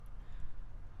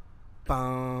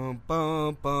Bum,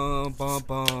 bum, bum, bum,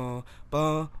 bum,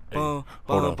 bum, Hey, bum,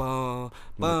 hold bum, up.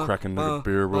 Let me crack another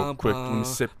beer real quick. Let me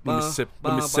sip. Let me sip.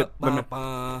 Let me sip. Let me.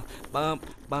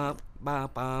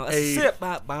 Hey,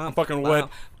 I'm fucking wet.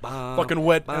 Fucking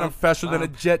wet, and I'm faster than a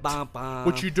jet.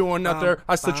 What you doing out there?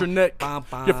 I slit your neck.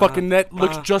 Your fucking neck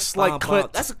looks just like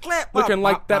clit. That's a clip. Looking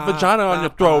like that vagina on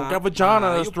your throat. That vagina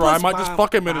on his throat. I might just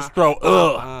fuck him in his throat.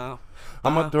 Ugh.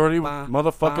 I'm a dirty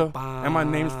motherfucker, and my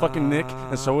name's fucking Nick,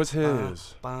 and so is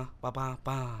his.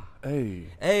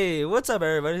 Hey, what's up,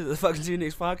 everybody? The fucking Two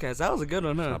Nicks podcast. That was a good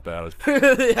one, huh? Not bad.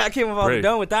 I came off all the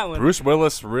dome with that one. Bruce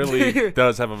Willis really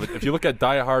does have a. If you look at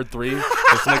Die Hard 3, this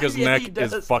nigga's neck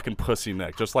is fucking pussy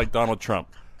neck, just like Donald Trump.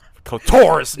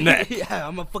 Clitoris neck. Yeah,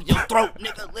 I'm gonna fuck your throat,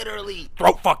 nigga, literally.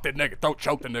 Throat fuck that nigga. Throat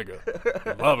choke the nigga.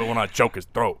 I love it when I choke his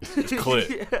throat. His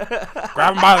clit.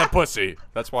 Grab him by the pussy.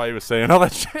 That's why he was saying all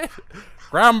that shit.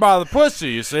 Grab him by the pussy,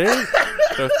 you see?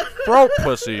 The throat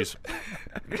pussies.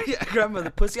 Yeah, grab him by the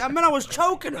pussy. I meant I was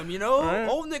choking him, you know? Right.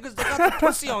 Old niggas, they got the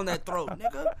pussy on that throat,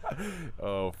 nigga.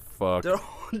 Oh, fuck.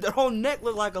 Their whole neck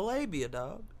look like a labia,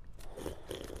 dog.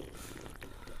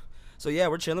 So yeah,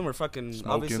 we're chilling. We're fucking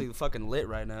obviously fucking lit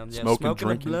right now. Yeah, smoking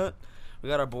drinking. a blunt. We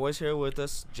got our boys here with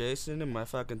us, Jason and my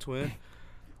fucking twin.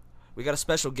 We got a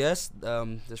special guest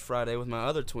this Friday with my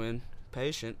other twin,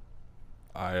 Patient.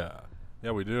 Yeah,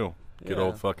 we do. Good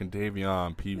old fucking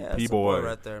Davion, P-boy.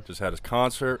 Right there. Just had his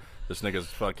concert. This nigga's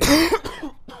fucking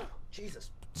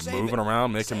Jesus. moving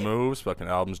around, making moves. Fucking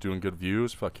album's doing good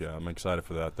views. Fuck yeah, I'm excited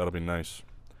for that. That'll be nice.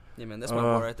 Yeah, man, that's my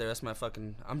boy right there. That's my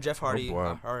fucking. I'm Jeff Hardy.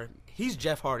 Oh, he's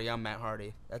Jeff Hardy. I'm Matt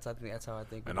Hardy. That's how I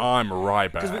think. And I'm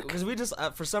Ryback. Because we just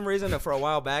for some reason for a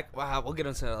while back. Wow, we'll get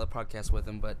into another podcast with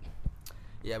him, but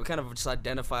yeah, we kind of just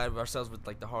identified ourselves with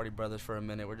like the Hardy brothers for a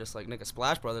minute. We're just like nigga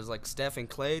Splash Brothers, like Steph and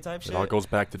Clay type shit. It all goes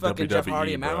back to fucking WWE, Jeff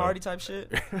Hardy and Matt bro. Hardy type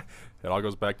shit. It all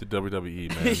goes back to WWE,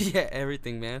 man. Yeah,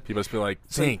 everything, man. People just be like,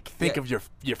 think of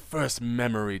your first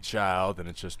memory, child, and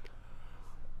it's just.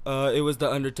 It was the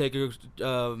Undertaker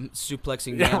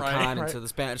suplexing Mankind into the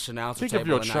Spanish announcer table. Think of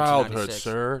your in childhood,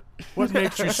 sir. What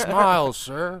makes you smile,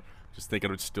 sir? Just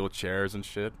thinking of steel chairs and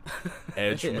shit.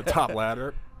 Edge from the top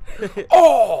ladder.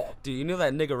 Oh! Dude, you knew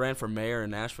that nigga ran for mayor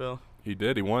in Nashville? He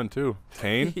did. He won, too.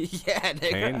 Kane? Yeah, nigga.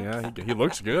 Kane, yeah. He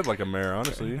looks good like a mayor,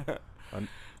 honestly.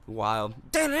 Wild.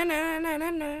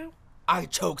 I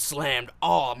choke slammed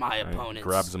all my opponents.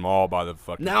 Grabs them all by the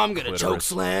fucking Now I'm gonna clitoris. choke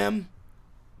slam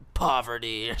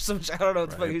poverty or some shit. I don't know what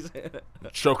the fuck he's saying.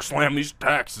 Choke slam these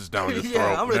taxes down your throat,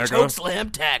 Yeah, I'm gonna nigga. choke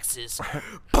slam taxes.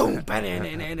 Boom.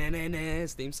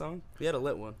 His theme song. He had a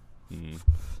lit one.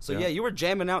 So yeah, you were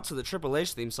jamming out to the Triple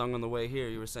H theme song on the way here.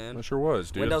 You were saying. I sure was,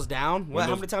 dude. Windows down.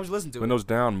 How many times you listened to it? Windows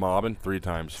down, mobbing 3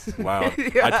 times. Loud.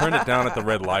 I turned it down at the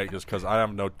red light just because I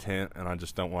have no tint and I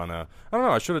just don't want to. I don't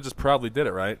know. I should have just proudly did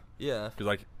it, right? Yeah. Because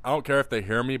like I don't care if they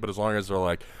hear me, but as long as they're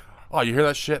like, "Oh, you hear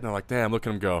that shit?" and they're like, "Damn, look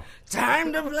at him go."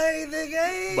 Time to play the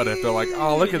game. But if they're like,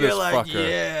 "Oh, look at this like, fucker,"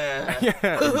 yeah, yeah,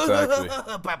 exactly.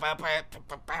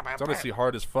 It's honestly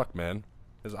hard as fuck, man.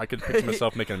 I could picture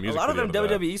myself making a music video. A lot of them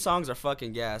to WWE songs are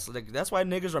fucking gas. Like that's why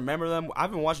niggas remember them. I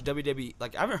haven't watched WWE.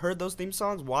 Like I haven't heard those theme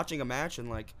songs watching a match in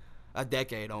like a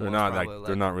decade almost.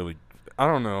 They're not really. I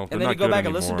don't know. And then you go back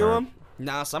and listen to them.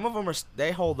 Nah, some of them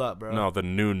they hold up, bro. No, the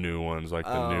new ones, like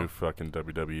the new fucking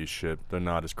WWE shit. They're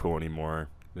not as cool anymore.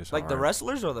 Like the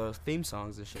wrestlers or the theme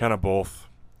songs and shit. Kind of both.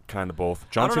 John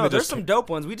I don't know. There's some dope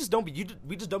ones. We just don't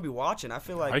be watching. I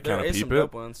feel like there is some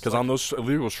dope ones. Because on those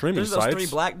illegal streaming sites, those 3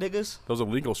 black niggas. Those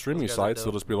illegal streaming sites,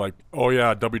 they'll just be like, "Oh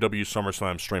yeah, WWE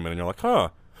SummerSlam streaming," and you're like, "Huh,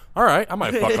 all right, I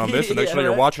might fuck on this." And next thing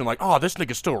you're watching, like, "Oh, this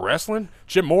nigga's still wrestling.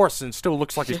 Jim Morrison still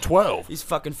looks like he's 12. He's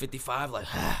fucking 55. Like,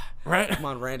 right? Come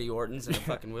on, Randy Orton's in a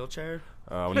fucking wheelchair."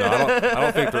 No, I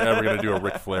don't think they're ever gonna do a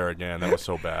Ric Flair again. That was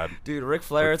so bad. Dude, Ric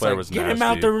Flair was get him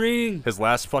out the ring. His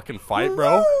last fucking fight,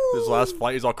 bro. His last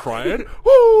fight, he's all crying.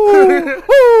 Woo!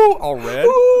 Woo! All red.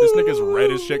 This nigga's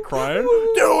red as shit crying.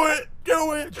 Do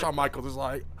it! Shawn Michaels is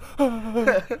like,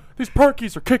 these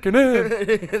perkies are kicking in.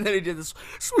 And then he did this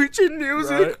sweet chin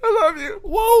music. Right. I love you.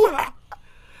 Whoa!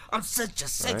 I'm such a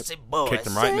sexy boy. Kicked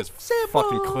him right in his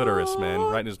fucking clitoris, man.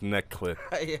 Right in his neck clit.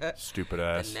 Yeah. Stupid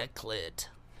ass. The neck clit.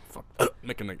 Fuck.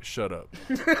 Nigga, shut up.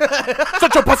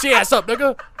 Shut your pussy ass up,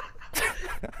 nigga.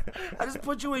 I just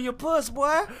put you in your puss,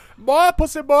 boy. Boy,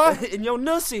 pussy boy. In your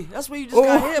nussy. That's where you just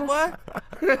got hit, boy.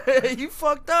 You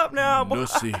fucked up now, boy.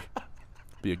 Nussy.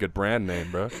 Be a good brand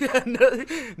name, bro.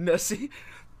 Nussy.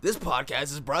 This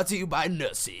podcast is brought to you by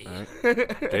Nussy.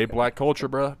 Right. Gay black culture,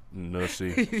 bro.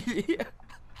 Nussy. Yeah.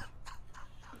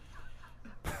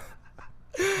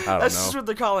 I don't know. That's just what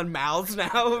they're calling mouths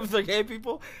now of the gay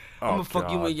people. I'm gonna fuck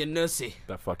you in your nussy.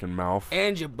 That fucking mouth.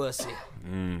 And your bussy.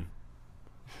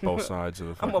 both sides of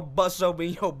the. I'm gonna bust open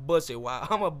your pussy wide.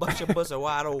 I'm gonna bust your pussy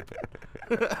wide open.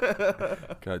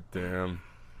 God damn.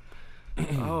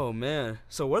 Oh man.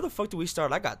 So where the fuck do we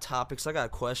start? I got topics. I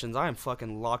got questions. I am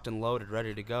fucking locked and loaded,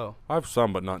 ready to go. I have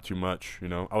some, but not too much.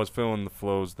 I was feeling the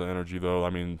flows, the energy, though. I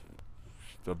mean,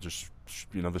 of just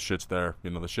the shit's there.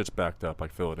 The shit's backed up. I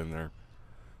feel it in there.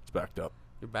 It's backed up.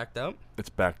 You're backed up. It's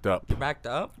backed up. You're backed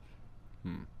up.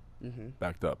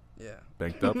 Backed up. Yeah.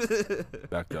 Banked up.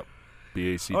 Backed up.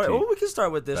 BACT. All right. Well, we can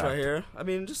start with this Backed. right here. I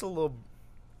mean, just a little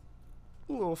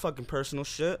fucking personal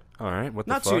shit. All right. What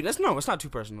the Not fuck? too. It's not too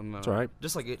personal. No. It's all right.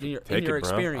 Just like in your Take it,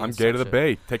 experience. bro. I'm gay to the shit.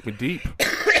 bay. Take me deep.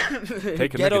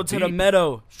 Take a Ghetto nigga to the deep.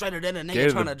 meadow. Straighter than a Gay nigga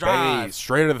to trying the to drive. bay.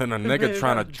 Straighter than a nigga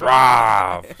trying to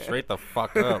drive. Straight the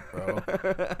fuck up, bro.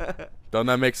 Doesn't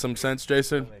that make some sense,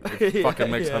 Jason? It fucking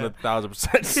makes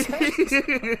 100,000%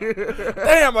 sense.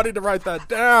 Damn, I need to write that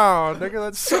down, nigga.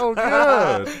 That's so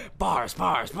good. Bars.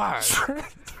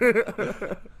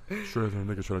 Straighter than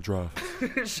a nigga trying to drive.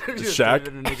 Straighter Shaq?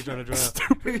 than a nigga trying to drive.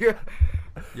 Stupid. Yeah.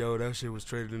 Yo, that shit was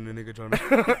straighter than a nigga trying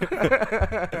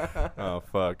to. Oh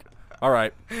fuck. All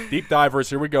right, deep divers.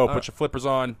 Here we go. Put your flippers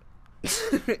on.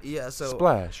 Yeah. So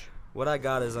Splash. what I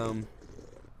got is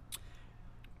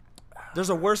there's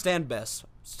a worst and best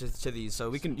to these,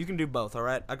 so you can do both. All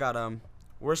right. I got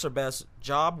worst or best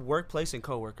job, workplace, and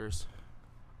coworkers,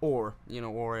 or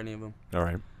any of them. All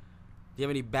right. Do you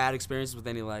have any bad experiences with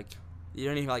any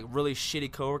any really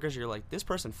shitty coworkers? You're like, this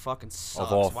person fucking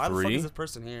sucks. Of all Why the fuck three? is this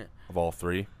person here? Of all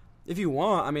three. If you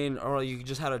want, I mean, or you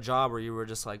just had a job where you were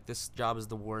just like, this job is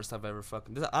the worst I've ever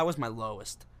I was my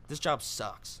lowest. This job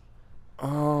sucks.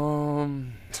 Or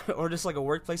just like a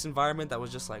workplace environment that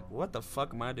was just like, what the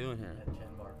fuck am I doing here?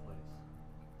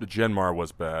 The Genmar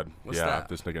was bad. What's yeah, that? if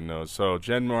this nigga knows. So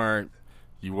Genmar,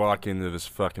 you walk into this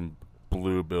fucking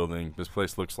blue building. This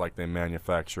place looks like they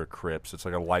manufacture Crips. It's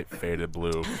like a light faded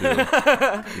blue, too.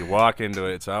 You walk into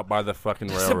it. It's out by the fucking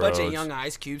Just railroads. a bunch of young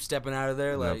Ice Cubes stepping out of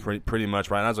there. Like, pretty much,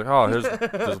 right? And I was like, oh,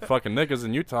 there's fucking niggas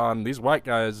in Utah, and these white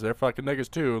guys, they're fucking niggas,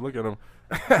 too. Look at them.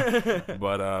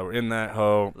 But in that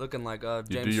hoe, looking like do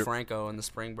James your- Franco in the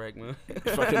Spring Break movie.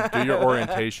 fucking do your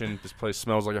orientation. This place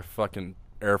smells like a fucking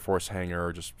Air Force hangar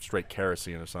or just straight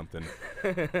kerosene or something.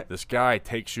 This guy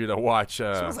takes you to watch.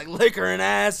 Smells like liquor and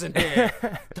ass in here.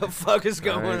 The fuck is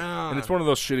going on? And it's one of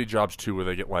those shitty jobs too, where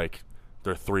they get like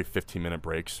their 3 15-minute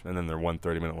breaks and then their 1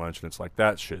 30-minute lunch, and it's like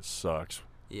that shit sucks.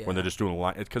 Yeah. When they're just doing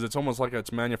line, because it's almost like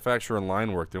it's manufacturer and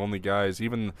line work. The only guys,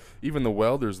 even the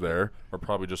welders there, are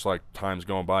probably just like time's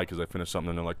going by because they finish something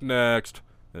and they're like next.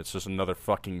 And it's just another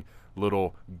fucking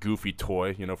little goofy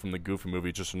toy, from the Goofy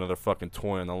movie, just another fucking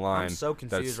toy on the line. I'm so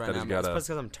confused right now. It's because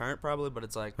I'm turned probably, but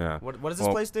it's like, Yeah. what does this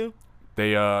place do?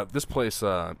 They this place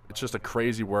it's just a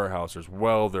crazy warehouse. There's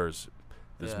welders,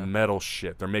 there's metal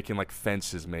shit. They're making like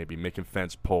fences, making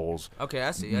fence poles. Okay,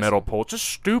 I see. Metal poles, just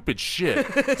stupid shit.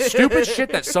 Stupid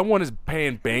shit that someone is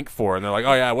paying bank for, and they're like,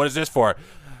 oh yeah, what is this for?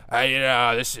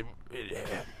 This.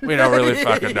 We don't really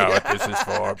fucking know what this is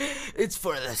for. It's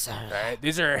for this. Right?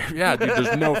 These are dude,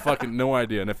 there's no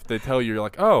idea. And if they tell you, you're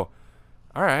like, oh,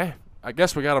 all right, I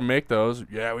guess we gotta make those.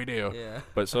 Yeah, we do. Yeah.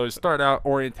 But so we start out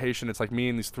orientation. It's like me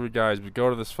and these 3 guys. We go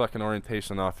to this fucking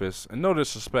orientation office, and no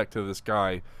disrespect to this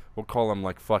guy, we'll call him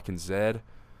like fucking Zed.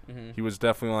 Mm-hmm. He was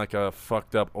definitely like a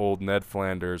fucked up old Ned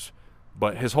Flanders,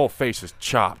 but his whole face is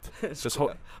chopped. This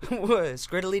whole What?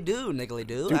 Scriddly doo, niggly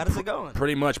doo. How does it going?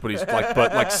 pretty much, but he's like,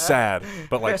 like sad,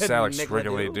 like Niggly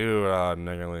scriggly doo. doo,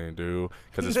 niggly doo,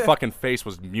 because his fucking face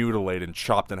was mutilated and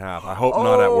chopped in half. I hope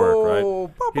not at work, right?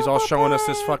 He's all showing us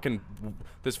this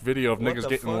video of What niggas the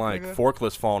getting fuck, like nigga?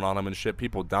 forklifts falling on him and shit,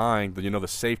 people dying. The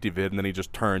safety vid, and then he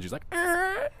just turns. He's like,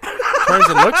 turns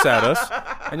and looks at us,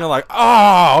 and you're like,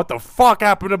 oh, what the fuck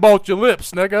happened to both your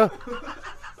lips, nigga?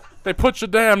 They put your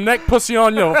damn neck pussy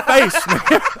on your face,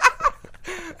 nigga.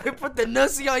 They put the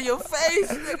nussy on your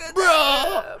face, nigga.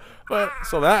 Bro. But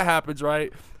so that happens,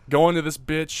 right? Going to this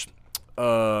bitch.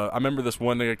 I remember this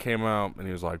one nigga came out and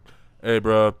he was like, "Hey,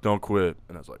 bro, don't quit."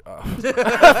 And I was like, "Oh."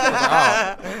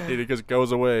 He just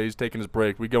goes away. He's taking his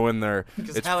break. We go in there.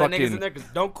 It's hella niggas in fucking there, 'cause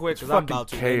don't quit, because I'm fucking about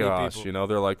to. They need chaos. people.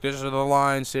 They're like, "This is the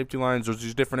lines, safety lines. There's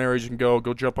these different areas you can go.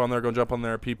 Go jump on there. Go jump on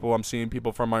there." People, I'm seeing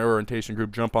people from my orientation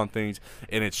group jump on things,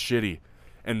 and it's shitty.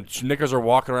 And niggas are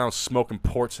walking around smoking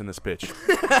ports in this bitch.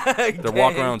 They're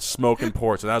walking around smoking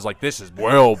ports, and I was like, "This is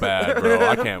well bad, bro.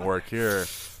 I can't work here."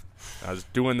 I was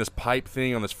doing this pipe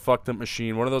thing on this fucked up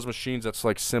machine. One of those machines that's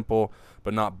like simple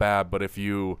but not bad. But if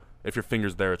your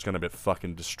finger's there, it's gonna be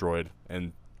fucking destroyed.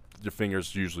 And your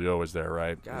finger's usually always there,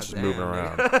 right? God It's just damn, moving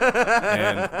nigga. around.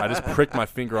 And I just pricked my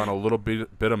finger on a little bit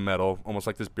of metal, almost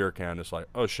like this beer can. Just like,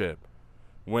 oh shit,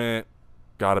 went.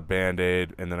 got a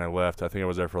Band-Aid, and then I left. I think I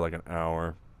was there for like an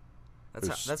hour.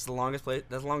 That's the longest place.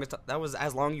 That's the longest. That was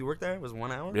as long you worked there. It was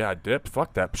 1 hour. Yeah, I dipped.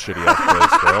 Fuck that shitty ass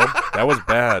place, bro. That was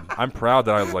bad. I'm proud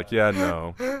that I was like, yeah,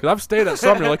 no. Because I've stayed at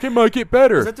some. You're like, it might get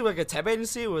better. Was that through like a temp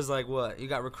agency? Or was like what? You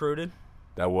got recruited?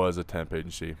 That was a temp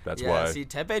agency. That's yeah, why. See,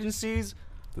 temp agencies.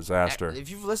 Disaster. If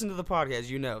you've listened to the podcast,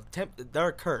 you know they're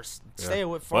a curse. Stay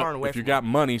away, far and away. If from you got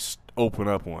money, open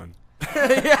up one.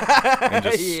 And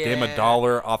just skim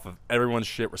 $1 off of everyone's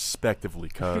shit respectively,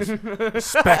 cuz.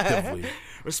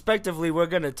 Respectively, we're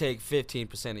gonna take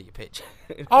 15% of your paycheck.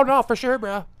 Oh no, for sure,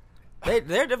 bro. They're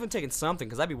definitely taking something,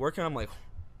 because I be working. I'm like,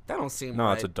 that don't seem no,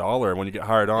 right. it's $1. When you get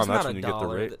hired on, that's when you $1. get the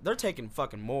rate. They're taking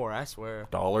fucking more, I swear.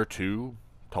 $1,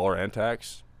 $2, and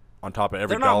tax on top of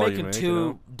every they're not dollar making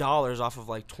you make. $2 off of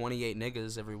like 28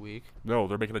 niggas every week. No,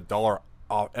 they're making $1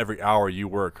 off every hour you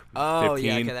work. Oh, 15,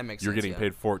 yeah, okay, that makes you're sense. getting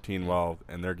paid 14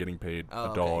 and they're getting paid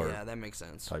 $1. Okay, yeah, that makes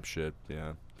sense. Type shit,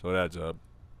 yeah. So it adds up.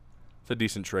 It's a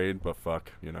decent trade, but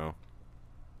fuck, you know.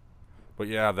 But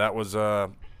yeah, that was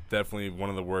definitely one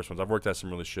of the worst ones. I've worked at some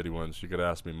really shitty ones. You could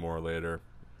ask me more later.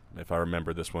 If I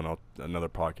remember this one, another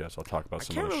podcast, I'll talk about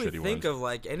some of the shitty ones. I can't really think of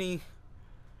like any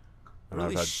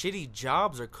really shitty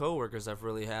jobs or coworkers I've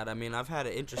really had. I mean, I've had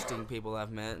interesting people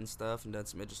I've met and stuff and done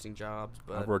some interesting jobs.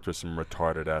 But I've worked with some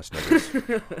retarded ass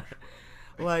niggas.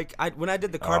 Like, when I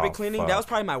did the carpet cleaning, that was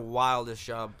probably my wildest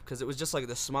job, because it was just like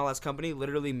the smallest company,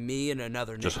 literally me and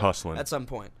another nigga. Just hustling. At some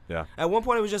point. Yeah. At one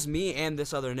point, it was just me and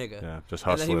this other nigga. Yeah, just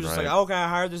hustling, and then he was just right? like, okay, I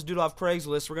hired this dude off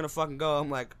Craigslist. We're going to fucking go. I'm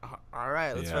like, all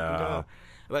right, let's fucking go.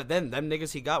 But then them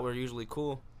niggas he got were usually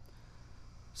cool.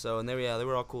 So, and they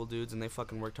were all cool dudes, and they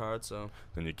fucking worked hard, so.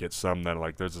 Then you get some that,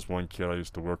 like, there's this one kid I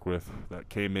used to work with that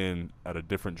came in at a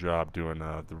different job doing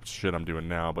the shit I'm doing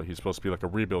now, but he's supposed to be like a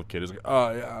rebuild kid. He's like,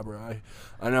 oh, yeah, bro,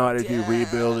 I know how to do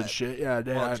rebuild and shit. Yeah,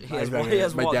 Dad. He has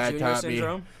my Walt dad Jr. taught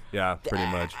syndrome? me. Yeah,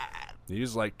 pretty much.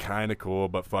 He's, like, kind of cool,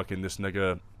 but fucking this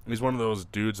nigga, he's one of those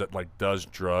dudes that, like, does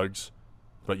drugs,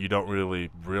 but you don't really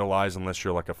realize unless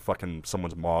you're like a fucking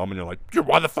someone's mom and you're like,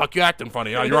 why the fuck you acting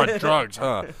funny? Oh, you're on drugs,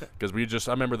 huh? Because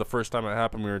I remember the first time it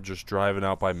happened, we were just driving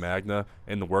out by Magna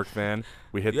in the work van.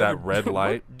 We hit that red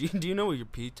light. Do you know what your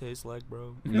pee tastes like,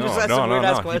 bro? No.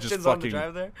 He just fucking,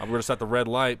 we're just at the red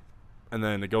light, and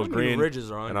then it goes green,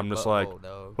 and I'm just like,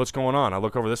 what's going on? I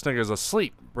look over, this nigga's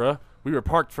asleep, bruh. We were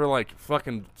parked for like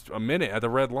fucking a minute at the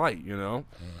red light, you know?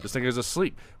 This nigga's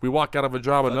asleep. We walk out of a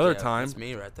job another time. That's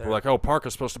me right there. We're like, oh,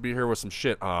 Parker's supposed to be here with some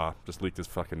shit. Just leaked his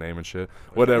fucking name and shit.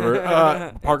 Whatever.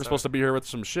 Parker's supposed to be here with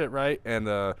some shit, right? And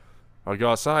I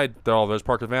go outside. There's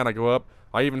Parker's van. I go up.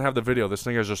 I even have the video. This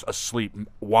nigga's just asleep,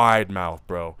 wide mouth,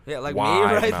 bro. Yeah, like wide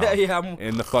me right mouth. there. Yeah,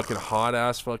 in the fucking hot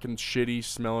ass, fucking shitty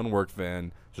smelling work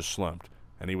van, just slumped.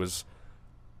 And he was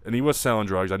selling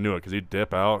drugs. I knew it because he'd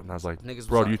dip out, and I was like,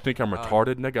 bro, do you think I'm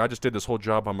retarded, nigga? I just did this whole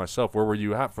job by myself. Where were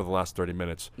you at for the last 30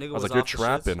 minutes? I was like, you're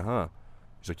trapping, huh?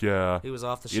 He's like, yeah. He was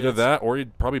off the shit. Either that or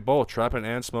he'd probably both, trapping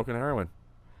and smoking heroin.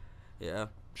 Yeah.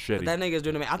 Shitty. But that nigga's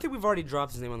doing it. I think we've already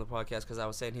dropped his name on the podcast because I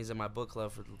was saying he's in my book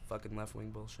club for fucking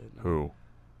left-wing bullshit. Who?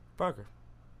 Parker.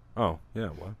 Oh, yeah,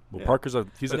 what? Well, yeah. Parker's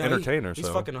he's an entertainer, he's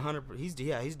fucking 100. He's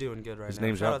doing good right now. His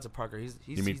name's Shout out to Parker. He's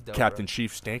you mean dope, Captain bro.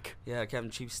 Chief Stink? Yeah,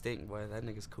 Captain Chief Stink, boy. That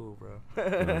nigga's cool, bro.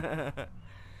 Mm-hmm.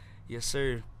 Yes,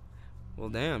 sir. Well,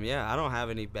 damn, yeah. I don't have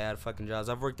any bad fucking jobs.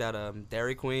 I've worked at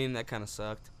Dairy Queen. That kind of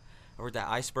sucked. I worked at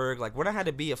Iceberg. Like, when I had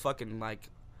to be a fucking, like,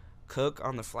 cook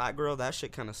on the flat grill, that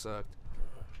shit kind of sucked.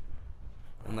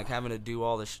 And, like, having to do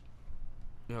all this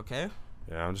You okay?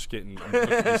 Yeah, I'm just getting...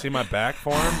 You see my back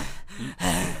form?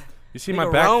 You see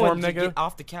my back form, nigga? Get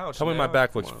off the couch. Tell me my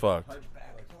back looks fucked.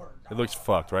 It looks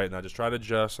fucked, right? And I just try to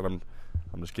adjust, and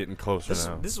I'm just getting closer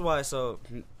now. This is why. So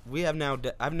we have now.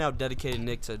 I've now dedicated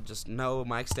Nick to just no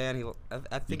mic stand. I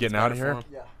think you getting out of here?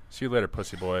 Yeah. See you later,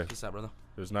 pussy boy. Peace out, brother.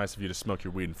 It was nice of you to smoke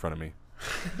your weed in front of me.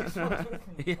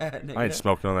 Yeah, Nick, I ain't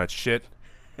smoking on that shit.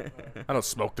 I don't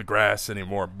smoke the grass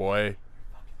anymore, boy.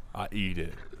 I eat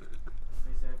it.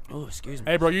 Oh, excuse me.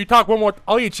 Hey, bro, you talk one more.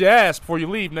 I'll eat your ass before you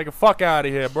leave, nigga. Fuck out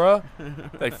of here, bro.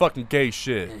 That fucking gay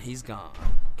shit. And he's gone.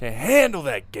 Can't handle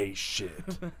that gay shit.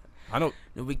 I don't.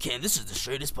 No, we can't. This is the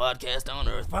straightest podcast on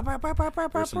earth.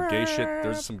 There's some gay shit.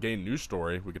 There's some gay news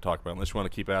story we could talk about. Unless you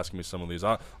want to keep asking me some of these,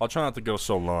 I'll try not to go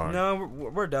so long. No,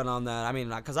 we're done on that. I mean,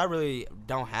 because I really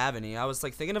don't have any. I was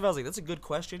like thinking about. I was like, that's a good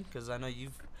question because I know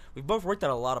we've both worked at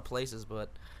a lot of places,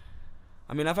 but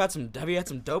I mean, have you had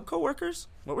some dope coworkers?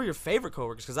 What were your favorite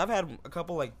coworkers? Because I've had a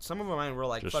couple. Like some of mine were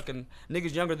like fucking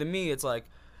niggas younger than me. It's like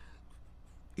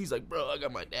he's like, bro, I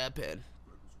got my dad pen.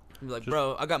 I'm like,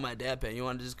 bro, I got my dad pen. You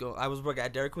want to just go? I was working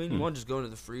at Dairy Queen. You want to just go into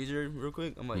the freezer real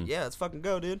quick? I'm like, yeah, let's fucking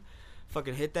go, dude.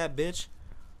 Fucking hit that bitch.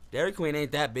 Dairy Queen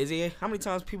ain't that busy. How many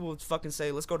times people would fucking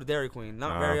say, let's go to Dairy Queen?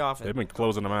 Not very often. They've been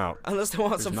closing them out. Unless they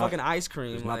want some fucking ice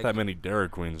cream. There's not that many Dairy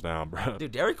Queens now, bro.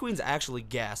 Dude, Dairy Queen's actually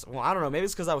gas. Well, I don't know. Maybe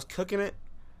it's because I was cooking it,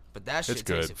 but that shit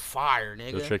tasted fire,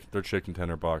 nigga. Their chicken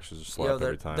tender boxes slap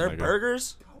every time. Their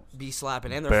burgers be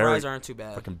slapping, and their fries aren't too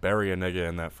bad. Fucking bury a nigga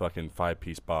in that fucking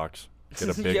 5-piece box.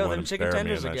 Get a big one and bury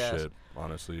me in that shit,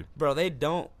 honestly. Bro, they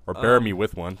don't. Or bury me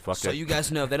with one. Fuck it. So you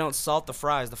guys know, they don't salt the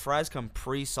fries. The fries come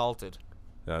pre-salted.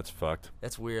 That's fucked.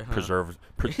 That's weird, huh?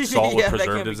 Salt with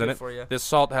preservatives in it. This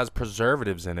salt has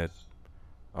preservatives in it.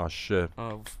 Oh, shit.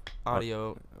 Oh,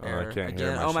 audio error. I can't again.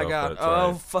 hear myself. Oh, my God.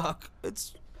 Oh, fuck.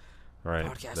 It's... Right.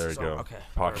 Podcast there you go. Okay.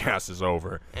 Podcast is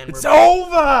over. And it's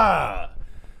over!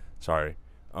 Sorry.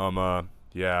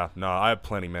 Yeah, no, I have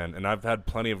plenty, man, and I've had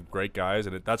plenty of great guys,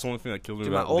 and that's the only thing that kills me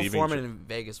about leaving. My old foreman in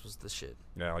Vegas was the shit.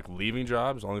 Yeah, like leaving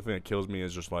jobs, the only thing that kills me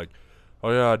is just like,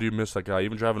 oh yeah, I do miss that guy.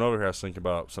 Even driving over here, I was thinking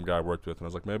about some guy I worked with, and I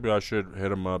was like, maybe I should hit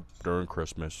him up during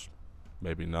Christmas.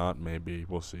 Maybe not, maybe.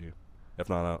 We'll see. If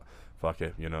not, fuck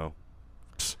it, you know.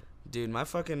 Dude, my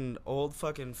fucking old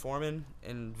fucking foreman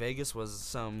in Vegas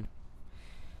was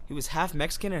he was half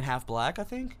Mexican and half black, I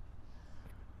think.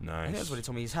 Nice. I think that's what he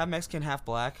told me. He's half Mexican, half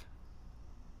black.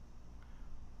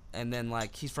 And then,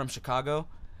 like, he's from Chicago,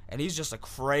 and he's just a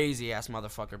crazy-ass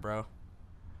motherfucker, bro.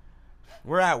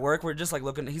 We're at work. We're just, like,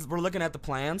 we're looking at the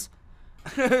plans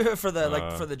for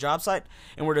the job site,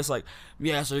 and we're just like,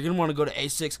 yeah, so you're going to want to go to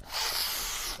A6.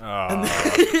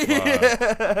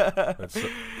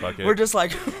 Fuck it.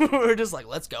 We're just like,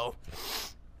 let's go.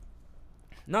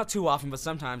 Not too often, but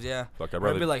sometimes, yeah. Fuck, I'd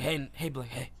rather be like, hey, come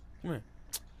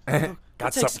here.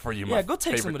 Got something for you, yeah, go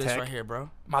take some of this right here, bro.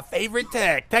 My favorite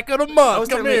tech of the month. I was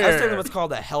telling what's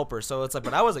called a helper. So it's like,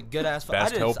 but I was a good ass.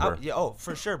 Helper. Yeah,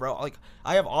 for sure, bro. Like,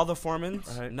 I have all the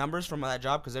foreman's numbers from that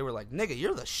job because they were like, nigga,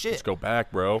 you're the shit. Let's go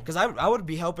back, bro. Because I would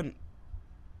be helping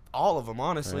all of them,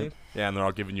 honestly. Right. Yeah, and they're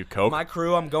all giving you Coke. My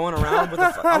crew, I'm going around with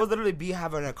I would literally be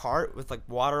having a cart with like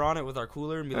water on it with our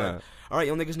cooler and be like, all right,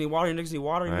 you niggas need water, you niggas need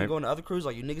water. And you go into other crews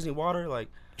like, you niggas need water, like.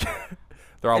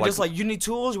 They're all and like, just like, you need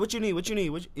tools? What you need?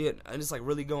 Yeah, and just like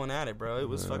really going at it, bro. It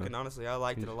was fucking, honestly, I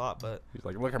liked it a lot, but. He's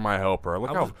like, look at my helper. Look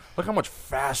how much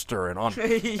faster and on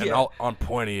on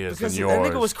point he is than yours.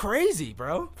 That nigga was crazy,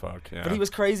 bro. Fuck, yeah. But he was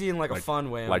crazy in like a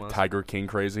fun way, like almost. Tiger King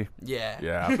crazy? Yeah.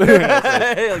 Yeah. Like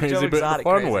crazy, but in a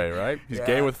fun way, right? He's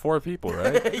gay with 4 people,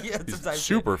 right? Yeah, he's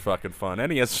super fucking fun.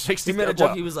 And he has 60, he made a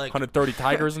joke, he was like, 130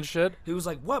 tigers and shit. He was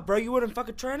like, what, bro? You wouldn't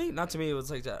fucking try any? Not to me. It was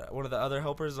like one of the other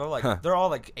helpers. They're like, they're all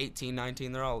like 18,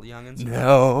 19. They're all youngins.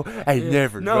 No, I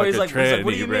never. No, he's like,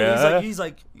 what do you mean? He's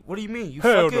like, what do you mean? You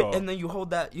fuck it, and then you hold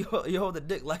that, you hold the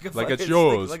dick like it's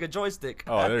yours, like a joystick.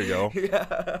 Oh, there you go.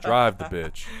 Yeah. Drive the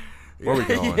bitch. Where we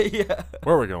going? Yeah.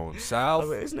 Where we going? South?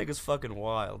 This nigga's fucking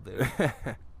wild, dude.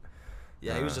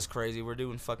 Yeah, he was just crazy. We're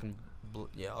doing fucking,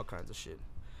 all kinds of shit.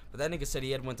 But that nigga said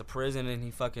he went to prison and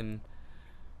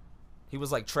he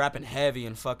was like trapping heavy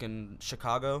in fucking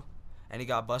Chicago, and he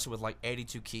got busted with like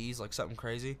 82 keys, like something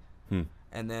crazy.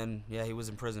 And then, he was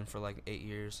in prison for like 8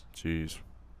 years. Jeez.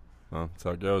 Well, that's how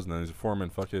it goes. And then he's a foreman.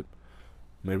 Fuck it.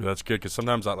 Maybe that's good. Because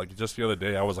sometimes, just the other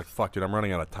day, I was like, fuck, dude, I'm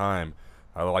running out of time.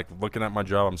 I like looking at my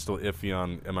job. I'm still iffy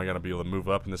on, am I going to be able to move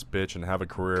up in this bitch and have a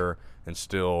career and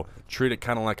still treat it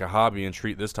kind of like a hobby and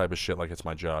treat this type of shit like it's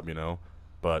my job, you know?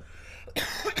 But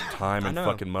time and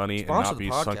fucking money and not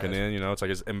be sunken in, you know? It's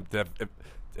like,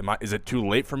 is it too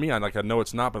late for me? I know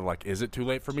it's not, but like, is it too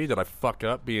late for me? Did I fuck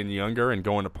up being younger and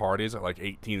going to parties at like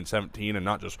 18 and 17 and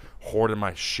not just hoarding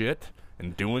my shit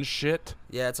and doing shit?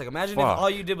 Yeah, it's like, imagine if all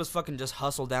you did was fucking just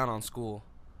hustle down on school.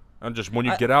 And just when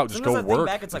you get out, just go work. Think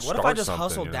back, it's like, what if I just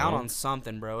hustled down on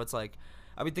something, bro? It's like,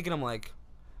 I'd be thinking, I'm like,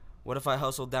 what if I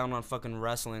hustled down on fucking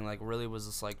wrestling? Like, really was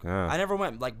just like, I never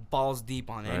went like balls deep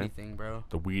on anything, bro.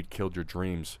 The weed killed your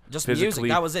dreams. Just music.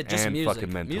 That was it. Just and music.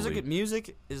 Fucking mentally.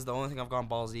 Music is the only thing I've gone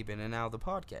balls deep in, and now the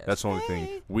podcast. That's the only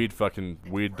thing.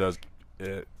 Weed does.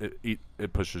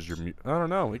 It pushes your. I don't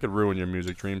know. It could ruin your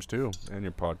music dreams too, and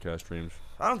your podcast dreams.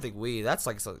 I don't think weed. That's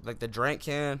like the drink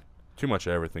can. Too much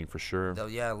of everything for sure.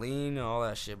 Yeah, lean, all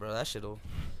that shit, bro. That shit'll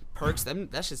perks.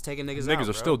 That shit's taking niggas out. Niggas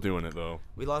are still doing it though.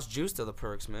 We lost juice to the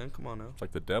perks, man. Come on now. It's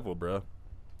like the devil, bro.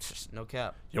 No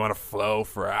cap. You want to flow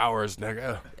for hours,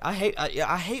 nigga? I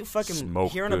hate fucking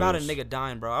hearing about a nigga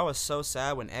dying, bro. I was so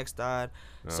sad when X died.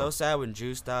 So sad when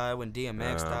Juice died. When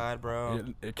DMX died, bro.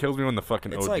 It kills me when the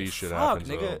fucking OD shit happens.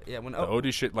 Nigga. Though. Yeah, when the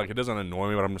OD shit, like, it doesn't annoy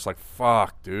me, but I'm just like,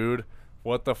 fuck, dude.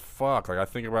 What the fuck? Like, I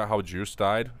think about how Juice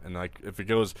died, and like, if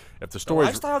the story,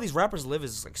 the lifestyle these rappers live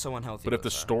is like so unhealthy. But if the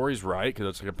story's right, because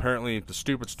it's like apparently the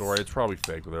stupid story, it's probably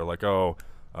fake. But they're like,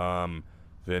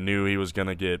 They knew he was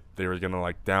gonna they were gonna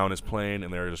like down his plane,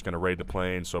 and they were just gonna raid the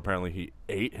plane. So apparently he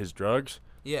ate his drugs.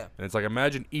 Yeah. And it's like,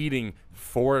 imagine eating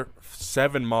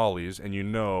 7 Mollies,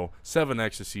 and 7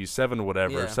 ecstasies, 7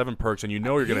 whatever, 7 perks, and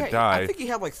you're gonna die. I think he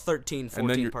had like 13,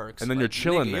 14 perks. And then you're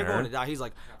chilling nigga, there. You're going to die. He's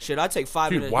like, shit, I take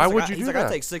 5 Dude, in a why he's would like, you he's do like, that?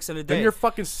 I take 6 in a day. Then you're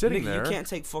fucking sitting nigga, there. You can't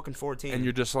take fucking 14. And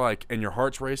you're just like, and your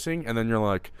heart's racing, and then you're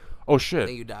like, oh shit,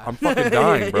 then you die. I'm fucking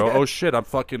dying, bro. Yeah. Oh shit, I'm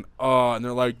fucking, and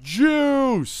they're like,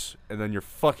 juice! And then you're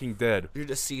fucking dead. You're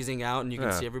just seizing out, and you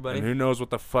can see everybody. And who knows what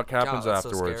the fuck happens that's so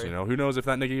afterwards, scary. Who knows if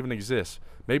that nigga even exists.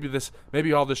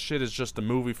 Maybe all this shit is just a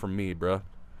movie for me, bro.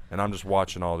 And I'm just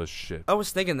watching all this shit. I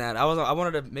was thinking that. I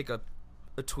wanted to make a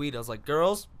tweet. I was like,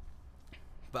 girls,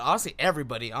 but honestly,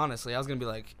 everybody, honestly. I was going to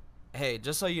be like, hey,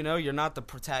 just so you know, you're not the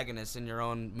protagonist in your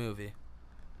own movie.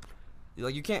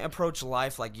 Like, you can't approach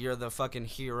life like you're the fucking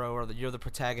hero or you're the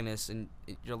protagonist in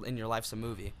your life's a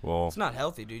movie. Well, it's not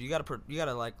healthy, dude. You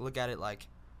gotta like look at it like,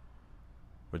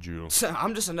 would you?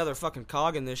 I'm just another fucking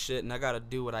cog in this shit, and I gotta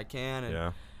do what I can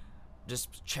and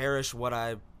just cherish what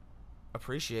I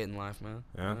appreciate in life, man.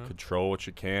 Yeah, control what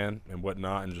you can and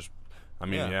whatnot, and just,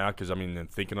 because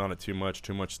and thinking on it too much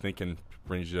thinking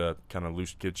brings you kind of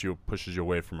pushes you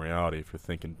away from reality. If you're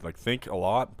thinking, like, think a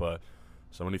lot, but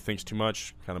somebody thinks too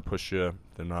much, kind of push you.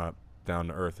 They're not down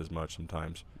to earth as much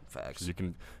sometimes. Facts. 'Cause you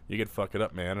can fuck it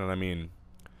up, man. And I mean,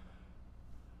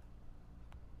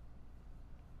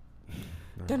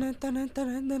 kind of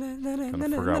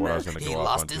forgot what I was gonna go He off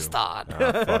lost onto. his thought. Fuck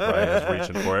right, he's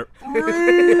reaching for it.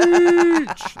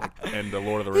 Reach! And the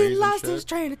Lord of the Rings. He lost his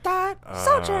train of thought.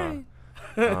 So train.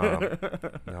 No,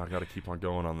 I gotta keep on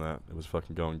going on that. It was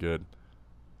fucking going good.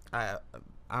 I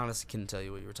honestly couldn't tell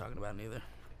you what you were talking about neither.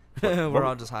 We're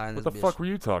all just high on this. What the fuck were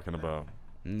you talking about?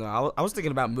 No, I was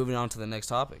thinking about moving on to the next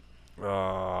topic.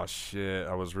 Oh shit!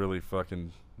 I was really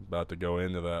fucking about to go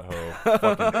into that hoe.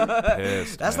 Fucking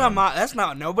pissed. That's man. That's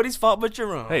not nobody's fault but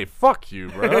your own. Hey, fuck you,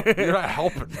 bro. You're not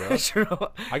helping,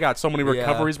 bro. I got so many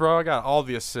recoveries, bro. I got all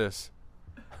the assists.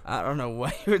 I don't know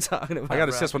what you were talking about. I got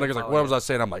assists when niggas like, what was I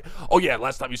saying? I'm like, oh yeah,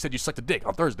 last time you said you sucked a dick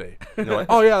on Thursday. And you're like,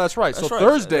 oh yeah, that's right. So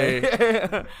Thursday.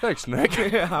 Thanks, Nick.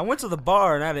 Yeah, I went to the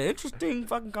bar and had an interesting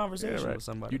fucking conversation with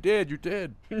somebody. You did.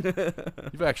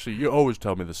 You always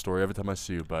tell me this story every time I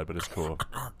see you, bud, but it's cool.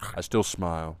 I still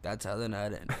smile. That's how the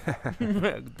night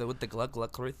ended. With the Gluck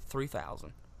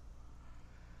 3000.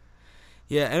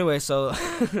 Yeah, anyway, so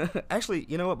actually,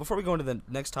 you know what? Before we go into the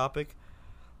next topic,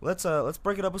 let's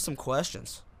break it up with some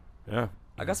questions. Yeah.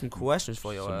 I got some questions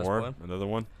for you. Some more? Boy. Another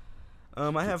one?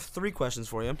 I have 3 questions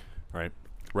for you. All right.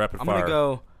 Rapid fire. I'm going to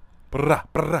go...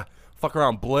 Brah. Fuck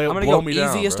around. Blow me down, I'm going to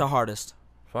go easiest to hardest.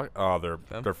 Fuck. Oh, they're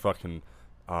fucking...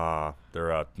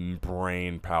 they're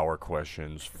brain power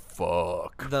questions.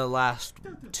 Fuck. The last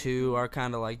 2 are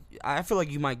kind of like... I feel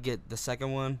like you might get the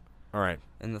second one. All right.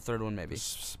 And the third one, maybe.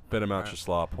 Spit him out your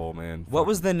slop hole, man. What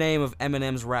was the name of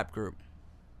Eminem's rap group?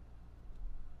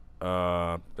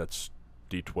 That's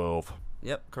D12.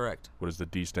 Yep, correct. What does the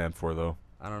D stand for, though?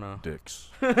 I don't know. Dicks.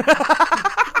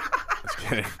 Just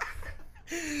kidding.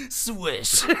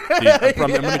 Swish. I'm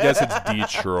gonna guess it's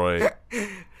Detroit.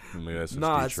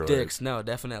 It's Dicks. No,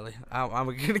 definitely. I'm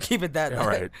gonna keep it that. All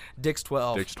right. Dicks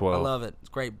 12. Dicks 12. I love it. It's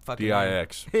great. Fucking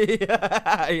DIX.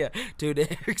 Yeah. 2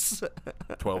 dicks.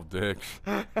 12 dicks.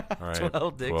 All right.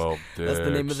 12 dicks. 12 dicks. That's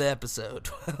the name of the episode.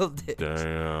 12 dicks.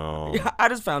 Damn. Yeah, I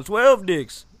just found 12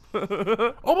 dicks.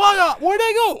 Oh my God! Where'd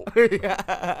they go?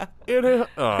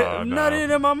 Yeah. Not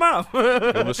in my mouth.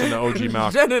 Go listen to OG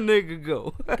Mac. Let a nigga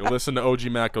go. Go listen to OG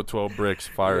Mac go 12 bricks.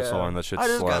 Fire song. That shit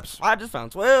slaps. I just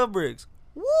found 12 bricks.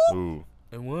 Woo! Ooh.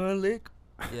 And 1 lick.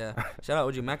 Yeah. Shout out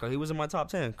OG Mac. He was in my top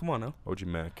 10. Come on now. OG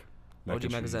Mac. OG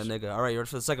Mac is that nigga. All right, you're ready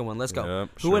for the second one. Let's go.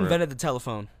 Yep, Who invented the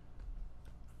telephone?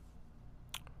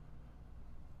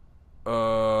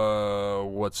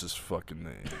 What's his fucking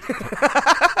name?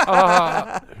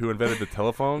 Who invented the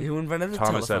telephone? Who invented the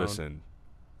Thomas telephone? Edison.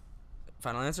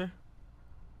 Final answer?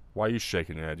 Why are you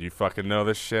shaking your head? You fucking know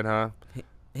this shit, huh?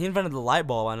 He invented the light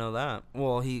bulb. I know that.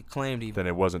 Well, he claimed he. Then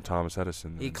it wasn't Thomas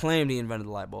Edison. Then. He claimed he invented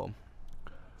the light bulb.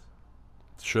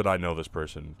 Should I know this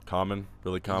person? Common?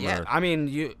 Really common? Yeah, I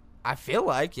mean, I feel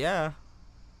like, yeah.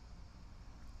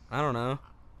 I don't know.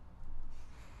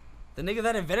 The nigga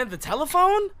that invented the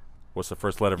telephone? What's the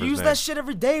first letter of his name? Use that shit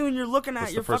every day when you're looking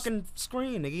at your first... fucking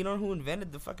screen, nigga. You know who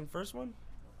invented the fucking first one?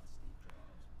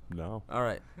 No. All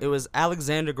right. It was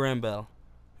Alexander Graham Bell.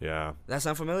 Yeah. That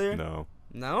sound familiar? No.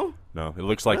 No? No. It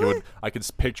looks like really? it would. I could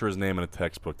picture his name in a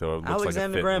textbook, though. It looks Alexander like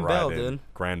it fit Graham right Bell, in. dude.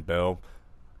 Graham Bell.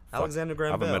 Alexander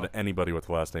Graham Bell. I haven't met anybody with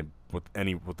the last name with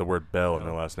the word Bell in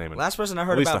their last name. Last person I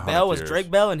heard about Bell was Drake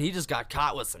Bell, and he just got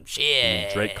caught with some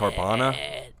shit. Drake Carbana?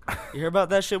 You hear about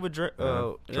that shit with Drake?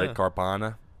 Drake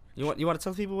Carpana. You want to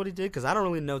tell people what he did? Because I don't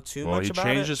really know too much about it. Well,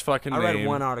 he changed his fucking name. I read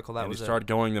one article that and was he started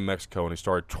going to Mexico, and he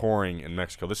started touring in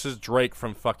Mexico. This is Drake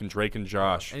from fucking Drake and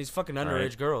Josh. And he's fucking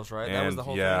underage girls, right? And that was the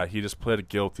whole thing. He just pled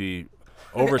guilty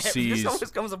overseas. This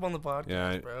always comes up on the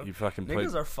podcast, bro. He fucking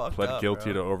pled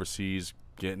guilty to overseas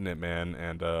getting it, man.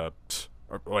 And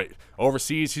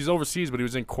overseas. He's overseas, but he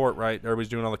was in court, right? Everybody's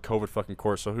doing all the COVID fucking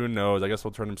court, so who knows? I guess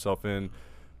he'll turn himself in.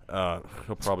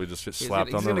 He'll probably just get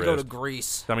slapped on the wrist. He's gonna go to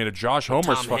Greece. I mean, a Josh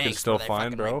Homer's fucking still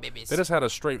fine, bro. They just had a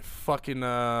straight fucking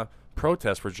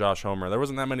protest for Josh Homer. There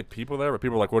wasn't that many people there, but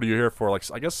people were like, "What are you here for?" Like,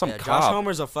 I guess some cop. Josh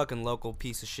Homer's a fucking local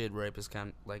piece of shit rapist kind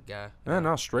of like guy. Yeah,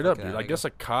 no, straight up, dude. I guess a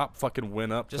cop fucking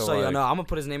went up. Just so you know, I'm gonna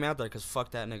put his name out there because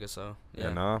fuck that nigga. So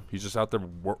yeah, no, he's just out there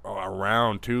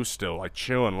around too, still like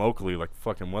chilling locally. Like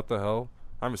fucking what the hell?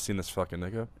 I haven't seen this fucking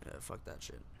nigga. Yeah, fuck that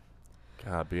shit.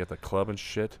 God, be at the club and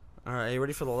shit. All right, you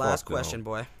ready for the last question,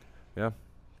 boy? Yeah,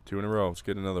 2 in a row. Let's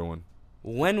get another one.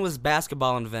 When was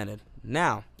basketball invented?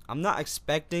 Now, I'm not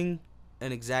expecting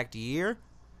an exact year.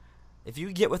 If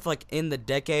you get with like in the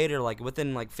decade or like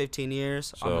within like 15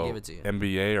 years, I'm gonna give it to you.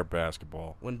 NBA or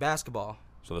basketball? When basketball.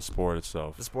 So the sport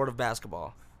itself. The sport of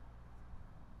basketball.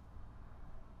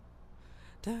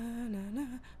 The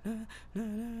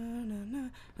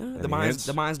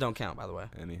mines don't count, by the way.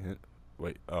 Any hint?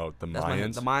 Wait, the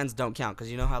Mayans? The mines don't count,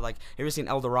 because you know how, like, you ever seen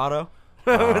El Dorado?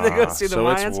 When they go see the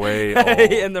Mayans? It's way old.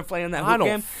 And they're playing that hoop game? I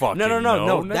don't fucking No,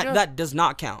 know, that does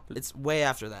not count. It's way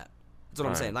after that. That's what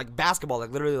I'm saying. Like, basketball, like,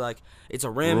 literally, like, it's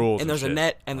a rim, and there's a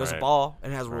net, and there's a ball,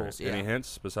 and it has rules. Yeah. Any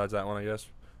hints besides that one, I guess?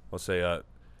 Let's say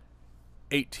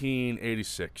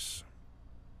 1886.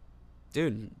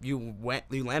 Dude, you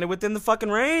landed within the fucking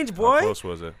range, boy. How close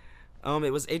was it?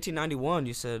 It was 1891.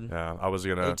 You said. Yeah, I was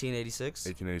gonna. 1886.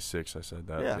 1886. I said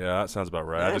that. Yeah, that sounds about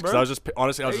right. Yeah, I was just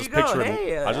honestly, I was just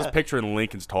picturing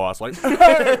Lincoln's toss. Like, hey,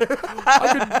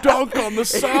 I could dunk on the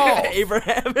South.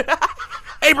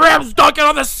 Abraham's dunking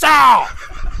on the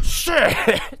South.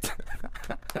 Shit.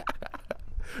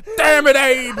 Damn it,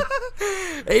 Abe.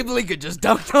 Abe Lincoln just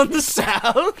dunked on the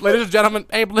South. Ladies and gentlemen,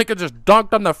 Abe Lincoln just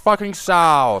dunked on the fucking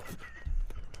South.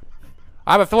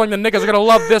 I have a feeling the niggas are gonna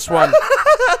love this one.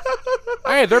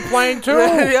 Hey, they're playing too.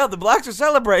 Yeah, the blacks are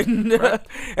celebrating. Right.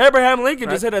 Abraham Lincoln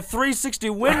just hit a 360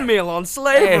 windmill on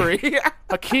slavery. Hey,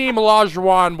 Hakeem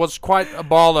Olajuwon was quite a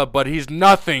baller, but he's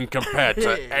nothing compared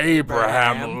to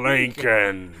Abraham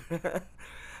Lincoln.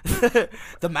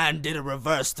 The man did a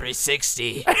reverse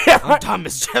 360 on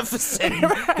Thomas Jefferson.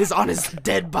 He's on his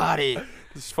dead body.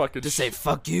 This fucking to say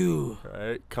fuck you.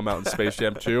 Right? Come out in Space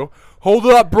Jam 2. Hold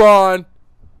up, Braun.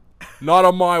 Not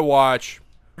on my watch.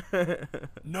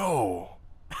 No.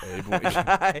 Abe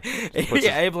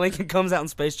Lincoln. Abe Lincoln comes out in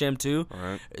Space Jam 2.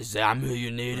 Right. Is that I'm who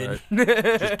you needed?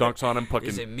 Right. Just dunks on him, fucking.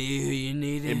 Is it me who you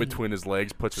needed? In between his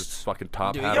legs, puts his fucking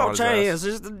top Dude, hat on his ass. your chance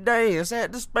is the dance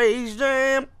at the Space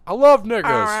Jam. I love niggas.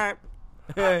 All right.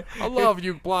 I love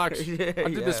you blacks. I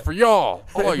did this for y'all.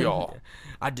 All y'all.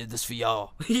 I did this for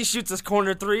y'all. He shoots his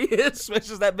corner three,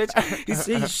 smashes that bitch.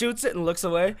 He shoots it and looks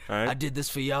away. Right. I did this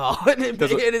for y'all.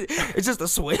 It's just a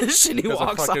swish, and he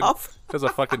walks off. Does a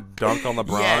fucking dunk on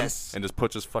LeBron and just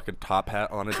puts his fucking top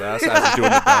hat on his ass as he's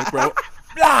doing the dunk, bro.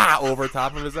 Blah! Over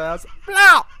top of his ass.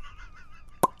 Blah!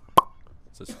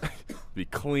 Just be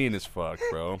clean as fuck,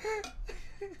 bro.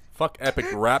 Fuck epic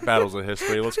rap battles of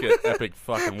history. Let's get epic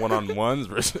fucking one-on-ones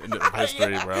of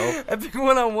history, bro. Epic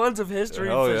one-on-ones of history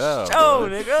for show,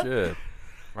 nigga. Shit.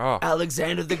 Oh.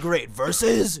 Alexander the Great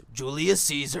versus Julius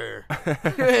Caesar.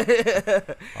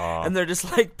 And they're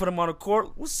just like, put him on a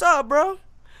court. What's up, bro?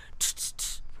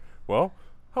 Well,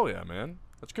 hell yeah, man.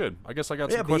 That's good. I guess I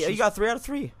got some questions. You got 3 out of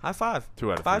 3. High five.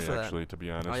 2 out of 3, actually, to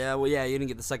be honest. Oh, yeah, well, yeah, you didn't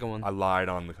get the second one. I lied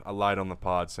on the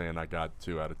pod saying I got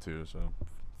 2 out of 2, so...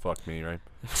 Fuck me, right?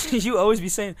 You always be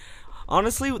saying,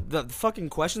 honestly, the fucking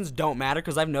questions don't matter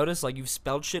because I've noticed like you've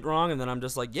spelled shit wrong, and then I'm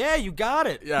just like, yeah, you got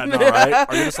it. Yeah, no, right?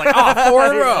 Or you're just like, 4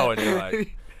 in a row, and you're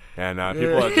like, and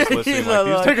people are just listening like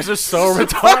these niggas are so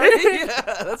retarded.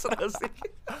 Yeah, that's what I was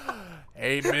thinking.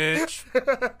 Hey,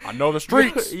 bitch, I know the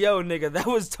streets. Yo, nigga, that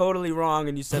was totally wrong,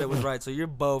 and you said it was right, so you're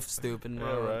both stupid, bro.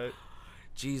 Yeah, right.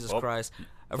 Jesus Christ.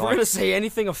 If we're gonna say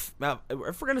anything, if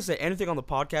we're gonna say anything on the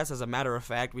podcast as a matter of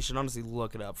fact, we should honestly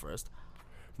look it up first.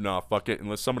 Nah, fuck it.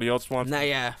 Unless somebody else wants. Nah,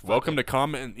 yeah. Welcome to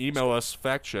comment and email us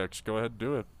fact checks. Go ahead and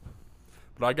do it.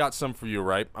 But I got some for you,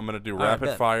 right? I'm gonna do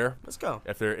rapid fire. Let's go.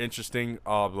 If they're interesting,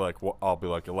 I'll be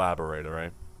like elaborate. All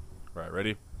right. All right.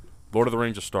 Ready? Lord of the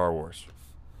Rings or Star Wars?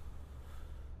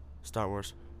 Star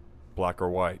Wars. Black or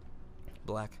white?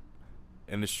 Black.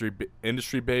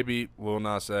 Industry baby, Lil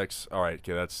Nas X. All right,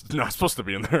 okay, that's not supposed to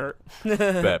be in there.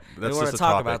 Bet. That's wanna just a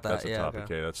talk topic. about that, That's a yeah, topic.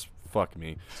 okay. Okay, that's fuck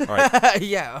me. All right,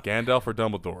 Yeah. Gandalf or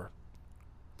Dumbledore?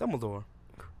 Dumbledore.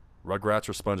 Rugrats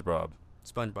or SpongeBob?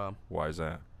 SpongeBob. Why is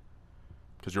that?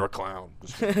 Because you're a clown.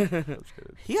 Just kidding.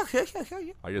 Yeah.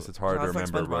 I guess it's hard to Sounds like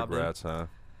remember SpongeBob, dude. Rugrats, huh?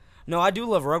 No, I do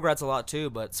love Rugrats a lot too,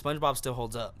 but SpongeBob still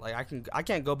holds up. Like I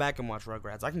can't go back and watch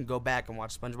Rugrats. I can go back and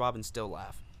watch SpongeBob and still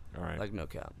laugh. All right. Like no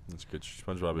cap. That's good.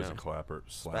 SpongeBob is a slapper.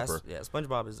 Yeah,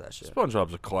 SpongeBob is that shit.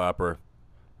 SpongeBob's a clapper.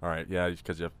 All right, yeah,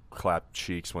 because you have clap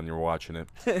cheeks when you're watching it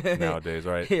nowadays,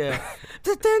 right? Yeah.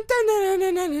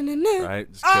 Right?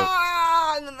 Just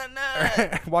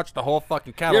watch the whole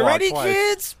fucking catalog You ready, twice.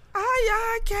 kids? Aye,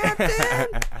 aye, Captain.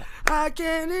 I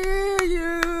can hear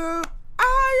you.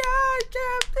 Aye, aye,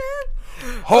 Captain.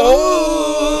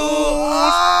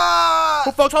 Oh!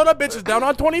 Well, folks, hold up, bitches. Down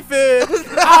on 25th.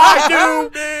 I do,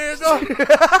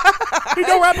 nigga. He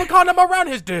don't wrap a condom around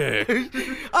his dick.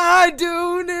 I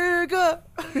do, nigga.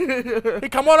 He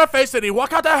come on her face and he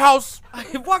walk out the house.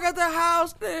 Walk out the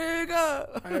house,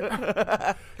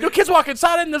 nigga. Your kids walk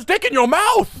inside and there's dick in your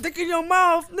mouth. Dick in your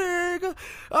mouth, nigga.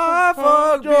 I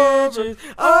fuck bitches.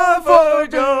 I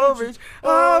fuck your bitch.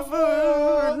 I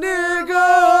fuck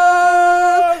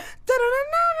nigga.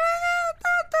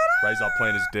 Right, he's all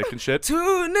playing his dick and shit.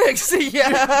 Two nicks,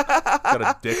 yeah. Got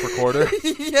a dick recorder.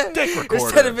 Yeah. Dick recorder.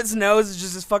 Instead of its nose, it's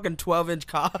just this fucking 12-inch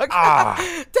cock. Ah.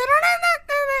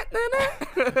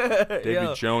 Davy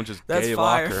Davy Jones' That's gay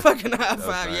fire. locker. Fucking high That's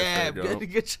five. nice. Yeah, There you go.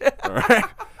 good shit. All right.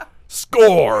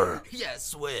 Score. Yeah,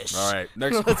 swish. All right,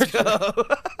 next Let's question. go.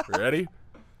 Ready?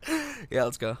 Yeah,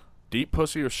 let's go. Deep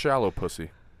pussy or shallow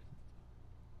pussy?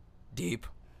 Deep.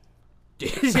 All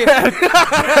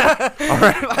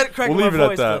right. We'll leave it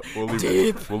at that. We'll leave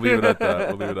it at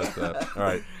that. All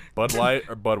right. Bud Light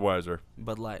or Budweiser?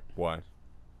 Bud Light. Why?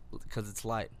 Because it's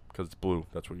light. Because it's blue.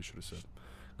 That's what you should have said.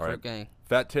 All right. Gang.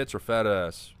 Fat tits or fat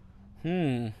ass?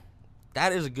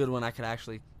 That is a good one I could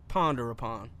actually ponder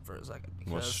upon for a second.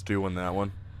 You want to Because, stew in that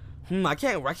one? I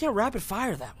can't rapid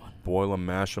fire that one. Boil them,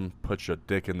 mash them, put your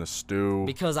dick in the stew.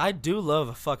 Because I do love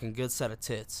a fucking good set of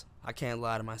tits. I can't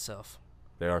lie to myself.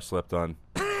 They are slept on.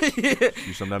 But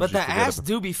the forget ass about-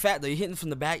 do be fat though. You hitting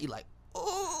from the back, you like,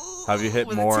 oh. Have you hit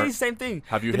With more? The titties, same thing.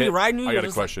 Have you They be hit? riding you, I you're got a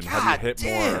just like, question. God Have you hit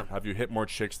damn. more? Have you hit more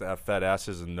chicks that have fat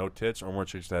asses and no tits, or more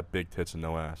chicks that have big tits and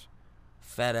no ass?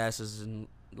 Fat asses and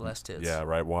less tits. Yeah,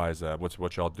 right. Why is that?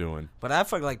 What y'all doing? But I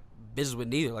fuck like bitches with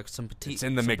neither, like some petite. It's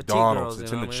in the some petite McDonald's. girls,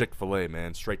 It's you in know the what I mean? Chick-fil-A,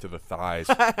 man. Straight to the thighs.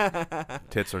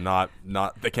 Tits are not.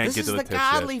 They can't This get is to the the tits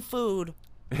godly yet. food.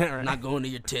 Right. Not going to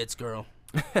your tits, girl.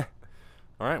 All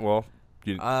right. Well.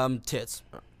 Tits.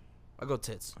 I go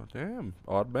tits. Oh, damn.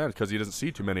 Odd man, because he doesn't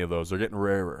see too many of those. They're getting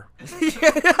rarer.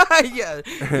 Yeah.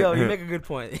 Yo, you make a good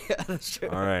point. Yeah, that's true.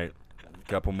 All right.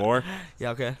 Couple more. Yeah,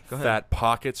 okay. Go ahead. Fat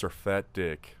pockets or fat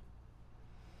dick?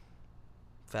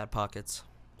 Fat pockets.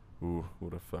 Ooh,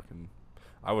 what a fucking.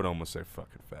 I would almost say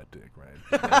fucking fat dick, right?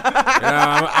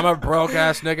 I'm a broke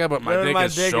ass nigga, but my dick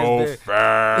is so big.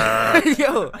 fat.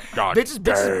 Yo, God bitches.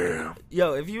 damn.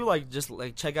 Yo, if you like just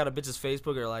like check out a bitch's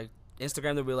Facebook or like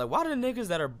Instagram, they'll be like, why are the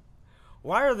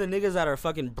niggas that are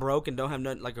fucking broke and don't have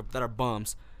nothing, like that are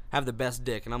bums, have the best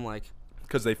dick? And I'm like,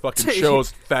 Because they fucking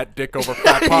chose fat dick over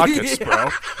fat pockets, bro.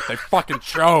 They fucking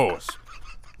chose.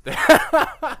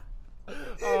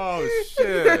 Oh,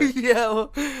 shit.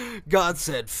 yo, God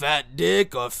said fat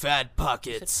dick or fat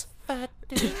pockets. Fat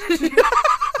dick.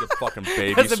 The fucking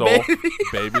baby That's a soul. baby.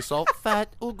 Baby soul.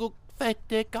 Fat oogle. Fat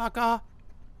dick gaga.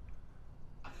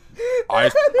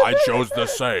 I chose the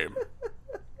same.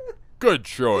 Good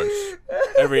choice.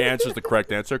 Every answer is the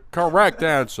correct answer. Correct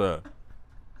answer.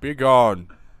 Be gone.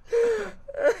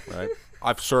 Right?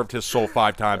 I've served his soul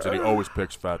 5 times and he always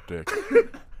picks fat dick.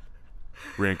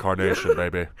 Reincarnation,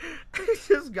 baby.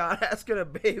 Just God asking a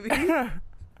baby. God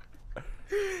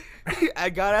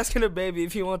asking a baby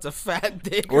if he wants a fat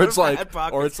dick Or or it's fat like,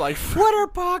 pockets. or it's like, What are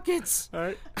pockets?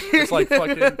 right? It's like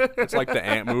fucking, it's like the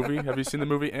Ant movie. Have you seen the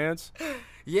movie Ants?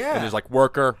 Yeah. And there's like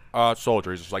worker,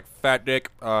 soldier. He's just like fat dick,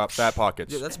 fat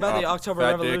pockets. Yeah, that's about the October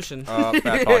fat Revolution. Dick,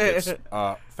 fat pockets,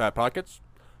 fat pockets,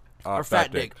 or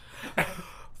fat dick.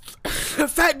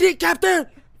 Fat dick, Captain.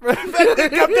 Fat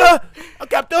dick,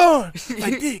 Captain.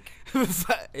 Fat dick.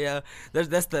 Yeah,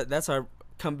 that's our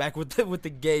comeback with the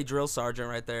gay drill sergeant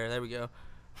right there. There we go.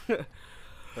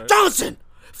 Johnson,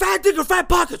 fat dick or fat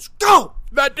pockets? Go.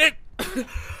 Fat dick.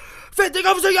 Fat dick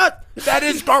officer, yacht. That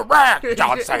is correct,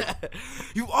 Johnson.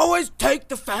 You always take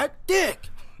the fat dick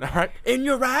All right. in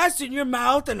your ass, in your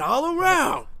mouth, and all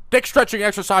around. Dick stretching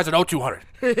exercise at 0200.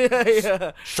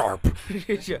 Yeah. Sharp.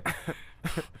 Yeah.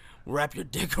 wrap your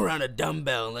dick around a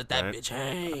dumbbell and let that Right. bitch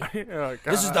hang. Yeah,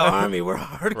 This is the God. army. We're Right?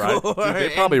 hardcore. Dude, they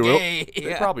and probably will. gay. They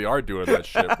Yeah. probably are doing that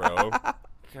shit, bro.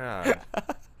 God.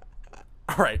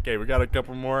 All right, okay, we got a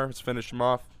couple more. Let's finish them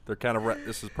off. They're kind of.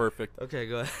 This is perfect. Okay,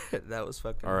 go ahead. That was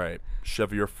fucking. All right,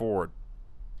 Chevy or Ford?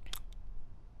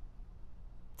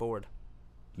 Ford.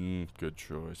 Good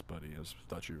choice, buddy.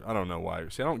 I don't know why.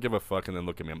 See, I don't give a fuck, and then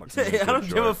look at me. I'm like, Yeah, good I don't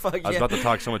give a choice. fuck, I was yeah. about to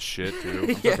talk so much shit too. I'm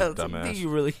Yeah, such a it's like, dumbass. you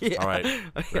really. Yeah. All right,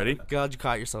 ready? God, you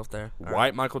caught yourself there. All right.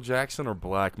 White Michael Jackson or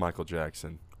black Michael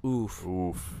Jackson? Oof.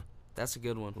 Oof. That's a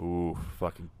good one. Oof.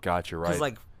 Fucking got you right. Because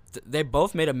like they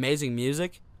both made amazing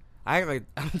music. I'm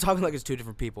talking like it's two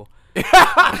different people.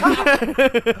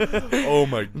 Oh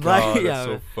my god, Black- that's yeah.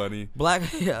 so funny. Black,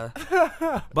 yeah.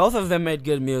 Both of them made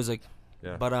good music,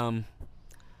 Yeah. but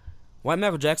White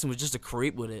Michael Jackson was just a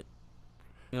creep with it.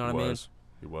 You know what I mean?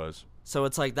 He was. So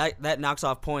it's like that knocks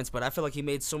off points. But I feel like he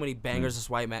made so many bangers as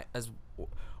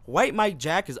White Mike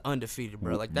Jack is undefeated,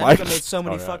 bro. Like that Mike- nigga made so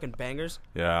many Oh, yeah. fucking bangers.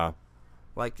 Yeah.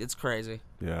 Like it's crazy.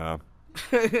 Yeah.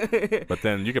 But But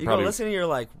then you could you probably go listen and you're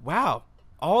like, wow,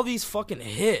 all these fucking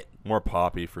hit. more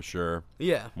poppy for sure.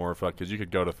 Yeah. More fuck because you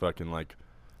could go to fucking like.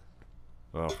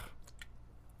 Oh,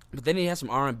 But then he has some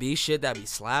R&B shit that be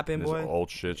slapping, his boy. old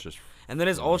shit's just. And then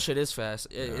his old shit is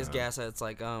fast. His Yeah. gas. It's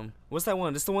like what's that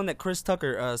one? It's the one that Chris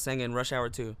Tucker sang in Rush Hour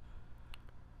 2.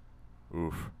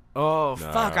 Oof. Oh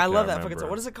Nah, fuck! I I love can't that fucking song. remember.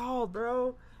 What is it called,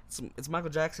 bro? It's Michael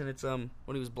Jackson. It's when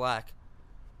he was black.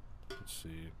 Let's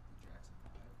see.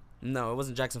 No, it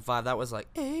wasn't Jackson 5. That was like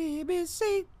A B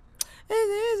C.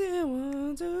 It's easy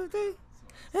 1 2 3.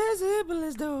 As simple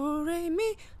as do re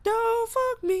mi. Don't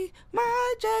fuck me,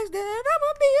 my Jack's dead.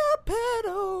 I'ma be a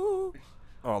pedo.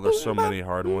 Oh, there's so many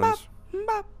hard ones.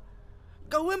 Bop.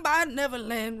 Going by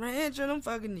Neverland Ranch and I'm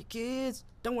fucking your kids.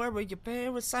 Don't worry, your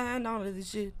parents signed all of this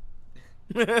shit.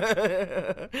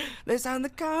 They signed the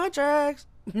contracts.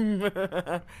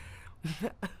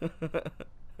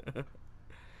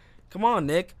 Come on,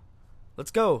 Nick.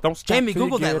 Let's go. Don't stop Jamie, till you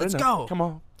Google that. get Let's enough. go. Come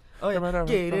on. Oh, yeah. Come on,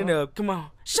 Get come it on. up. Come on.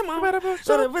 Come on. Come on,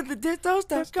 Shut up with the dick. Don't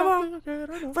stop. Come on.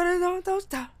 on. But don't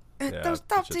stop. And Yeah, don't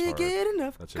stop that till you shit's get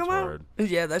enough. That shit's Come on. hard.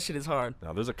 Yeah, that shit is hard.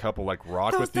 Now there's a couple like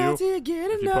Rock Don't with stop you. till you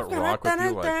get If you enough. put Rock with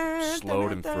you, like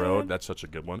slowed and throwed, that's such a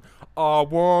good one. I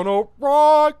wanna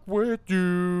rock with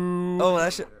you. Oh,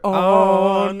 that shit.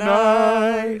 All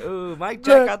night. Ooh, Mike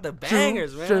Jack got the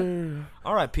bangers, man. man.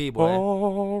 R.I.P. boy.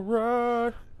 All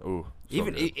right. Ooh. So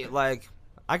Even good. like,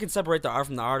 I can separate the art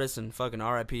from the artist and fucking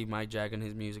R.I.P. Mike Jack and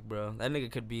his music, bro. That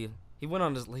nigga could be. He went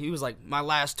on he was like my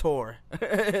last tour,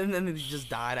 and then he just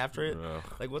died after it. Ugh.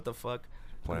 Like what the fuck?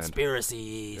 Planned.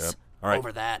 Conspiracies. Yep. All right.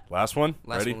 Over that. Last one.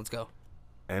 Last Ready? one. Let's go.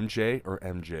 MJ or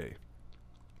MJ?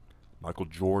 Michael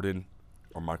Jordan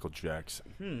or Michael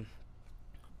Jackson?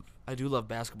 I do love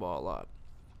basketball a lot.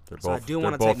 They're So I both, do they're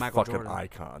wanna both take Michael fucking Jordan.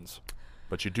 icons.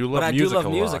 But you do love But I do music love a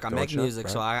music. lot, I make don't you? music,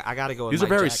 so Right? I gotta go with These Mike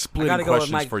are very Jack. I splitting gotta go with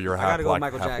questions Mike, for your I half gotta go with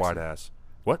black, Michael half Jackson. white ass.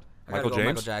 What? I gotta Michael go with James?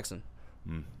 Michael Jackson.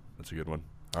 That's a good one.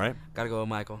 All right. Gotta go with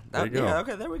Michael. There you go. Yeah,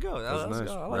 okay, there we go. That was Let's nice.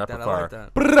 go. I like Rapid that. fire. I like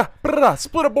that. Brrrah, brrrah,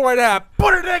 split a boy in half.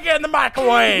 Put a nigga in the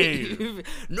microwave.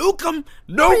 Nuke him.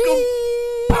 Nuke him.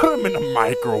 Put him in the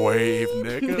microwave,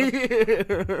 nigga.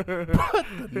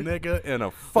 Put the nigga in a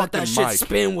Let fucking that shit mic.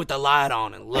 spin with the light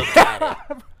on and look at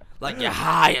it. Like you're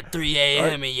high at 3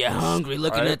 a.m. and you're hungry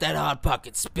looking Right. at that Hot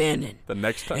Pocket spinning. The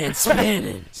next time. And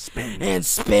spinning. And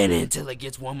spinning till it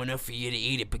gets warm enough for you to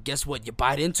eat it. But guess what? You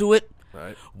bite into it.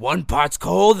 Right. One part's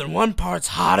cold and one part's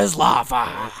hot as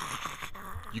lava.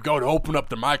 You go to open up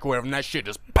the microwave and that shit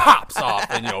just pops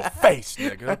off in your face,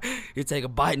 nigga. You take a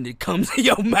bite and it comes in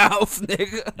your mouth,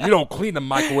 nigga. You don't clean the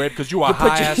microwave because you a You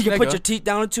high ass put nigga. your teeth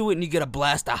down into it and you get a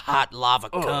blast of hot lava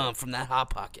come from that Hot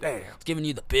Pocket. Damn. It's giving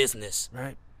you the business.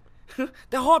 Right.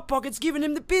 The Hot Pocket's giving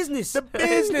him the business. The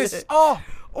business. Oh.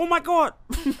 Oh my god.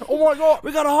 Oh my god.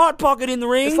 We got a Hot Pocket in the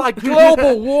ring. It's like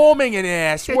global warming in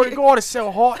there. I swear to God, it's so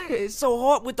hot. It's so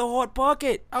hot with the Hot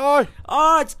Pocket. Oh,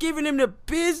 Oh, it's giving him the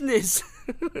business.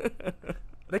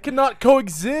 they cannot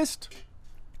coexist.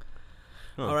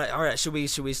 All right. Should we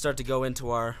start to go into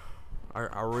our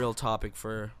real topic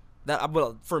for that?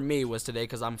 Well, for me was today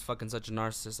because I'm fucking such a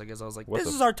narcissist. I guess I was like, What this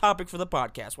the is our topic for the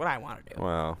podcast. What I want to do.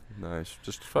 Wow, nice.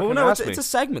 Just fucking Well, no, ask me. it's a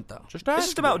segment though. Just it's ask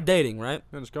just about me. dating, right?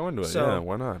 Yeah, just go into it. So- yeah,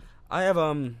 why not? I have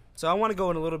so I want to go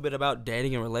in a little bit about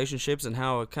dating and relationships and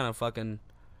how it kind of fucking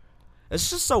it's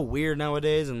just so weird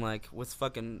nowadays and like with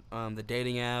fucking the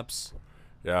dating apps.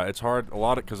 Yeah, it's hard.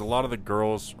 Because a lot of the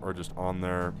girls are just on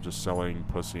there just selling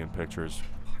pussy and pictures.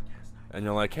 And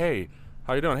you're like, hey,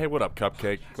 how you doing? Hey, what up,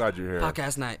 Cupcake? Glad you're here.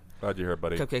 Podcast night. Glad you're here,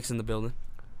 buddy. Cupcakes in the building.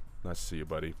 Nice to see you,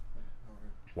 buddy.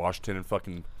 Washington in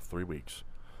fucking 3 weeks.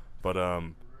 But,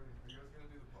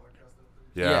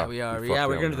 Yeah, we are. Yeah,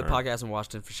 we're gonna do the alright. podcast in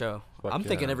Washington for sure. Fuck I'm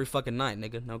thinking yeah. every fucking night,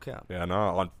 nigga. No cap. Yeah, no,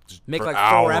 on just Make for like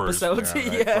hours. 4 episodes. Yeah,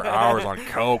 right, for hours on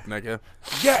coke, nigga.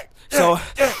 Yeah. So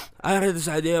I had this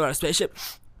idea about a spaceship.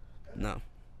 No.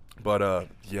 But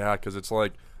yeah, because it's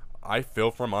like I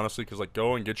feel for him honestly, because like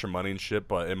go and get your money and shit,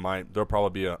 but there'll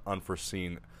probably be an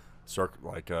unforeseen,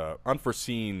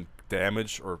 unforeseen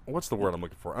damage, or what's the word I'm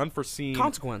looking for? Unforeseen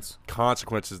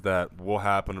consequences that will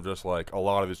happen of just like a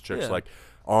lot of these chicks like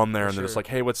on there, and they're just like,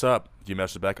 hey, what's up? Do you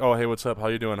message back? Oh, hey, what's up? How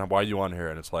you doing? Why are you on here?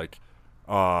 And it's like,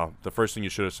 the first thing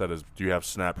you should have said is, do you have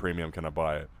Snap Premium? Can I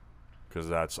buy it? Because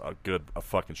that's a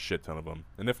fucking shit ton of them.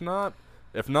 And if not,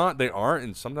 they aren't,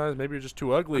 and sometimes maybe you're just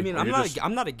too ugly. I mean,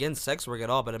 I'm not against sex work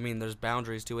at all, but I mean, there's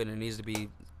boundaries to it, and it needs to be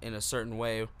in a certain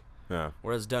way. Yeah.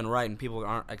 Where it's done right, and people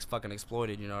aren't fucking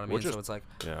exploited. You know what I mean? So it's like,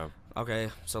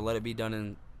 okay, so let it be done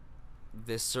in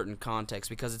this certain context,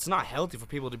 because it's not healthy for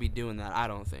people to be doing that. I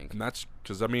don't think. And that's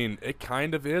because I mean, it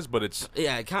kind of is, but it's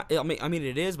I mean,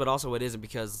 it is, but also it isn't,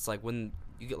 because it's like when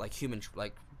you get like human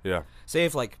yeah. Say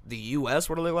if like the U.S.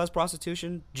 were to legalize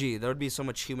prostitution, there would be so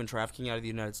much human trafficking out of the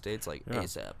United States, like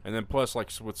ASAP. And then plus,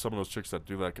 like with some of those chicks that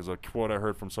do that, because a quote I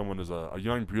heard from someone is a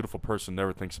young, beautiful person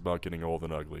never thinks about getting old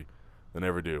and ugly. They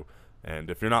never do. And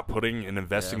if you're not putting and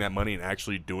investing that money and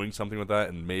actually doing something with that,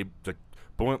 and maybe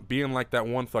being like that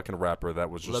one fucking rapper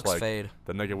that was just Looks like fade.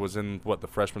 The nigga was in the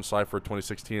freshman cypher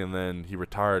 2016, and then he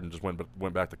retired and just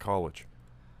went back to college.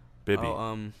 Bibby,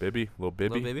 Lil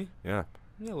Bibby, yeah,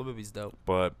 Lil Bibby's dope.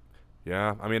 But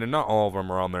yeah, I mean, and not all of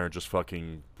them are on there just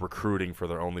fucking recruiting for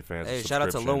their OnlyFans. Hey, shout out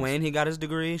to Lil Wayne, he got his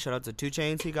degree. Shout out to 2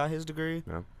 Chainz, he got his degree.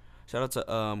 Yeah. Shout out to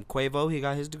Quavo, he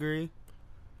got his degree.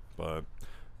 But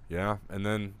yeah, and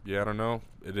then I don't know.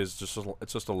 It's just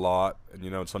a lot, and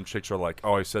you know, some chicks are like,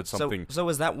 oh, I said something. So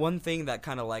is that one thing that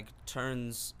kind of like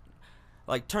turns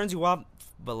you off,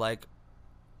 but like,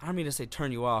 I don't mean to say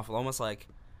turn you off, almost like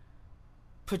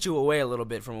put you away a little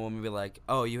bit from a woman, be like,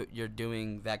 oh, you're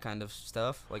doing that kind of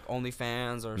stuff, like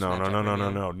OnlyFans or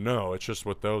no. It's just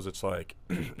with those, it's like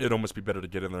it'd almost be better to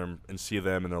get in there and see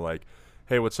them, and they're like,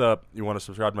 hey, what's up? You want to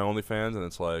subscribe to my OnlyFans? And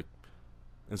it's like,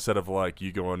 instead of like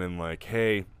you going in like,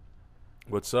 hey,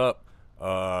 what's up?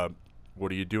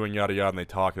 What are you doing? Yada yada, and they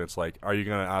talk, and it's like, are you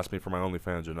gonna ask me for my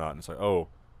OnlyFans or not? And it's like, oh.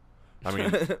 I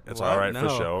mean, it's all right for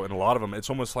show. And a lot of them, it's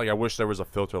almost like I wish there was a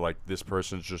filter like this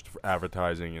person's just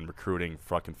advertising and recruiting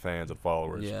fucking fans and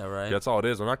followers. Yeah, right. That's all it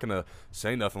is. They're not going to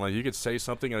say nothing. Like, you could say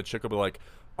something and a chick will be like,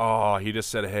 oh, he just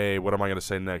said, hey, what am I going to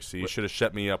say next? You should have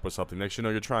set me up with something. Next you know,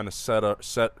 you're trying to set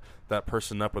that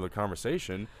person up with a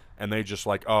conversation, and they just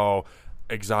like, oh,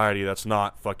 anxiety, that's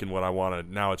not fucking what I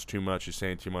wanted. Now it's too much. He's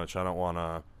saying too much. I don't want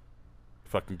to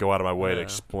fucking go out of my way to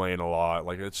explain a lot.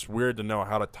 Like, it's weird to know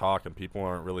how to talk, and people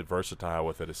aren't really versatile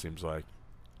with it, it seems like.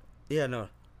 Yeah, no,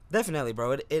 definitely,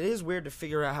 bro. It is weird to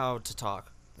figure out how to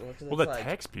talk. Well, to like,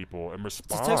 text people and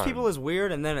respond. To text people is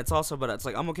weird, and then it's also, but it's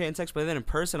like, I'm okay in text, but then in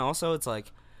person also, it's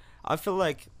like, I feel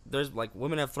like there's like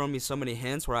women have thrown me so many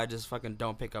hints where I just fucking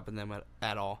don't pick up on them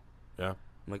at all. Yeah.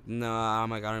 I'm like, no, I'm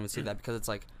like, I don't even see that, because it's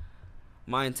like,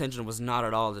 my intention was not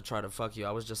at all to try to fuck you.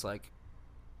 I was just like,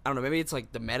 I don't know, maybe it's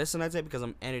like the medicine, I'd say, because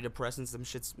I'm antidepressants. Them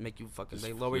shits make you fucking,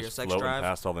 they lower your sex drive.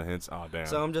 Past all the hints. Oh, damn.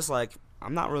 So I'm just like,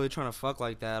 I'm not really trying to fuck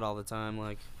like that all the time.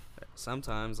 Like,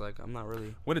 sometimes, like, I'm not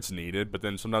really. When it's needed, but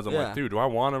then sometimes I'm like, dude, do I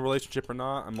want a relationship or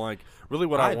not? I'm like, really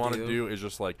what I want to do is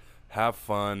just like have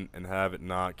fun and have it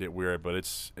not get weird. But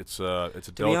it's a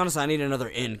to be honest, I need another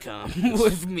income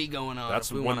with me going on.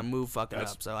 That's if we want to move fucking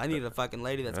up. So I need a fucking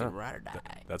lady that's gonna ride or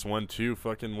die. That's one too.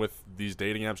 Fucking with these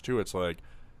dating apps too. It's like,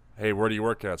 hey, where do you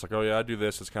work at? It's like, oh yeah, I do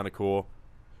this. It's kind of cool.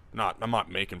 I'm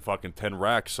not making fucking 10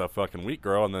 racks a fucking week,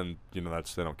 girl. And then they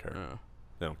don't care.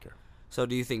 They don't care. So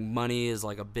do you think money is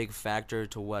like a big factor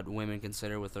to what women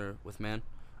consider with men?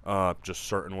 Just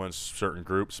certain ones, certain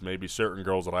groups, maybe certain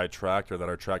girls that I attract or that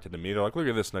are attracted to me. They're like, look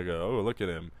at this nigga. Oh, look at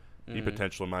him. He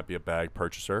potentially might be a bag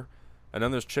purchaser. And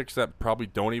then there's chicks that probably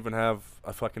don't even have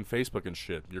a fucking Facebook and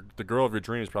shit. The girl of your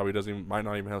dreams probably might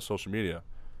not even have social media.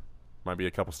 Might be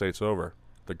a couple states over.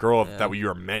 The girl that you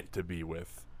are meant to be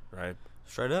with, right?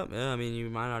 Straight up, yeah. I mean, you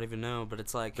might not even know, but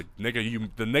it's like the nigga you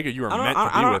are meant to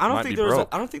be with might be broke.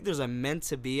 I don't think there's a meant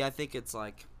to be. I think it's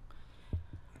like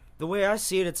the way I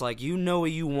see it. It's like you know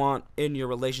what you want in your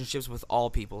relationships with all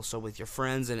people. So with your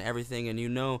friends and everything, and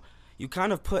you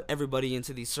kind of put everybody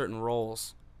into these certain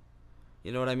roles.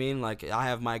 You know what I mean? Like I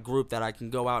have my group that I can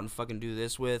go out and fucking do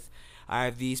this with. I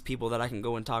have these people that I can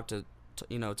go and talk to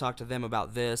them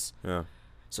about this. Yeah.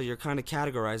 So you're kind of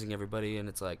categorizing everybody, and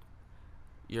it's like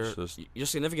your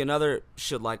significant other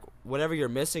should, like, whatever you're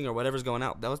missing or whatever's going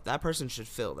out, that person should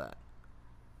fill that.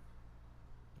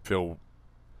 Fill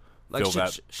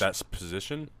that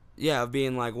position? yeah, of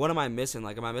being like, what am I missing?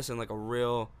 Like, am I missing like a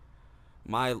real,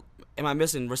 am I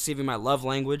missing receiving my love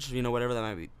language? You know, whatever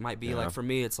that might be. Yeah. Like for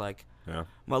me, it's like, Yeah.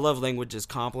 my love language is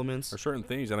compliments. There's certain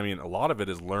things, and I mean, a lot of it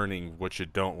is learning what you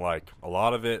don't like. A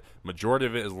lot of it, majority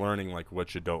of it is learning like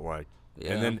what you don't like.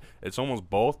 Yeah. And then it's almost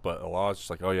both, but a lot is just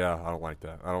like, oh yeah, I don't like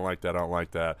that. I don't like that. I don't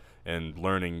like that. And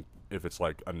learning if it's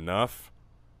like enough,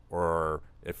 or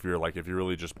if you're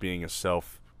really just being a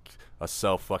self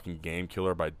fucking game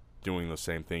killer by doing the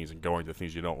same things and going to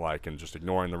things you don't like and just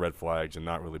ignoring the red flags and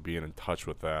not really being in touch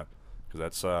with that,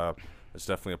 because it's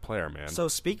definitely a player, man. So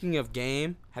speaking of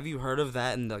game, have you heard of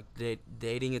that in the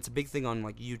dating? It's a big thing on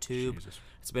like YouTube. Jesus.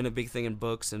 It's been a big thing in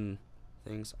books and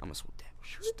things. I'm a swoop dad.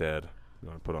 It's dead. You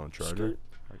want to put on a charger?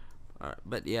 All right,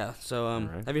 but yeah. So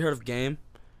right. have you heard of game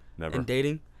Never. in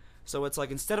dating? So it's like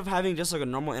instead of having just like a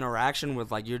normal interaction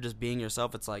with like you're just being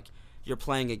yourself, it's like you're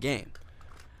playing a game.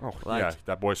 Oh like, yeah,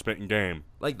 that boy spitting game.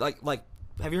 Like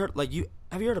have you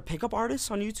heard of pickup artists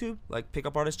on YouTube? Like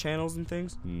pickup artist channels and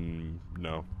things?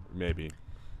 No, maybe.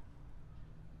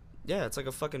 Yeah, it's like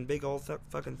a fucking big old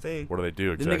fucking thing. What do they do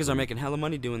These exactly? niggas are making hella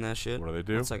money doing that shit. What do they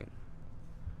do? 1 second.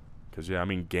 Because, yeah, I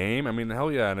mean, game. I mean, hell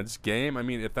yeah, and it's game. I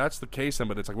mean, if that's the case, then,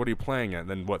 but it's like, what are you playing at? And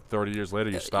then, what, 30 years later,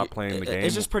 you stop playing the game?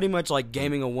 It's just pretty much like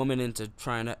gaming a woman into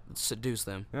trying to seduce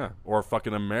them. Yeah, or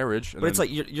fucking a marriage. And But it's like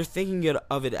you're thinking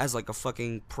of it as like a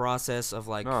fucking process of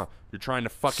like no, you're trying to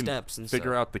fucking steps and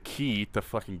figure stuff. out the key to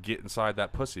fucking get inside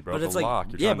that pussy, bro. But The it's like,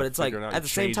 lock. You're yeah, trying but to it's like figure it out. at the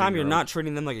same time, you're changing not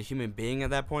treating them like a human being at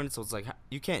that point. So it's like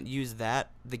you can't use the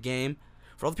game.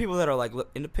 For all the people that are like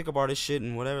into pickup artist shit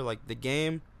and whatever, like the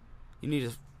game, you need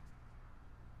to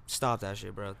stop that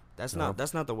shit, bro. That's not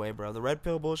the way, bro. The red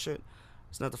pill bullshit,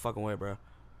 it's not the fucking way, bro.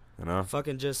 You know?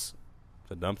 Fucking just.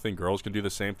 It's a dumb thing. Girls can do the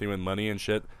same thing with money and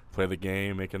shit. Play the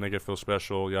game, make a nigga feel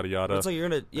special, yada yada. It's like you're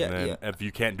gonna, and then if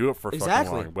you can't do it for Exactly.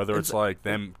 fucking long, whether it's like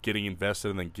them getting invested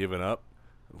and then giving up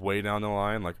way down the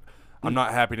line, like I'm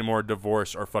not happy anymore,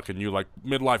 divorce, or fucking you like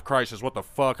midlife crisis. What the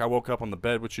fuck? I woke up on the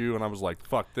bed with you and I was like,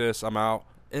 fuck this, I'm out.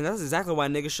 And that's exactly why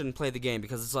niggas shouldn't play the game,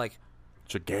 because it's like,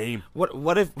 It's a game. what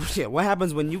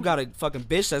happens when you got a fucking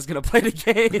bitch that's gonna play the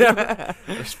game?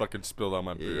 I just fucking spilled on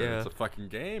my beer. Yeah. It's a fucking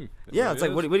game. Yeah, it's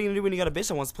like, what are you gonna do when you got a bitch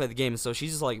that wants to play the game? And so she's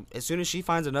just like, as soon as she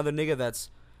finds another nigga that's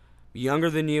younger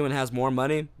than you and has more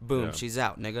money, boom, Yeah. she's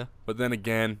out, nigga. But then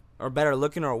again, Or better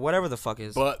looking, or whatever the fuck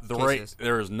is. but the case rate is.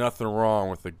 there is nothing wrong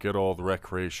with the good old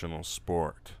recreational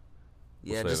sport.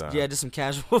 Yeah, say that. just some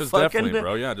casual Just fucking. definitely,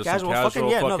 bro. Yeah, just casual some casual fucking.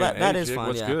 Yeah, no, fucking that hey, is chick, fun.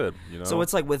 what's Yeah. good, you know? So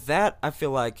it's like with that, I feel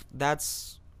like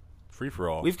that's free for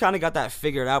all. we've kind of got that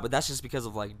figured out, but that's just because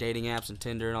of like dating apps and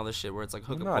Tinder and all this shit, where it's like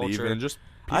hookup Not culture. even just.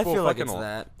 I People feel like fucking it's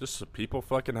that. Just people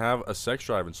fucking have a sex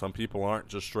drive, and some people aren't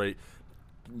just straight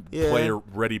Yeah.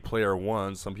 player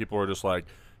one. Some people are just like,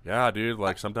 yeah, dude.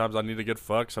 Like sometimes I need to get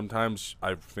fucked. Sometimes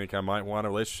I think I might want a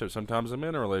relationship. Sometimes I'm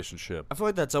in a relationship. I feel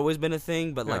like that's always been a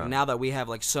thing, but like Yeah. now that we have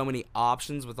like so many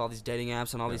options with all these dating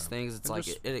apps and all these things, it's And like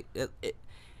just-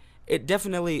 it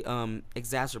definitely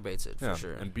exacerbates it for Yeah,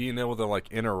 sure. and being able to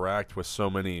like interact with so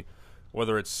many,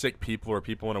 whether it's sick people or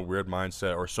people in a weird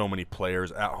mindset, or so many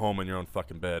players at home in your own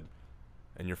fucking bed,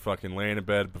 and you're fucking laying in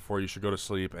bed before you should go to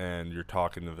sleep, and you're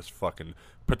talking to this fucking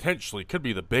potentially could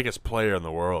be the biggest player in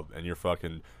the world, and you're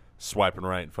fucking swiping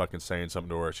right and fucking saying something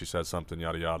to her. She says something,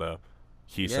 yada yada.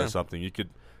 He Yeah. says something. You could,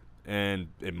 and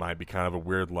it might be kind of a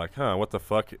weird like, huh, what the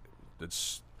fuck?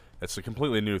 It's a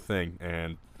completely new thing,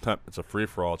 and it's a free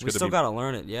for all. It's We good still to be. gotta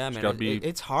learn it, yeah, man. gotta be-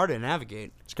 It's hard to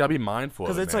navigate It's gotta be mindful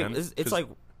because of it's it, like man. it's 'Cause like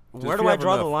if where do you I have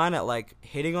draw the enough- line at like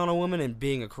hitting on a woman and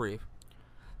being a creep?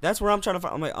 That's where I'm trying to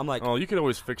find. I'm like, Oh, you could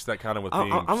always fix that kind of with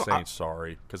being saying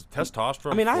sorry, because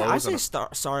testosterone. I mean, I flows say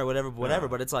and sorry, whatever, Yeah.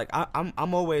 but it's like I'm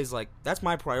always like that's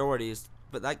my priorities.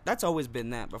 But like that's always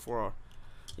been that before,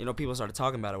 people started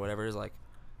talking about it. Whatever is like,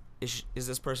 is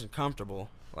this person comfortable?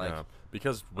 Like, yeah,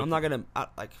 because I'm not gonna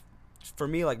like. For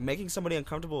me, like making somebody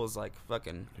uncomfortable is like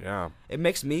fucking. Yeah, It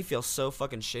makes me feel so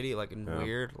fucking shitty, like and Yeah.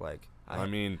 weird. Like I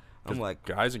mean, I'm 'cause like,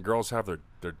 guys and girls have their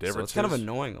so differences. it's kind of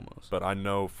annoying almost. But I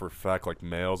know for a fact, like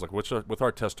males, like with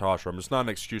our testosterone, it's not an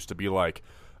excuse to be like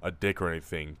a dick or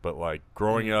anything. But like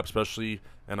growing Mm-hmm. up, especially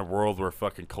in a world where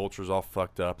fucking culture's all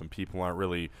fucked up and people aren't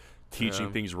really teaching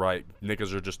Yeah. things right,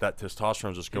 niggas are just that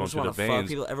testosterone's just going just through the wanna fuck veins,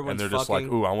 people, and everyone's they're just like,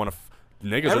 fucking. ooh, I want to.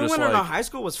 Niggas are just Everyone in like, our high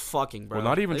school was fucking, bro. well,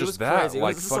 not even Like, it just was that, crazy. It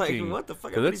like was just fucking. like, what the fuck?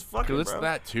 Because Everybody's fucking, it's bro.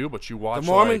 that too, but you watch The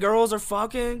Mormon like, girls are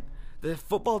fucking. The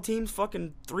football team's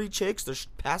fucking 3 chicks. They're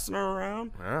passing her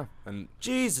around. Yeah, and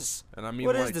Jesus. I mean,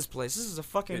 What is like, this place? This is a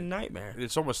fucking nightmare.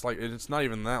 It's almost like it's not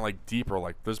even that like deeper.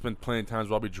 Like there's been plenty of times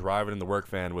where I'll be driving in the work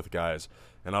van with guys,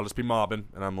 and I'll just be mobbing,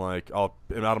 and I'm like, I'm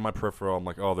out of my peripheral. I'm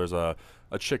like, oh, there's a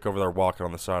chick over there walking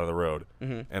on the side of the road,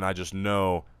 Mm-hmm. and I just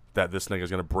know that this nigga's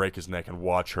gonna break his neck and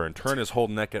watch her and turn his whole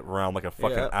neck around like a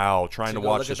fucking Yep. owl, trying to go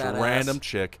watch look at this that random ass.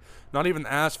 chick, not even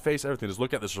ass, face, everything. Just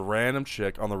look at this random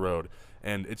chick on the road,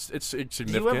 and it's insignificant.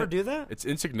 Do you ever do that? It's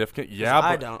insignificant. Yeah,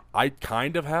 I but don't. I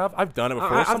kind of have. I've done it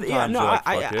before. Sometimes no, you're like,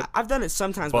 fuck it. I've done it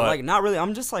sometimes, but But- like not really.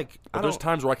 I'm just like, I But there's don't.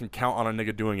 times where I can count on a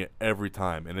nigga doing it every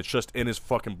time, and it's just in his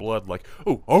fucking blood, like,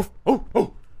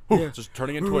 oh, Yeah. just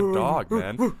turning into a dog,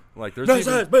 man. Like, there's Nice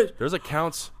even, ass, bitch. there's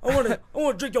accounts, I want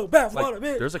to drink your bath water, like,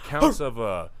 man. there's accounts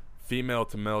of female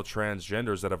to male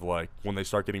transgenders that have like, when they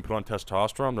start getting put on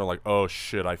testosterone, they're like, oh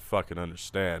shit, I fucking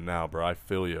understand now, bro. I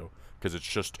feel you, because it's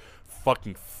just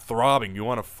fucking throbbing. You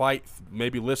want to fight,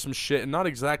 maybe lift some shit, and not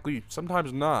exactly.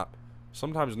 Sometimes not.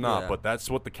 Yeah. But that's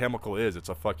what the chemical is. It's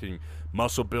a fucking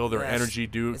muscle builder, Yes. energy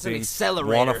dude It's an thing.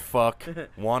 accelerator.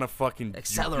 Wanna fucking,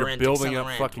 Accelerant, you're building up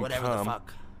accelerant, fucking whatever the cum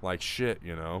fuck. like shit,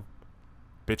 you know.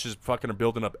 Bitches fucking are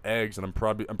building up eggs, and I'm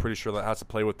pretty sure that has to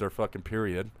play with their fucking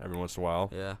period every once in a while.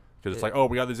 Yeah. Because it's like, oh,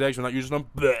 we got these eggs, we're not using them.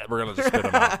 Bleh, we're gonna just spit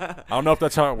them out. I don't know if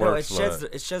that's how it No, works. but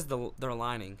it sheds their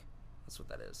lining. That's what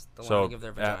that is. The So, lining of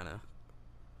their vagina.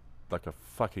 like a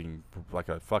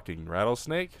fucking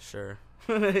rattlesnake. Sure.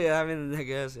 Yeah, I mean, I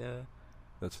guess, yeah.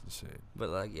 That's insane. But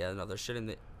like, yeah, no, they're shitting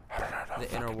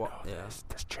the inner wall. Yeah.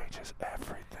 This changes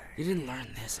everything. You didn't learn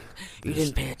this. You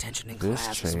didn't pay attention in this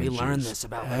class. We learned changes this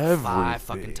about like 5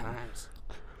 fucking everything. times.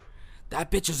 That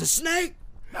bitch is a snake.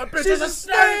 That bitch She's a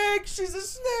snake. She's a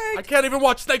snake. I can't even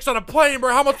watch snakes on a plane,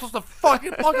 bro. How am I supposed to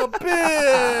fucking fuck a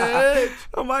bitch?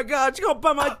 Oh my god, you gonna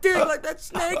bite my dick like that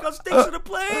snake on sticks in a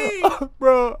plane.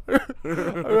 Bro, I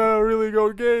got a really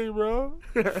good game, bro.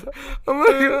 Oh my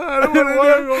god, I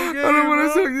don't want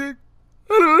to suck dick.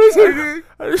 I don't want to suck dick.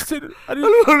 I just didn't. I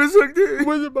don't want to suck dick. It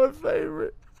wasn't my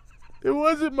favorite. It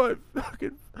wasn't my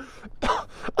fucking.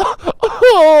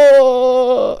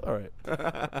 All right,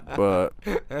 but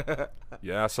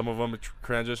yeah, some of them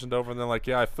transitioned over, and they're like,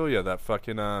 "Yeah, I feel you. That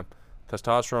fucking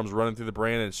testosterone's running through the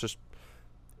brain, and it's just,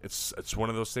 it's one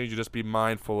of those things you just be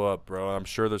mindful of, bro. I'm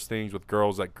sure there's things with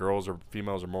girls that girls or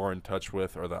females are more in touch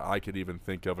with, or that I could even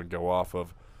think of and go off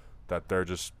of, that they're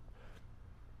just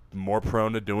more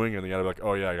prone to doing, and they gotta be like,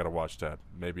 oh yeah, I gotta watch that.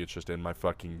 Maybe it's just in my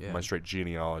fucking my straight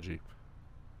genealogy.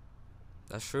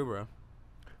 That's true, bro.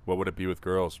 What would it be with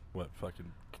girls? What,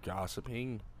 fucking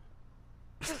gossiping?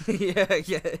 yeah, I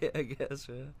guess,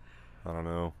 yeah. I don't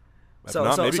know. If So-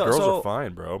 not, so- maybe so- girls so- are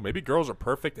fine, bro. Maybe girls are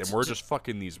perfect, and we're just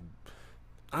fucking these.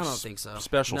 I don't think so.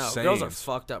 Special no, girls are sayings.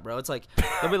 fucked up, bro. It's like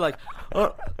they'll be like,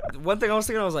 one thing I was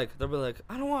thinking, I was like, they'll be like,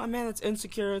 I don't want a man that's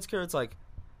insecure. It's like,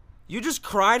 you just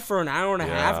cried for an hour and a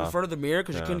half in front of the mirror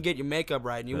because you couldn't get your makeup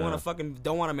right, and you want to fucking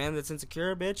don't want a man that's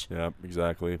insecure, bitch. Yeah,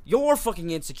 exactly. You're fucking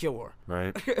insecure.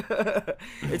 Right.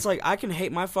 It's like I can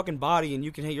hate my fucking body and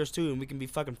you can hate yours too, and we can be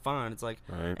fucking fine. It's like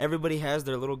Right. everybody has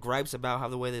their little gripes about how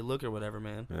the way they look or whatever,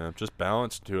 man. Yeah, just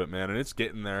balance to it, man, and it's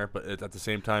getting there. But at the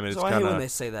same time, it's So I hate kind when of they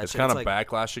say that it's shit. kind of It's like,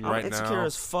 backlashing I'm right insecure now.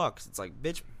 as fuck. It's like,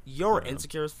 bitch, you're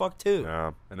insecure as fuck too.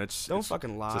 Yeah, and it's Don't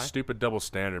fucking lie. It's a stupid double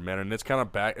standard, man, and it's kind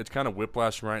of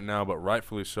whiplashing right now, but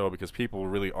rightfully so, because people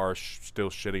really are still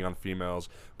shitting on females.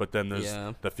 But then there's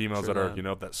the females true that are, that. you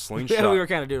know, that slingshot. Yeah, we were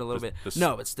kind of doing a little the- bit. the-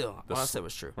 No, but still, the all I s- said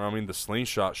was true. Well, I mean, the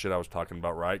slingshot shit I was talking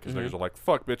about, right? Because niggas are like,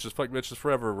 fuck bitches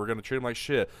forever. We're gonna treat them like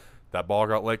shit. That ball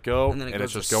got let go, And then it and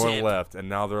it's goes just to going simp. left. And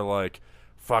now they're like,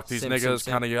 fuck these Simp, niggas,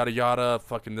 simp, kind of yada yada,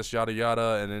 fucking this yada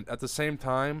yada. And then at the same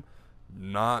time,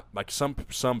 not like some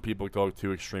people go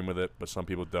too extreme with it, but some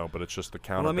people don't. But it's just the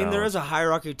counterbalance. Well, I mean, there is a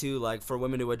hierarchy too, like for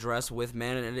women to address with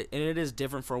men, and it is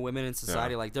different for women in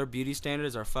society. Yeah. Like their beauty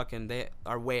standards are fucking, they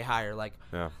are way higher. Like,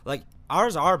 Yeah. like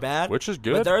ours are bad, Which is but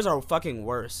good. theirs are fucking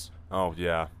worse. Oh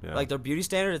yeah. Like their beauty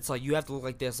standard, it's like you have to look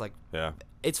like this. Like Yeah.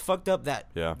 it's fucked up that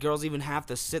Yeah. girls even have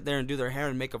to sit there and do their hair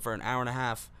and makeup for an hour and a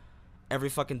half every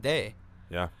fucking day.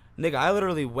 Yeah. Nigga, I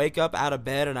literally wake up out of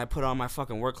bed and I put on my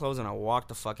fucking work clothes and I walk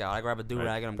the fuck out. I grab a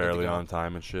do-rag and I'm barely good to go. on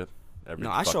time and shit. Every No,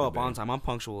 I show fucking up day. on time. I'm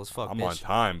punctual as fuck, I'm bitch. on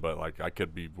time, but like I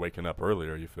could be waking up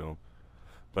earlier. You feel?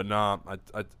 But nah,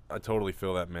 I totally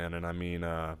feel that, man. And I mean,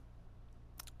 shut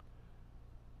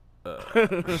the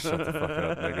fuck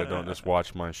up, nigga. Don't just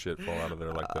watch my shit fall out of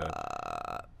there like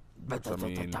that. I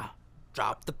mean,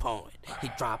 Drop the point. He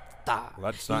dropped the.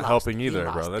 that's He not lost helping it. He either,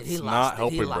 lost bro. it. That's He not lost it.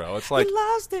 helping, He bro. lo- It's like, he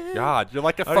lost it. God, you're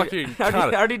like a I fucking I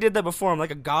already did that before. I'm like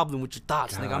a goblin with your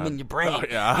thoughts, nigga. I'm in your brain. Oh,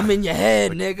 yeah. I'm in your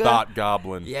head, nigga. thought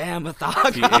goblin. Yeah, I'm a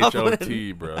thought goblin.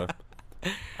 THOT, bro.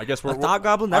 I guess we're A thought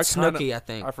goblin? That's kinda- Snooki, I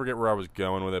think. I forget where I was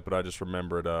going with it, but I just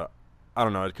remembered. I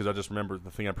don't know, because I just remembered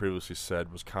the thing I previously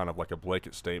said was kind of like a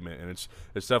blanket statement, and it's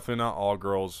definitely not all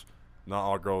girls,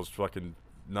 fucking,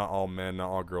 not all men, not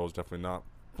all girls, definitely not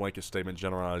blanket statement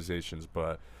generalizations,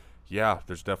 but yeah,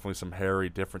 there's definitely some hairy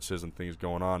differences and things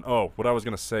going on. Oh, what I was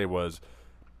gonna say was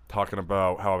talking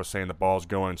about how I was saying the ball's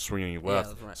going swinging left.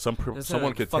 that's right.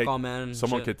 Someone could take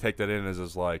someone could take that in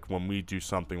as like when we do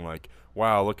something like,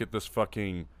 wow, look at this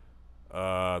fucking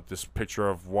this picture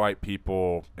of white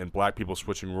people and black people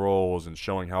switching roles and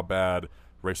showing how bad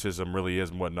racism really is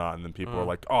and whatnot, and then people are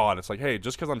like, oh, and it's like, hey,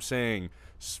 just because I'm saying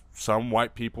some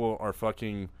white people are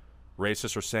fucking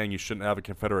racist or saying you shouldn't have a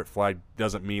Confederate flag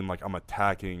doesn't mean like I'm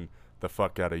attacking the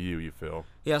fuck out of you feel?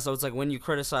 Yeah, so it's like when you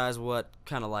criticize what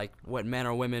kind of like what men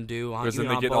or women do on, then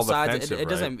they on get both all sides, defensive, it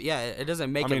doesn't. Yeah, it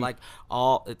doesn't make I mean, it like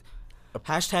all.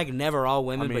 Hashtag never all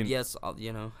women, I mean, but yes,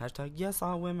 hashtag yes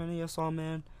all women, yes all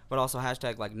men, but also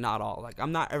hashtag like not all. Like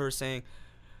I'm not ever saying.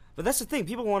 But that's the thing.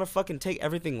 People want to fucking take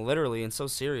everything literally and so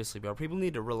seriously, bro. People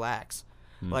need to relax.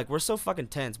 Like we're so fucking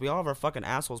tense. We all have our fucking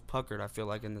assholes puckered. I feel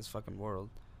like in this fucking world.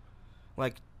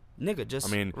 Like. Nigga,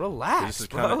 just relax, this is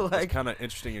bro. Like, it's kind of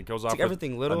interesting. It goes off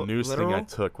everything a news literal. thing I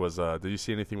took was, did you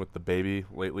see anything with the baby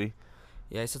lately?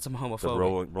 Yeah, he said some The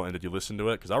homophobic. and did you listen to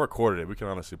it? Because I recorded it. We can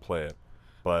honestly play it.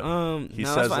 But he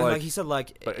no, says like he said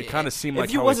like. But it kind of seemed like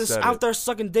if you how wasn't he said out it. there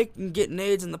sucking dick and getting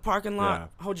AIDS in the parking lot,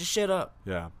 Yeah. hold your shit up.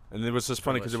 Yeah, and it was just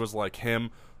funny because it was like him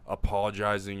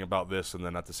apologizing about this, and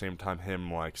then at the same time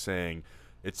him like saying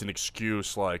it's an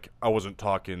excuse. Like I wasn't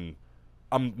talking.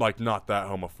 I'm like not that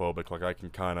homophobic. Like I can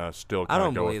kind of still. I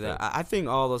don't go believe with that. it. I think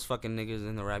all those fucking niggas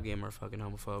in the rap game are fucking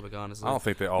homophobic. Honestly, I don't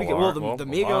think they all are. Well, the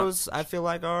Migos, I feel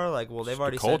like are like. Well, they've It's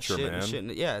already the culture, said shit man.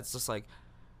 and shit. Yeah, it's just like,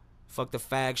 fuck the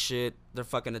fag shit. They're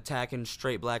fucking attacking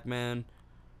straight black men,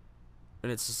 and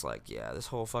it's just like, yeah, this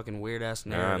whole fucking weird ass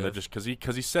narrative. Yeah, and they're just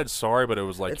because he said sorry, but it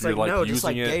was like it's you're like no, using just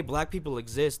like it. gay black people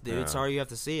exist, dude. Yeah. Sorry, you have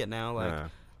to see it now. Like. Yeah.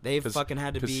 They've fucking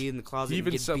had to be in the closet and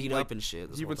get beat up and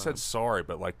shit. He even said sorry,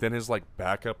 but like then his like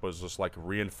backup was just like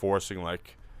reinforcing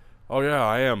like, oh yeah,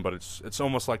 I am, but it's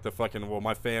almost like the fucking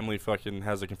my family fucking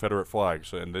has a Confederate flag,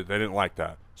 so and they didn't like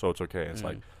that, so it's okay. It's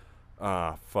like,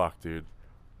 fuck, dude,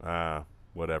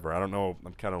 whatever. I don't know.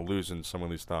 I'm kind of losing some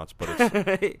of these thoughts, but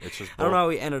it's just. I don't know how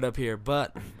we ended up here,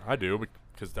 but I do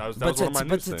because that was one of my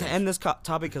news things. To end this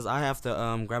topic, because I have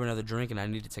to grab another drink and I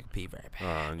need to take a pee very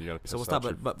bad. You gotta so we'll stop.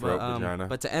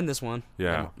 But to end this one,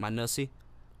 yeah, my nussy.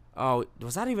 Oh,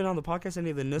 was that even on the podcast? Any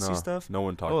of the nussy stuff? No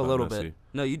one talked. Oh, a about little nussy. bit.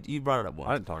 No, you brought it up once.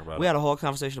 I didn't talk about it. We had a whole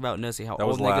conversation about nussy. How that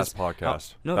old was niggas. last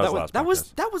podcast. No, that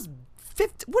was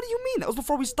 50. What do you mean? That was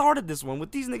before we started this one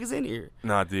with these niggas in here.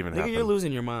 No, it didn't even happen. Nigga, you're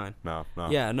losing your mind. No.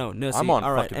 Yeah, no, nussy. I'm on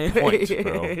all right. fucking point,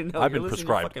 bro. No, I've been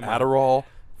prescribed Adderall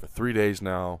for 3 days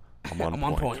now. I'm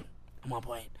on point. I'm on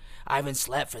point. I haven't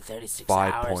slept for 36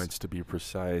 5 hours. points to be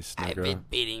precise, nigga. I've been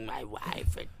beating my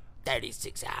wife for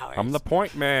 36 hours. I'm the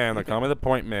point man. They call me the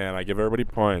point man. I give everybody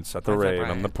points at the Point rave. for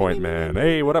I'm the Brian. point man.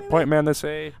 Hey, what up, point man? They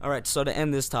say. All right, so to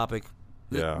end this topic,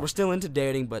 Yeah. we're still into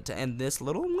dating, but to end this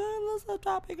little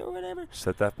topic or whatever,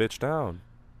 Set that bitch down.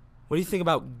 what do you think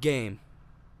about game?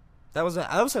 That was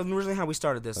originally how we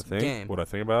started this game. What I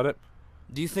think about it.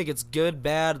 Do you think it's good,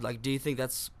 bad? Like, do you think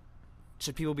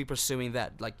should people be pursuing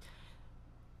that? Like,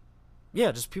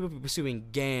 yeah, just people be pursuing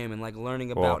game and like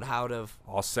learning about how to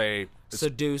I'll say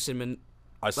seduce and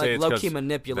I say like it's low key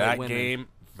manipulate that women.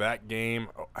 That game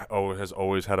has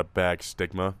always had a bad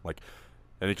stigma. Like,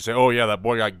 and you can say, oh yeah, that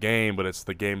boy got game, but it's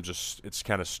the game it's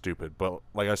kind of stupid. But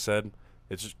like I said,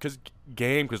 it's just because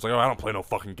like, oh, I don't play no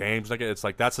fucking games. Like, it's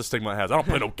like that's the stigma it has. I don't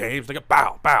play no games. Like,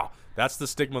 bow. That's the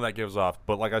stigma that gives off.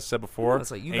 But like I said before,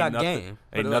 It's like you got game.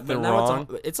 Ain't But nothing now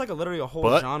wrong. It's like literally a whole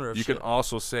But genre of you shit. can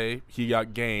also say he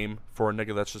got game for a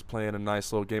nigga that's just playing a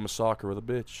nice little game of soccer with a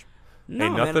bitch. No,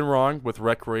 Ain't man. nothing wrong with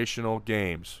recreational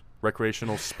games,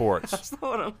 recreational sports. That's not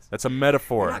what I'm. That's a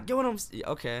metaphor. You're not getting what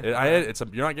I'm. Okay.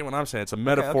 You're not getting what I'm saying. It's a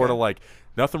metaphor to like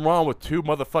nothing wrong with two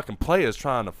motherfucking players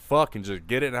trying to fuck and just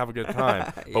get it and have a good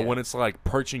time. Yeah. But when it's like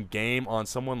perching game on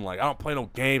someone, like I don't play no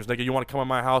games, nigga. You want to come in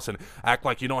my house and act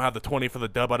like you don't have the 20 for the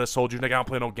dub I just sold you, nigga? I don't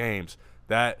play no games.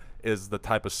 That is the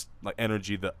type of like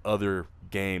energy the other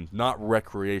game, not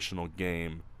recreational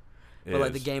game. But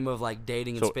like the game of like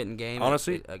dating and So, spitting game,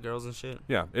 honestly, at girls and shit.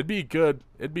 Yeah, it'd be good.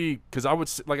 It'd be because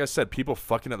like I said, people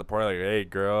fucking at the party, like, hey,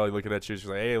 girl, looking at you. She's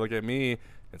like, hey, look at me.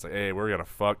 It's like, hey, we're gonna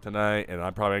fuck tonight, and I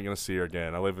probably ain't gonna see her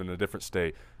again. I live in a different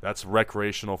state. That's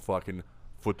recreational fucking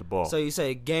football. So you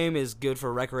say game is good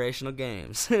for recreational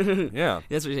games. Yeah,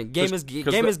 That's what you're saying. Game Just-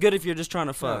 is good if you're just trying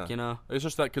to fuck, Yeah. you know. It's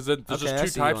just that because there's Okay, I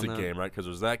just see two you types on of that. game, right? Because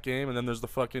there's that game, and then there's the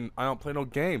fucking I don't play no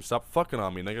game. Stop fucking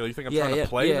on me, nigga. You think I'm Yeah, trying yeah, to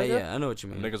play? yeah, nigga? yeah. I know what you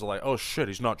mean. And niggas are like, oh shit,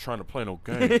 he's not trying to play no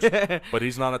games, but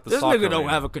he's not at the This soccer nigga don't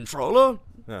arena. have a controller.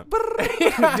 Yeah.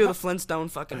 Do the Flintstone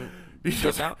fucking He's kick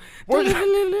just- out.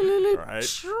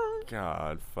 Right.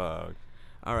 God, fuck.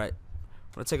 All right.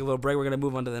 We're gonna take a little break. We're gonna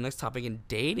move on to the next topic in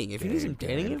dating. If you need some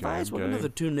dating advice, welcome to the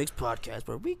Two Nicks podcast,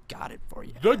 where we got it for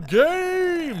you. The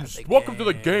games. Welcome to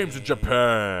the games in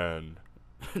Japan.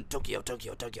 Tokyo.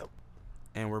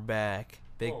 And we're back.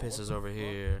 Big pisses over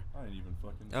here. I ain't even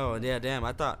fucking. Oh yeah, damn.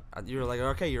 I thought you were like,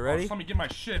 okay, you ready? Let me get my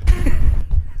shit.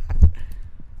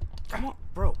 Come on,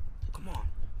 bro. Come on.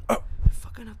 You're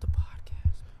fucking up the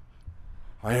podcast.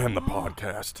 I am the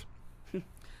podcast.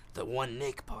 The One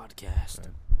Nick podcast.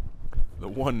 The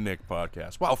One Nick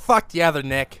podcast. Well, fuck the other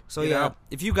Nick. So yeah,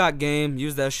 if you got game,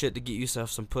 use that shit to get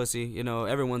yourself some pussy. You know,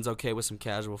 everyone's okay with some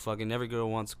casual fucking. Every girl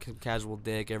wants casual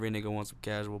dick. Every nigga wants some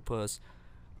casual puss.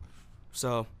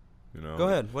 So, go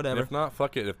ahead, whatever. If not,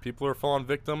 fuck it. If people are falling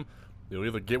victim, you'll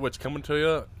either get what's coming to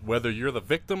you, whether you're the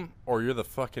victim or you're the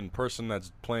fucking person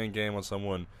that's playing game with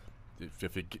someone.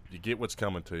 If you get what's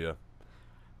coming to you.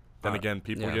 Then again,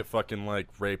 people get fucking like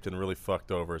raped and really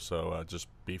fucked over. So just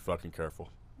be fucking careful.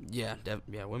 Yeah,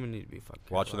 women need to be fucking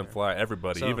watching them fly.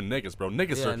 Everybody, so, even niggas, bro.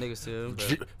 Niggas are niggas too.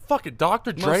 Fucking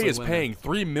Dr. Dre is women. Paying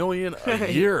 $3 million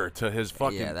a year to his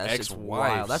fucking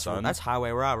ex-wife. That's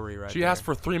highway robbery, right? She asked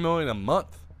for $3 million a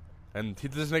month, and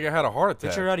this nigga had a heart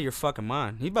attack. Get her out of your fucking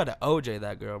mind. He about to OJ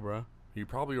that girl, bro. He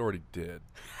probably already did.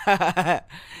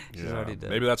 She's already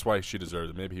dead. Maybe that's why she deserved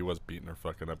it. Maybe he was beating her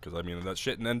fucking up because I mean that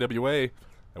shit in NWA,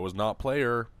 it was not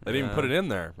player. They didn't even put it in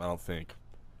there. I don't think.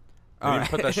 They didn't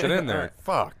even put that shit in there. Right.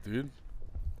 Fuck, dude.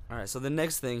 All right, so the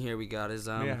next thing here we got is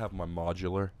May I have my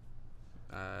modular?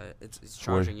 It's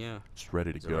charging, yeah. It's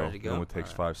ready to go. Ready to go? It only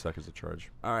takes 5 seconds to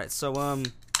charge. All right, so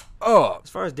as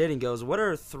far as dating goes, what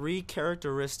are 3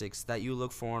 characteristics that you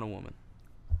look for in a woman?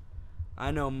 I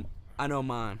know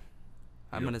mine.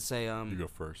 I'm gonna say you go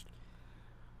first.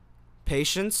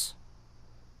 Patience,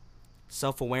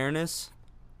 self-awareness.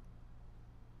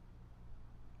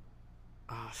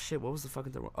 Oh shit, what was the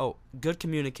fucking third one? Oh, good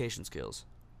communication skills.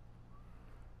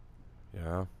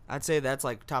 Yeah. I'd say that's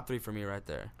like top 3 for me right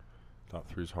there.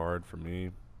 Top 3's hard for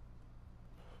me.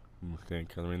 I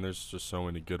think. I mean, there's just so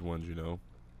many good ones, you know.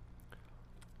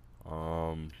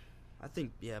 I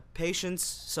think patience,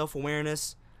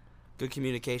 self-awareness, good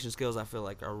communication skills. I feel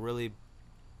like are really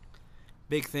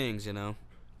big things, you know.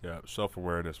 Yeah,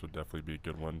 self-awareness would definitely be a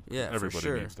good one. Yeah, everybody for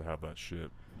sure. needs to have that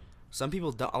shit. Some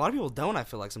people don't. A lot of people don't. I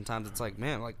feel like sometimes it's like,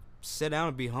 man, like sit down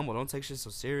and be humble. Don't take shit so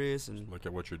serious and look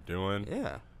at what you're doing.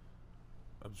 Yeah.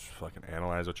 Just fucking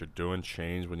analyze what you're doing.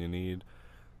 Change when you need.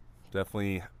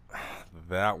 Definitely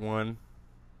that one.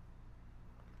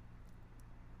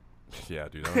 Yeah,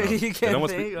 dude. I don't know. You can't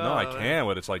think? No, I can,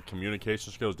 but it's like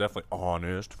communication skills. Definitely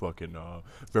honest, fucking,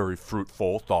 very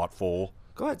fruitful, thoughtful.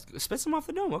 Go ahead, spit some off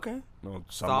the dome, okay? No,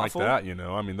 something thoughtful. Like that, you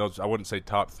know. I mean, those I wouldn't say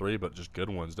top 3, but just good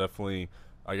ones. Definitely,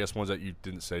 I guess ones that you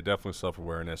didn't say. Definitely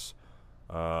self-awareness,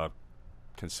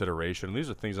 consideration. These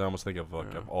are things I almost think of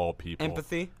like of all people.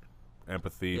 Empathy.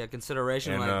 Yeah,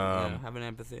 consideration, and, like having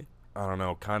empathy. I don't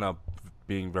know, kind of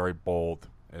being very bold.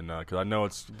 And because I know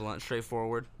it's blunt,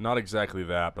 straightforward. Not exactly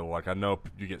that, but like I know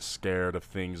you get scared of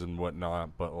things and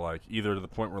whatnot. But like either to the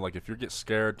point where like if you get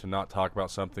scared to not talk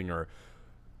about something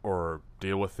or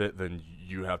deal with it, then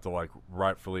you have to like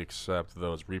rightfully accept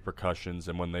those repercussions.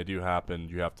 And when they do happen,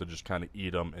 you have to just kind of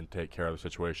eat them and take care of the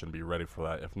situation. Be ready for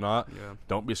that. If not,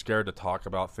 don't be scared to talk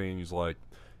about things like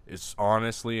it's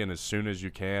honestly and as soon as you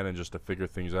can, and just to figure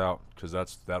things out, because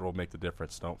that will make the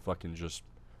difference. Don't fucking just.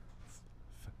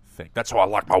 That's why I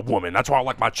like my woman. That's why I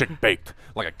like my chick baked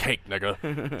like a cake,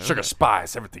 nigga. Sugar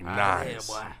spice, everything nice.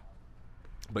 Yeah, boy.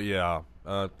 But yeah,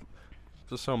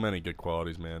 just so many good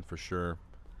qualities, man, for sure.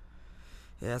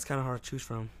 Yeah, it's kind of hard to choose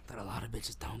from. That a lot of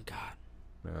bitches don't got.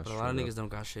 Yeah, but a lot of niggas don't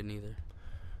got shit neither.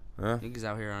 Niggas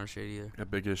out here aren't shit either. Got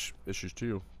big issues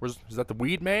too. Is that the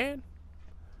weed man?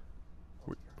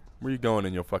 Where you going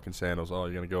in your fucking sandals? Oh,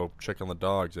 you're gonna go check on the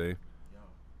dogs, eh?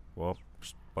 Well.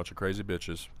 Bunch of crazy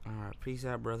bitches. All right, peace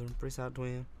out, brother. Peace out,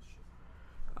 twin.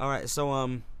 All right,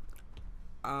 so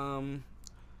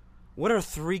what are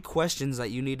 3 questions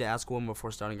that you need to ask a woman before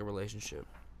starting a relationship?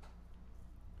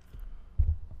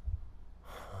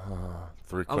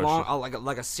 3 questions.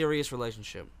 Like a serious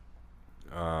relationship.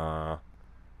 I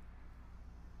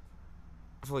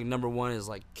feel like number 1 is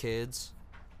like kids.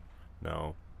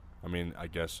 No, I mean I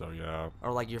guess so. Yeah.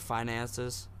 Or like your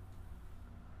finances.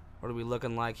 What are we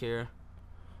looking like here?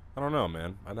 I don't know,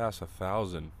 man. I'd ask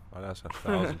 1,000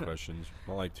 questions.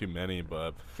 Not like too many,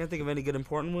 but can't think of any good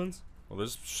important ones. Well,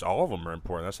 there's all of them are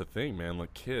important. That's the thing, man.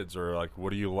 Like kids are like, what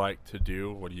do you like to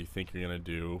do? What do you think you're gonna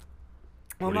do?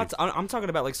 Well, I'm talking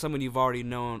about like someone you've already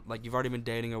known, like you've already been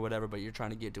dating or whatever, but you're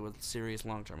trying to get to a serious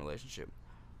long-term relationship.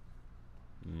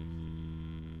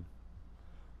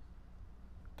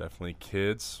 Definitely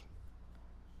kids.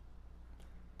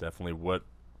 definitely. What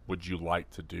would you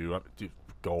like to do?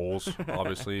 Goals,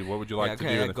 obviously. What would you like to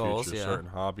do in the goals, future? Certain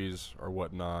hobbies or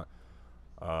whatnot.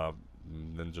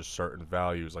 Then just certain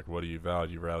values. Like, what do you value?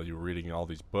 Do you value reading all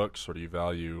these books, or do you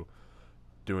value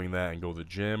doing that and go to the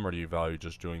gym, or do you value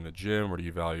just doing the gym, or do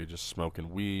you value just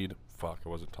smoking weed? Fuck, I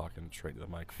wasn't talking straight to the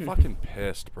mic. Fucking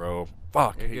pissed, bro.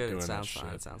 Fuck, I hate doing that shit.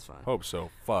 It sounds fine. Hope so.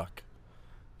 Fuck.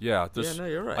 Yeah, Yeah, no,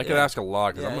 you're right. I could ask a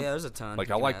lot. Yeah, there's a ton. Like,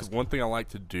 one thing I like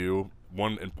to do,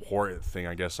 one important thing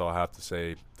I guess I'll have to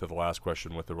say to the last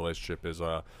question with the relationship is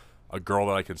a girl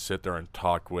that I can sit there and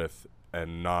talk with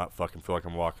and not fucking feel like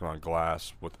I'm walking on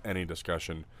glass with any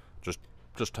discussion.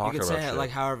 Just talk about shit. You can say it like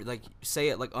however, like say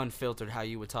it like unfiltered how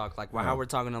you would talk, like how we're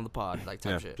talking on the pod, like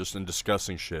type shit. Just in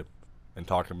discussing shit and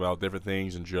talking about different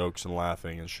things and jokes and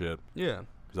laughing and shit. Yeah.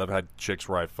 Because I've had chicks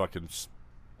where I fucking,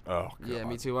 oh God. Yeah,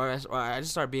 me too. I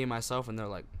just start being myself and they're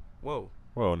like, whoa.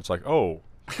 Whoa, and it's like, oh.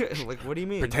 Like, what do you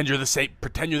mean? Pretend you're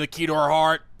the key to her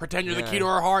heart. Pretend you're the key to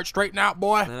her heart. Straighten out,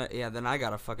 boy. Then I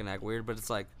gotta fucking act weird, but it's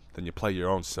like. Then you play your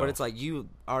own self. But it's like you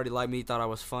already liked me, thought I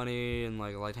was funny, and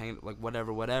like hang, like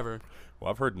whatever.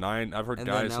 Well, I've heard guys. Then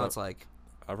now it's like.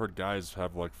 I've heard guys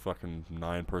have like fucking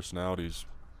 9 personalities.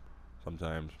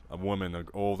 Sometimes an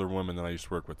older woman that I used to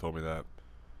work with told me that.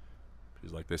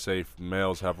 She's like, they say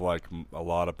males have like a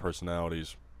lot of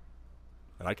personalities.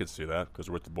 And I could see that because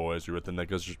you're with the boys, you're with the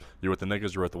niggas,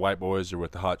 you're with the white boys, you're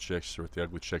with the hot chicks, you're with the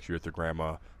ugly chicks, you're with the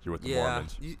grandma, you're with the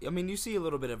Mormons. I mean, you see a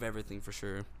little bit of everything for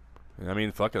sure. I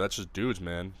mean, fuck it, that's just dudes,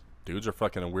 man. Dudes are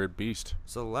fucking a weird beast.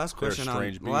 So the last question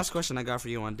I got for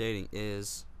you on dating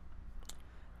is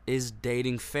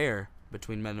dating fair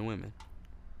between men and women?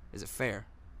 Is it fair?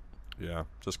 Yeah,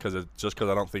 just because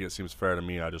I don't think it seems fair to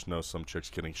me. I just know some chicks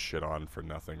getting shit on for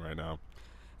nothing right now.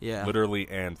 Yeah, literally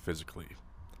and physically.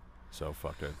 So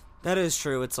fuck it. That is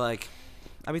true. It's like,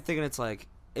 I be thinking it's like,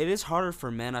 it is harder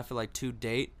for men, I feel like, to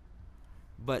date,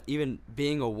 but even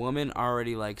being a woman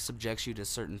already, like, subjects you to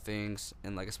certain things,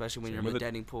 and, like, especially when you're in the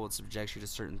dating pool, it subjects you to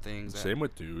certain things. Same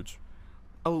with dudes.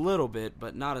 A little bit,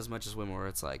 but not as much as women, where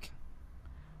it's like,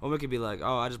 a woman could be like,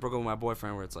 oh, I just broke up with my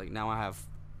boyfriend, where it's like, now I have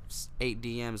 8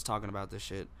 DMs talking about this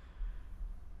shit,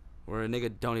 where a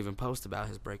nigga don't even post about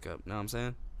his breakup, know what I'm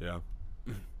saying? Yeah.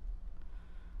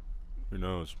 Who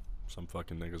knows? Some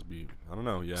fucking niggas be, I don't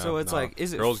know, yeah. So it's like,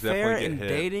 is it fair in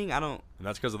dating? I don't. And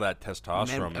that's because of that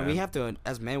testosterone, man. And we have to,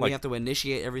 as men, we have to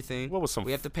initiate everything.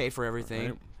 We have to pay for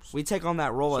everything. Right? We take on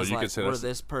that role as like, we're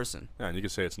this person. Yeah, and you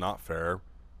could say it's not fair,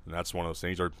 and that's one of those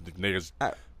things. Or niggas,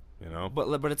 you know.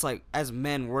 But it's like, as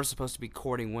men, we're supposed to be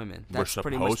courting women. That's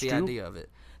pretty much the idea of it.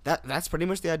 That's pretty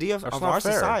much the idea of our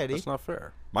society. That's not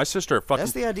fair. My sister fucking.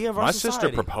 That's the idea of our society. My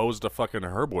sister proposed to fucking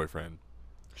her boyfriend.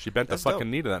 She bent the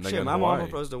fucking knee to that nigga in Hawaii. My mom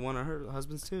proposed to one of her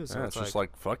husbands too. So it's just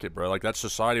like fuck it, bro. Like that's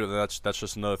society. That's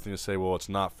just another thing to say. Well, it's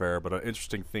not fair. But an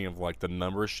interesting thing of like the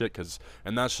number of shit,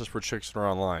 and that's just for chicks that are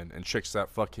online and chicks that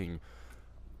fucking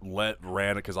let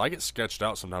random. Because I get sketched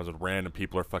out sometimes with random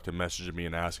people are fucking messaging me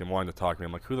and asking, wanting to talk to me.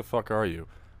 I'm like, who the fuck are you?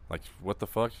 Like, what the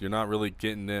fuck? You're not really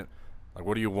getting it. Like,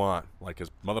 what do you want? Like,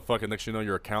 is motherfucking next you know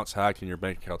your account's hacked and your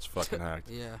bank account's fucking hacked.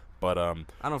 Yeah. But I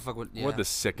don't fuck with. Yeah, what this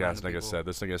sick ass nigga said.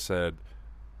 This nigga said,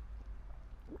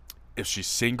 if she's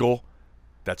single,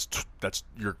 that's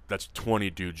 20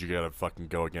 dudes you gotta fucking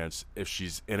go against. If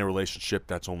she's in a relationship,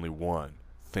 that's only one.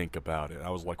 Think about it. I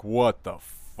was like, what the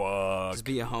fuck? Just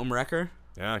be a home wrecker?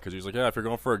 Yeah, because he's like, yeah, if you're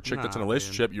going for a chick that's in a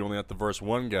relationship, you only have to verse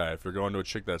one guy. If you're going to a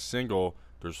chick that's single,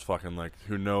 there's fucking like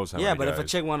who knows how many but guys. If a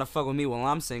chick want to fuck with me while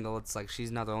I'm single, it's like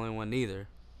she's not the only one either.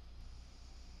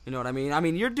 You know what I mean? I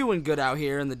mean, you're doing good out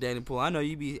here in the dating pool. I know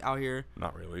you be out here.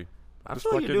 Not really. I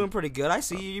feel like you're doing pretty good. I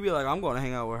see you. You be like, I'm going to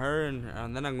hang out with her, and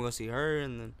then I'm going to go see her,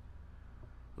 and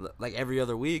then like every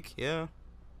other week, yeah.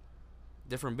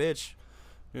 Different bitch.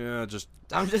 Yeah,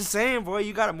 I'm just saying, boy.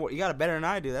 You got it better than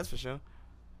I do. That's for sure.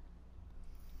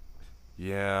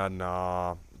 Yeah,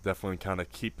 nah. Definitely kind of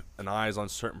keep an eyes on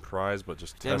certain prize, but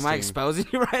just testing. Am I exposing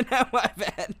you right now? My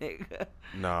bad, nigga.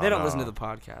 No, they don't listen to the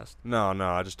podcast. No.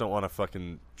 I just don't want to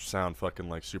fucking sound fucking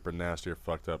like super nasty or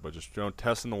fucked up, but just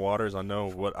testing the waters. I know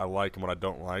what I like and what I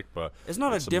don't like, but it's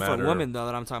not a different woman though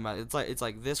that I'm talking about. It's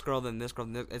like this girl then this girl.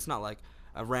 It's not like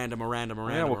a random.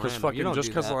 Yeah, well, because fucking just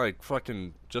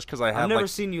because I had I've never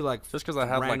seen you like just because I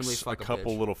had like a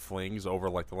couple little flings over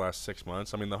like the last 6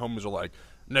 months. I mean, the homies are like,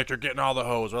 Nick, you're getting all the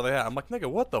hoes. Where they at? I'm like, nigga,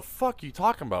 what the fuck are you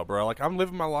talking about, bro? Like, I'm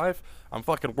living my life. I'm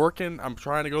fucking working. I'm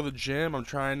trying to go to the gym. I'm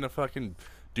trying to fucking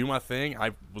do my thing.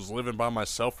 I was living by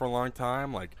myself for a long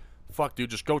time. Like, fuck,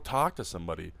 dude, just go talk to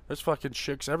somebody. There's fucking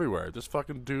chicks everywhere. There's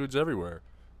fucking dudes everywhere.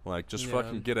 Like, just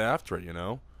fucking get after it, you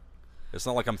know? It's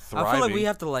not like I'm thriving. I feel like we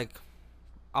have to, like...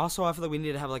 Also, I feel like we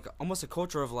need to have, like, almost a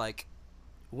culture of, like,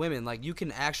 women. Like, you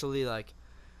can actually, like,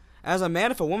 as a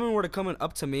man, if a woman were to come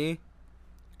up to me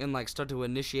and, like, start to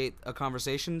initiate a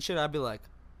conversation and shit, I'd be like,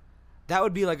 that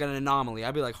would be, like, an anomaly.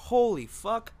 I'd be like, holy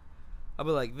fuck. I'd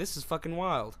be like, this is fucking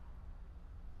wild.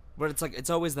 But it's like, it's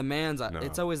always the man's. No.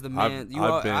 It's always the man.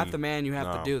 As the man, you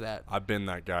have to do that. I've been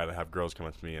that guy that have girls come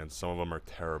up to me, and some of them are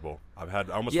terrible. I've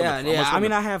had almost. Yeah. I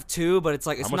mean, I have too, but it's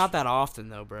like it's not that often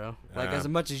though, bro. Like Yeah. as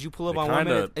much as you pull up on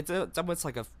women, it's almost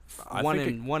like a one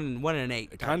in 8.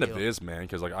 It kind of is, man,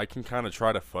 because like I can kind of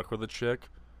try to fuck with a chick,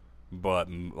 but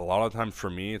a lot of times for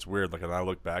me, it's weird. Like when I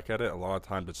look back at it, a lot of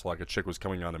times it's like a chick was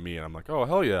coming on to me, and I'm like, oh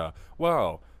hell yeah,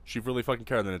 wow. She really fucking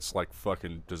cared, and then it's like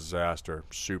fucking disaster.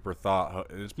 Super thought.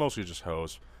 It's mostly just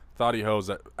hoes. Thoughty hoes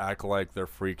that act like they're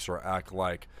freaks or act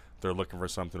like they're looking for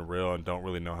something real and don't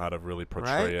really know how to really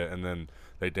portray it, and then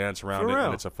they dance around it,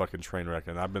 and it's a fucking train wreck.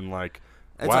 And I've been like,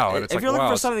 wow. If you're looking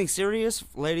for something serious,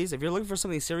 ladies, if you're looking for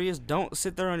something serious, don't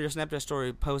sit there on your Snapchat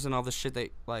story posting all this shit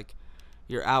that, like,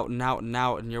 you're out and out and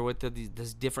out, and you're with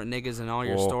these different niggas in all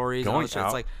your stories. And all this shit.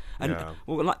 It's like,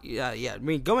 I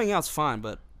mean, going out's fine,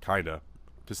 but kinda.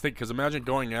 Because imagine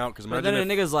going out. Because imagine then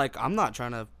a nigga's like, I'm not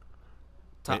trying to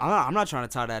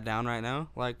tie that down right now.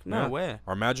 Like, no way.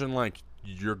 Or imagine like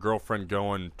your girlfriend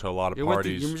going to a lot of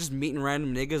parties. You're just meeting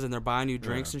random niggas and they're buying you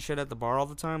drinks and shit at the bar all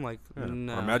the time. Like,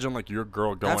 no. Or imagine like your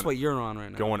girl going. That's what you're on right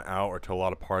now. Going out or to a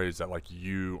lot of parties that like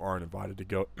you aren't invited to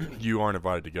go. You aren't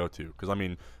invited to go to. Because I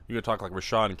mean, you could talk like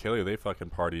Rashad and Kaylee. They fucking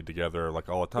partied together like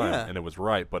all the time, and it was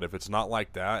right. But if it's not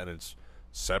like that and it's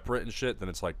separate and shit, then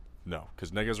it's like no.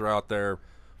 Because niggas are out there.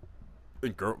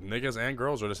 Niggas and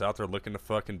girls are just out there looking to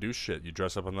fucking do shit. You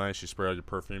dress up nice, you spray out your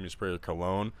perfume, you spray your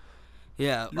cologne.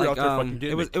 Yeah, you're out there fucking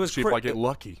getting it was see if I get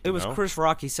lucky. It was Chris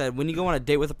Rock. He said, when you go on a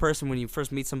date with a person, when you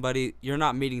first meet somebody, you're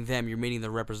not meeting them, you're meeting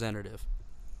the representative.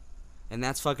 And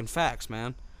that's fucking facts,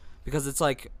 man. Because it's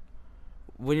like,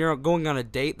 when you're going on a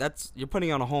date, you're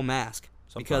putting on a whole mask.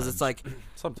 Sometimes. Because it's like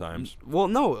sometimes. Well,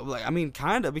 no, like I mean,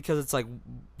 kind of, because it's like,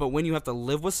 but when you have to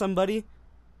live with somebody,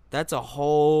 that's a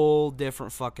whole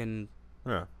different fucking.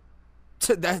 Yeah.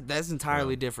 That's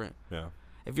entirely different. Yeah.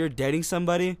 If you're dating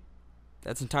somebody,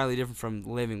 that's entirely different from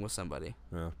living with somebody.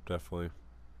 Yeah, definitely.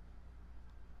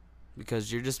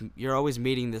 Because you're always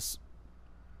meeting this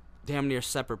damn near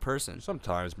separate person.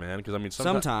 Sometimes, man, because I mean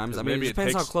sometimes I mean it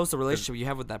depends how close the relationship you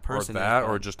have with that person.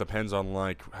 Or it just depends on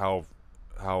like how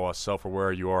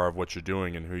self-aware you are of what you're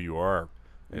doing and who you are.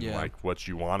 And like what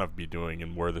you want to be doing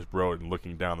and where this road and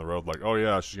looking down the road like, oh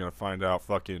yeah, she's gonna find out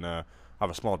fucking I have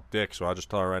a small dick, so I'll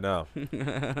just tell her right now.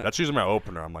 That's usually my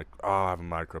opener. I'm like, oh, I have a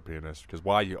micro penis. Because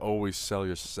why you always sell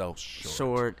yourself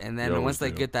short. And then once they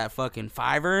get that fucking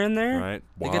fiver in there, right?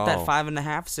 They get that 5.5,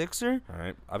 6er.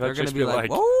 Right. I've had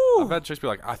chicks be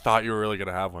like, I thought you were really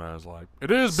gonna have one. I was like, it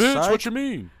is, bitch. Psych. What you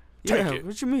mean? Take it.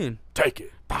 What you mean? Take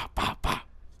it. Bah, bah, bah.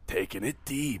 Taking it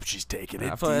deep. She's taking it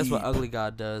deep. I feel like that's what Ugly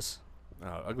God does.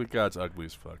 Ugly God's ugly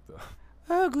as fuck though.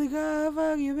 Ugly God,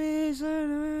 fuck you,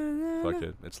 bitch. Fuck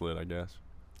it. It's lit, I guess.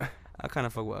 I kind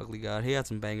of fuck with Ugly God. He had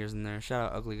some bangers in there.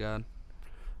 Shout out Ugly God.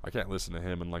 I can't listen to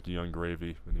him and like Young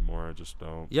Gravy anymore. I just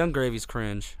don't. Young Gravy's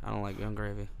cringe. I don't like Young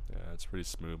Gravy. Yeah, it's pretty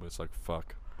smooth, but it's like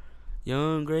fuck.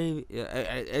 Young Gravy. Yeah,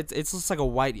 it's just like a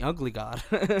white Ugly God.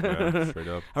 Yeah, straight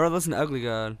up. I rather listen to Ugly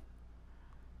God.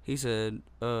 He said,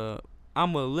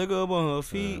 "I'ma lick up on her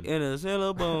feet and a sail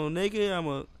up on naked.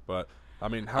 But I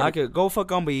mean, I could go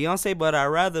fuck on Beyonce, but I'd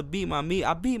rather beat my meat.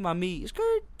 I beat my meat.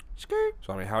 Skirt.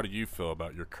 So I mean, how do you feel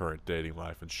about your current dating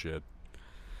life and shit?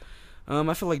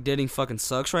 I feel like dating fucking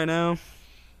sucks right now.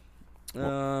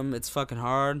 It's fucking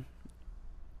hard.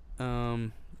 I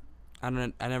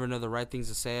never know the right things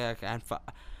to say.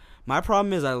 My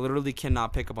problem is I literally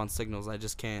cannot pick up on signals. I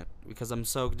just can't because I'm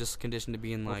so just conditioned to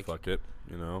being like, fuck it,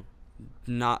 you know,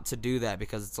 not to do that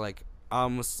because it's like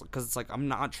because it's like I'm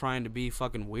not trying to be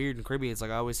fucking weird and creepy. It's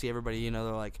like I always see everybody, you know,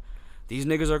 they're like, these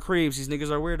niggas are creeps, these niggas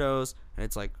are weirdos, and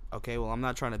it's like, okay, well, I'm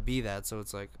not trying to be that, so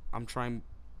it's like, I'm trying,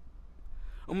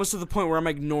 almost to the point where I'm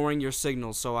ignoring your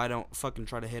signals so I don't fucking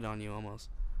try to hit on you, almost.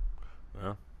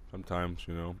 Yeah, sometimes,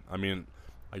 you know, I mean,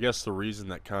 I guess the reason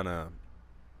that kind of...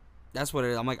 That's what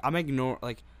it is, I'm like, I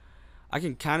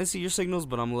can kind of see your signals,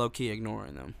 but I'm low-key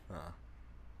ignoring them.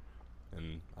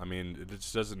 And, I mean, it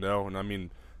just doesn't know, and I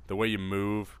mean, the way you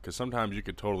move, because sometimes you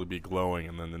could totally be glowing,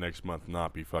 and then the next month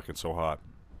not be fucking so hot.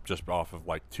 Just off of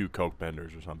like 2 coke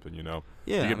benders or something, you know.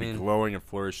 Yeah, you can be glowing and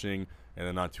flourishing, and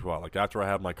then not too hot. Like after I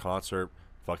had my concert,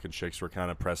 fucking chicks were kind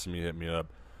of pressing me, hit me up.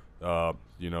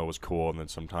 You know, it was cool. And then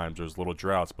sometimes there's little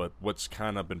droughts. But what's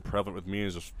kind of been prevalent with me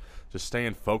is just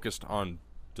staying focused on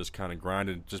just kind of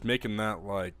grinding, just making that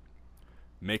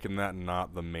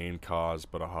not the main cause,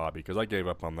 but a hobby. Because I gave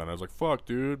up on that. I was like, fuck,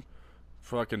 dude.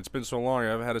 fucking, it's been so long. I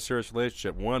haven't had a serious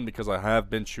relationship. One, because I have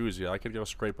been choosy. I could go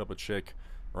scrape up a chick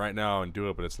right now and do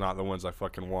it, but it's not the ones I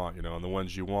fucking want, you know. And the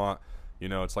ones you want, you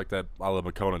know, it's like that I Love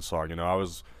McConan song, you know.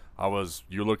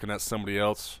 You're looking at somebody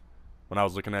else when I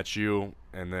was looking at you,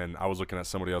 and then I was looking at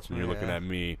somebody else when you're looking at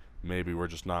me. Maybe we're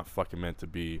just not fucking meant to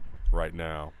be right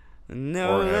now.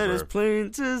 No, that is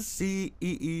plain to see.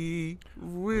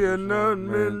 We are not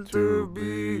meant to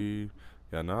be.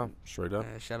 Yeah, no, straight up.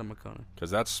 Yeah, shout out McConan.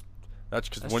 Because that's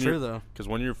when true, you're, though. Because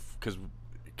when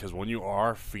you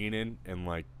are fiending and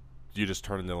like you just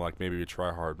turn into like maybe you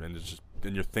try hard and it's just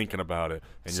and you're thinking about it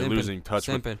and you're losing touch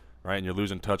with right, and you're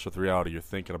losing touch with reality. You're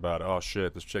thinking about, oh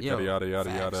shit, this chick, yada yada yada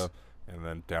yada, and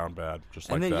then down bad, just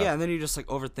like that. And then you just like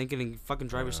overthink it and fucking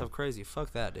drive yourself crazy.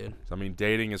 Fuck that, dude. I mean,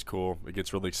 dating is cool. It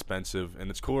gets really expensive, and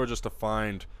it's cooler just to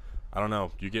find. I don't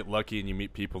know. You get lucky and you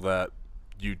meet people that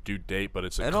you do date, but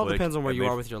it's a click. It all depends on where you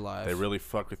are with your life. They really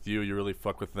fuck with you. You really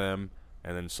fuck with them.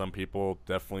 And then some people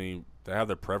definitely, they have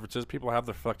their preferences. People have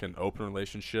their fucking open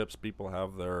relationships. People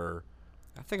have their,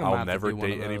 I think I'll never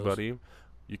date anybody.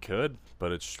 You could,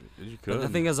 but you could. But the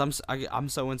thing is, I'm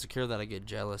so insecure that I get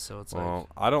jealous. So it's like,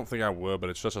 I don't think I would, but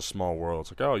it's just a small world.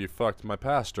 It's like, oh, you fucked my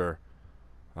pastor.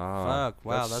 Fuck,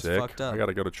 wow, that's sick. fucked up. I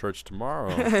gotta go to church tomorrow.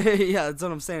 Yeah, that's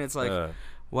what I'm saying. It's like,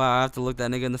 wow, I have to look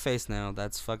that nigga in the face now.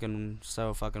 That's fucking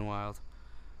so fucking wild.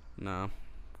 No.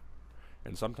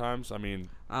 And sometimes, I mean,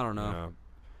 I don't know.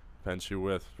 Depends who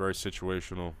with. Very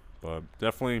situational, but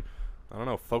definitely, I don't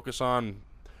know. Focus on,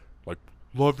 like,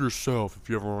 love yourself if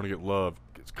you ever want to get loved.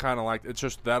 It's kind of like, it's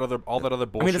just all that other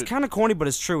bullshit. I mean, it's kind of corny, but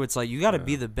it's true. It's like you got to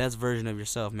be the best version of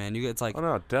yourself, man. It's like, oh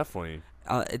no, definitely.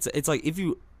 It's like if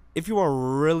you are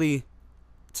really,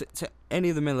 to any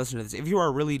of the men listening to this, if you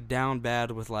are really down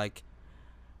bad with like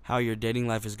how your dating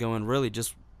life is going, really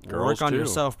just work on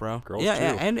yourself, bro. Girls too.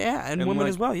 And women like,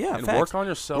 as well. Yeah, and facts. work on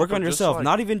yourself. Work on yourself. Like,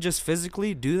 not even just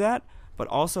physically do that, but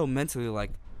also mentally.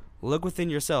 Like, look within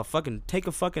yourself. Fucking take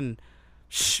a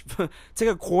take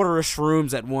a quarter of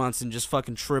shrooms at once and just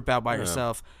fucking trip out by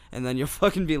yourself, and then you'll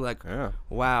fucking be like,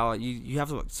 wow, you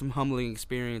have some humbling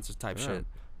experiences type shit.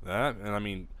 That, and I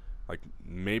mean, like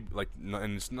maybe like,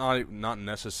 and it's not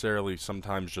necessarily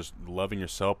sometimes just loving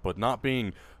yourself, but not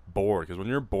being bored. Because when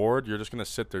you're bored, you're just gonna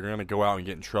sit there. You're gonna go out and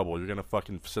get in trouble. You're gonna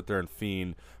fucking sit there and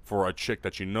fiend for a chick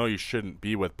that you know you shouldn't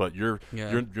be with. But you're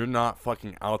not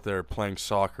fucking out there playing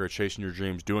soccer, chasing your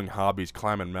dreams, doing hobbies,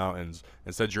 climbing mountains.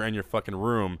 Instead, you're in your fucking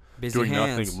room doing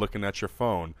nothing, looking at your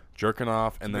phone, jerking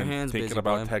off, and then thinking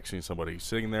about texting somebody,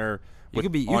 sitting there. You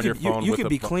could be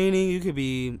cleaning. You could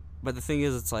be. But the thing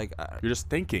is, it's like you're just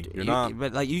thinking. You're not.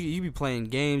 But like you be playing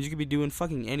games. You could be doing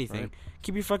fucking anything. Right.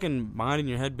 Keep your fucking mind and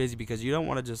your head busy because you don't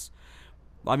want to just.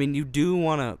 I mean, you do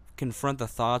want to confront the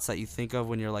thoughts that you think of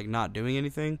when you're like not doing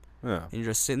anything. Yeah. And you're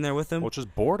just sitting there with them. Well, it's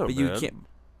just boredom. But you can't.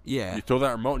 Yeah. You throw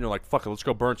that remote and you're like, "Fuck it, let's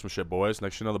go burn some shit, boys."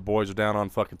 Next, you know, the boys are down on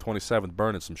fucking 27th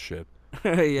burning some shit.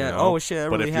 Yeah. You know? Oh shit. That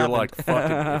but really if happened. you're like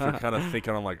fucking, if you're kind of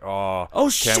thinking, I'm like, oh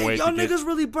shit, y'all niggas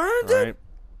really burned it.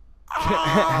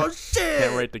 Oh shit!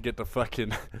 Can't wait to get to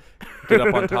fucking get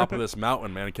up on top of this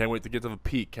mountain, man. Can't wait to get to the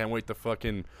peak. Can't wait to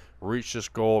fucking reach this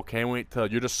goal. Can't wait to.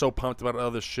 You're just so pumped about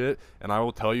other shit, and I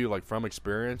will tell you, like from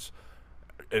experience,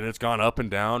 and it's gone up and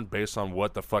down based on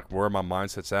what the fuck where my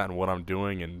mindset's at and what I'm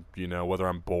doing, and you know whether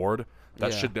I'm bored.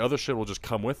 That shit, the other shit will just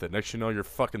come with it. Next, you know, you're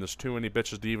fucking. There's too many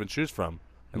bitches to even choose from,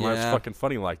 and life's fucking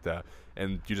funny like that,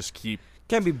 and you just keep.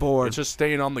 Can't be bored. It's just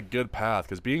staying on the good path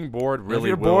because being bored really if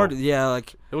you're bored,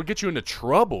 like it will get you into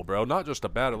trouble, bro. Not just a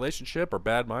bad relationship or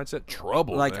bad mindset,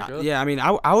 trouble. Like, I mean,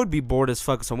 I would be bored as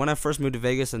fuck. So when I first moved to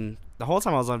Vegas, and the whole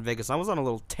time I was on Vegas, I was on a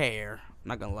little tear. I'm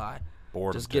not gonna lie,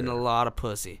 just getting a lot of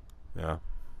pussy. Yeah.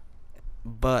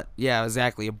 But yeah,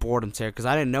 exactly, a boredom tear because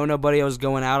I didn't know nobody. I was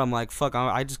going out. I'm like, fuck.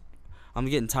 I'm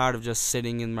getting tired of just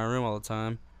sitting in my room all the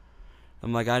time.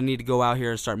 I'm like, I need to go out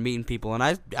here and start meeting people. And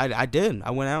I did.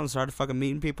 I went out and started fucking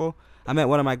meeting people. I met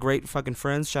one of my great fucking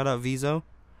friends. Shout out Vizo.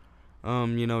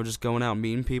 You know, just going out and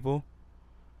meeting people.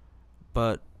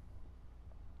 But,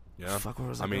 yeah. Fuck, where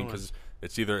was I mean, because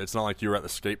it's not like you were at the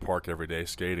skate park every day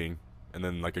skating. And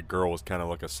then, like, a girl was kind of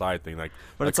like a side thing. Like,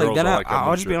 but it's like, then I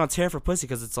was just being on tear for pussy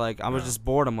because it's like, I was just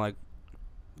bored. I'm like,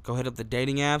 go hit up the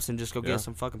dating apps and just go get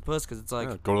some fucking puss because it's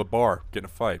like go to the bar, get in a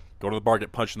fight, go to the bar,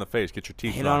 get punched in the face, get your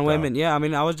teeth hit knocked on women out. Yeah, I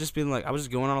mean, I was just going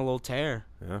on a little tear.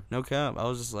 Yeah, no cap. I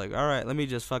was just like, all right, let me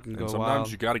just fucking go sometimes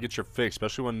wild. You gotta get your fix,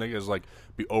 especially when niggas like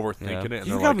be overthinking it and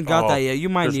you they're haven't like, got that yet. You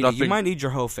might need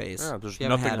your whole face. Yeah, there's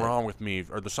nothing wrong with me,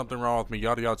 or there's something wrong with me,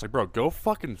 yada yada. It's like, bro, go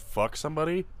fucking fuck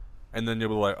somebody and then you'll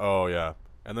be like, oh yeah,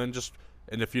 and then just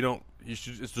And if you don't, there's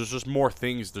just more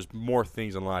things. There's more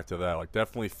things in life to that. Like,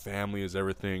 definitely family is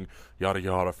everything. Yada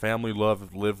yada. Family,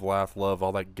 love, live, laugh, love.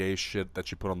 All that gay shit that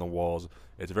you put on the walls.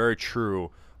 It's very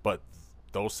true. But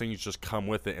those things just come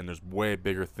with it, and there's way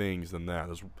bigger things than that.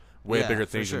 There's way bigger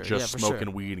things than just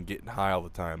smoking weed and getting high all the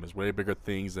time. There's way bigger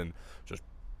things than just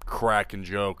cracking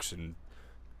jokes, and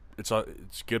it's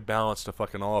good balance to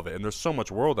fucking all of it. And there's so much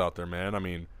world out there, man. I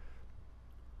mean,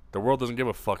 the world doesn't give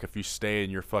a fuck if you stay in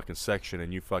your fucking section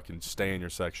and you fucking stay in your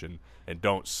section and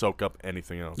don't soak up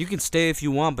anything else. You can stay if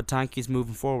you want, but time keeps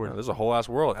moving forward. Yeah, there's a whole ass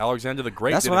world. Alexander the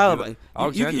Great. That's what I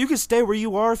love. You can stay where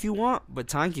you are if you want, but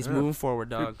time keeps moving forward,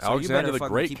 dog. Dude, so Alexander the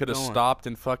Great could have stopped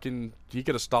in fucking. He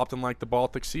could have stopped in like the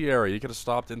Baltic Sea area. He could have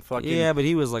stopped in fucking. Yeah, but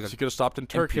he was like he could have stopped in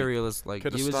Turkey. Imperialist, like he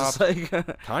was stopped, just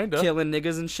like kinda killing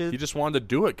niggas and shit. He just wanted to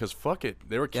do it because fuck it,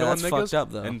 they were killing that's niggas. Fucked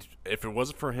up, though. And if it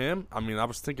wasn't for him, I mean, I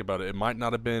was thinking about it. It might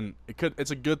not have been. It could.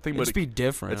 It's a good thing, but it'd be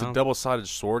different. It's a double-sided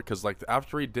sword because like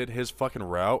after he did his fucking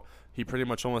route, he pretty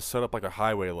much almost set up like a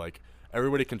highway, like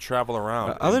everybody can travel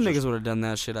around. Other niggas would have done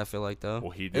that shit. I feel like though.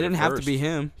 Well, he did. It didn't have to be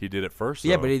him. He did it first.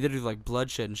 Yeah, though. but he did it with like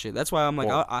bloodshed and shit. That's why I'm like,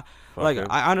 Well,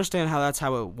 I understand how that's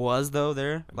how it was though.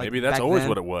 There, like, maybe that's always then.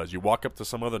 what it was. You walk up to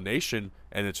some other nation,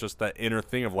 and it's just that inner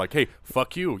thing of like, hey,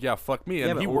 fuck you, yeah, fuck me.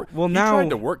 And yeah, he now tried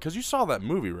to work because you saw that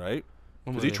movie, right?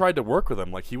 Because he tried to work with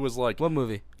him. Like he was like, what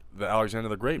movie? The Alexander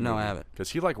the Great movie. No, I haven't. Because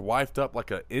he like wifed up like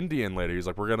an Indian lady. He's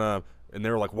like, we're gonna, and they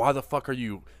were like, why the fuck are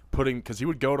you putting? Because he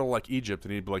would go to like Egypt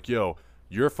and he'd be like, yo,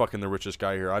 you're fucking the richest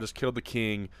guy here. I just killed the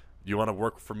king. You want to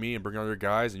work for me and bring all your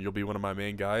guys, and you'll be one of my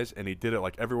main guys. And he did it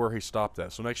like everywhere he stopped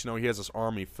at. So next you know, he has this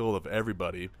army filled of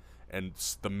everybody, and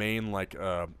the main like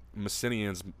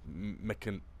Messenians,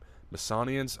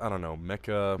 Messenians, I don't know,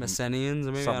 Messenians,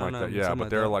 or maybe something I don't like know. that. Yeah, but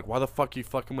they're like, why the fuck are you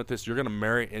fucking with this? You're gonna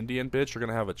marry Indian bitch. You're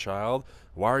gonna have a child.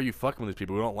 Why are you fucking with these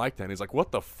people? We don't like that. And he's like,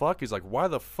 what the fuck? He's like, why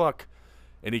the fuck?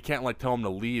 And he can't like tell them to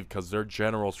leave because they're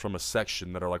generals from a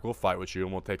section that are like, we'll fight with you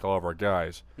and we'll take all of our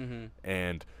guys. Mm-hmm.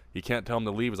 And he can't tell them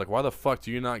to leave. He's like, why the fuck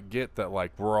do you not get that?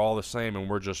 Like, we're all the same and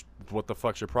we're just, what the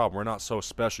fuck's your problem? We're not so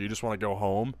special. You just want to go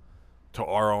home to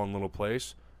our own little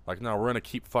place. Like, no, we're gonna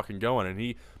keep fucking going. And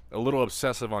he, a little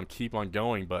obsessive on keep on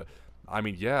going, but I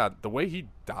mean, yeah, the way he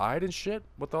died and shit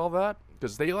with all that,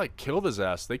 because they like killed his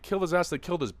ass. They killed his ass. They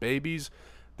killed his babies.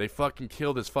 They fucking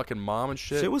killed his fucking mom and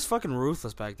shit. Shit was fucking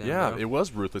ruthless back then. Yeah, bro. it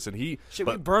was ruthless, and he. Shit,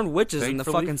 we burned witches in the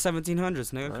thankfully- fucking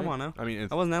 1700s, nigga. Right? Come on now. I mean,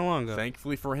 that wasn't that long ago.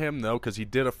 Thankfully for him though, because he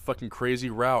did a fucking crazy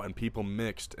route, and people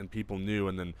mixed, and people knew,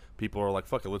 and then people are like,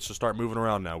 "Fuck it, let's just start moving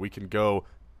around now. We can go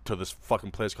to this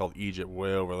fucking place called Egypt,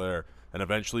 way over there." And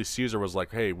eventually, Caesar was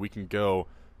like, "Hey, we can go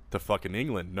to fucking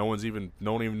England. No one even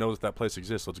knows that place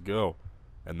exists. Let's go."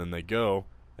 And then they go,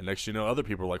 and next you know, other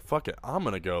people are like, "Fuck it, I'm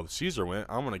gonna go." Caesar went,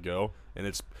 I'm gonna go, and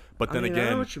it's. But then I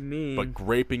again, know what you mean. but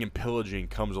raping and pillaging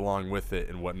comes along with it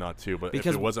and whatnot too. But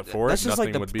because if it wasn't for it,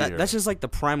 nothing would be here. That's just like the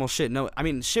primal shit. No, I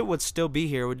mean, shit would still be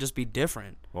here. It would just be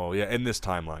different. Well, yeah, in this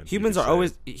timeline, Humans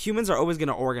are always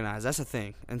gonna organize. That's the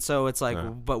thing. And so it's like, Yeah.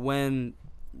 but when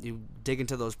you dig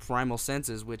into those primal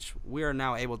senses, which we are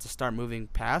now able to start moving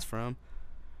past from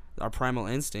our primal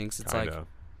instincts, it's I like, know.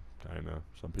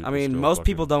 Some people. I mean, still most fucking-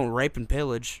 people don't rape and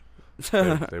pillage.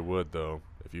 they would though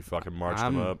if you fucking marched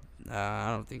them up. I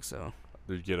don't think so.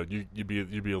 You'd be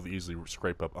able to easily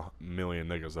scrape up 1,000,000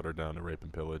 niggas that are down to rape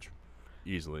and pillage,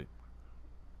 easily.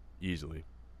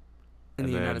 In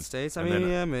the United States, I mean,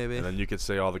 yeah, maybe. And then you could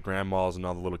say all the grandmas and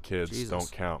all the little kids Jesus.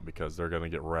 don't count because they're gonna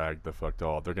get ragged the fuck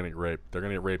all. They're gonna get raped. They're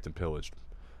gonna get raped and pillaged.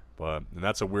 And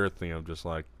that's a weird thing. I'm just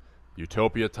like,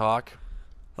 utopia talk.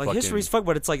 Like history's fucked,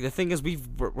 but it's like the thing is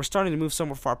we're starting to move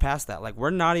somewhere far past that. Like we're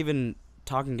not even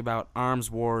talking about arms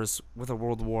wars with a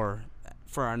world war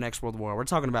for our next world war. We're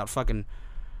talking about fucking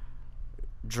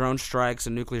drone strikes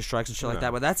and nuclear strikes and shit like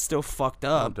that. But that's still fucked Oh,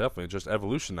 up. definitely, just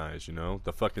evolutionized. You know,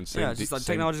 the fucking same. Yeah, just like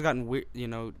technology's gotten weird,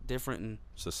 different. And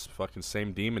it's just fucking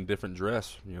same demon, different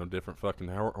dress. You know, different fucking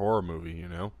horror movie. You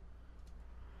know.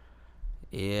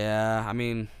 Yeah, I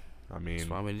mean, that's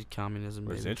why we did communism. It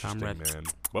was baby. interesting, Comrade. man.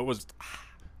 What was?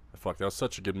 Fuck, that was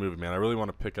such a good movie, man. I really want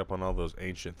to pick up on all those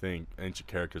ancient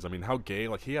characters. I mean, how gay?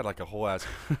 Like he had like a whole ass.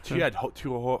 He had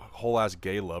two whole ass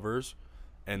gay lovers,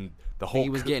 and the whole. He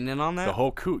was getting in on that. The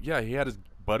whole coup. Yeah, he had his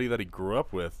buddy that he grew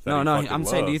up with. No, I'm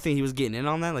saying, do you think he was getting in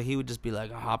on that? Like he would just be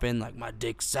like, hop in, like my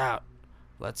dick's out,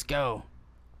 let's go.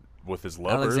 With his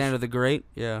lovers, Alexander the Great,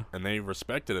 yeah. And they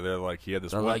respected it. They're like, he had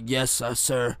this. They're like, yes,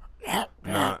 sir.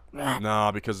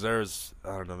 Nah, because there was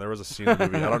a scene in the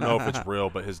movie. I don't know if it's real,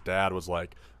 but his dad was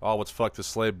like, "Oh, let's fuck this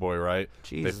slave boy, right?"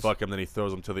 Jesus. They fuck him, then he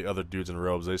throws him to the other dudes in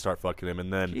robes. They start fucking him,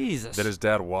 and then Jesus. his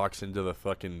dad walks into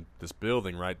this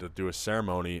building, right, to do a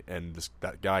ceremony, and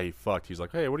that guy he fucked, he's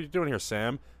like, "Hey, what are you doing here,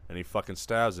 Sam?" And he fucking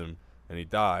stabs him, and he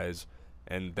dies.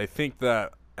 And they think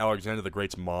that Alexander the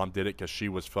Great's mom did it because she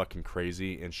was fucking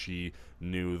crazy, and she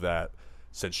knew that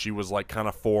since she was like kind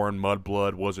of foreign,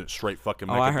 mudblood, wasn't straight fucking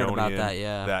Macedonian, I heard about that,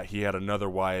 yeah. that he had another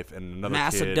wife and another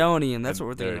Macedonian, kid. that's what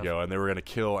we're thinking There you of. go. And they were going to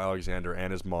kill Alexander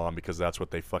and his mom because that's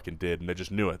what they fucking did, and they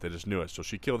just knew it. So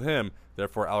she killed him,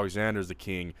 therefore Alexander's the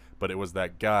king, but it was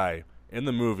that guy, in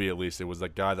the movie at least, it was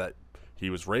that guy that he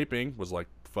was raping, was like,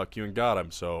 fuck you, and got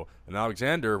him. So, and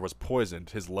Alexander was poisoned.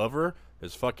 His lover,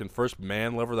 his fucking first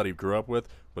man lover that he grew up with,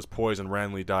 was poisoned,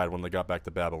 randomly died when they got back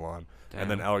to Babylon. Damn.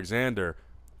 And then Alexander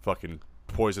fucking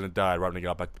poisoned and died right when he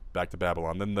got back to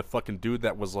Babylon. Then the fucking dude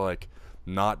that was like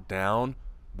not down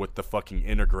with the fucking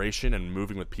integration and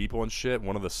moving with people and shit,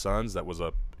 one of the sons that was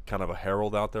a kind of a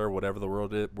herald out there, whatever the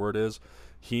word is,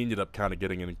 he ended up kind of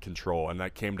getting in control, and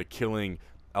that came to killing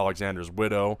Alexander's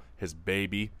widow, his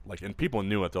baby, like, and people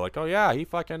knew it. They're like, oh yeah, he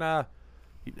fucking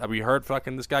we heard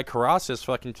fucking this guy Caracas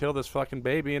fucking killed his fucking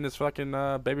baby and his fucking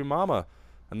baby mama.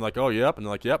 And they're like, oh yep, and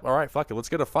they're like, yep, all right, fuck it, let's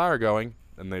get a fire going.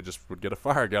 And they just would get a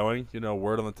fire going,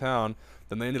 word on the town.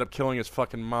 Then they ended up killing his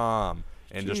fucking mom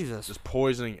and just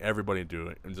poisoning everybody into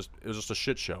it, and it was just a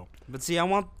shit show. But see,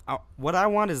 what I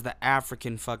want is the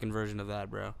African fucking version of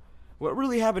that, bro. What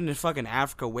really happened in fucking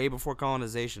Africa way before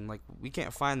colonization? Like, we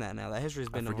can't find that now. That history's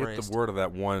been erased. I forget the word of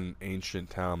that one ancient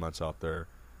town that's out there.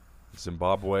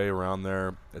 Zimbabwe, around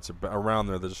there. Around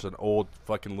there. There's just an old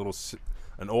fucking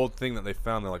an old thing that they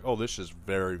found. They're like, oh, this is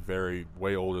very, very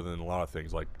way older than a lot of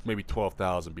things. Like maybe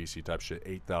 12,000 BC type shit,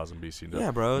 8,000 BC. Yeah,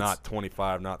 bro. Not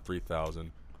 25, not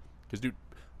 3,000. Because, dude,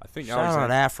 I think Shout out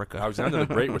Africa. Alexander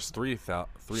the Great was 300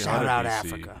 Shout out BC.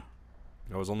 Africa.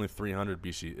 It was only 300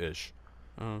 BC-ish.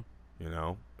 Uh-huh.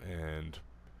 And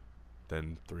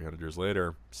then 300 years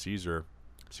later, Caesar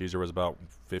was about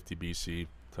 50 BC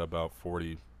to about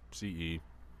 40 CE.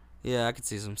 Yeah, I could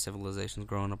see some civilizations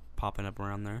popping up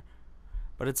around there.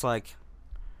 But it's like,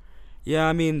 yeah,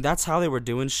 I mean, that's how they were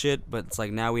doing shit, but it's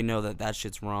like now we know that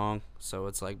shit's wrong. So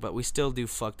it's like, but we still do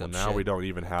fucked up shit. Now we don't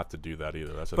even have to do that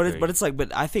either. That's the thing. But it's like,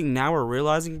 but I think now we're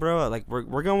realizing, bro, like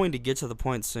we're going to get to the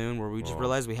point soon where we just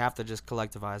realize we have to just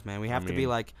collectivize, man. We have to be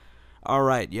like, all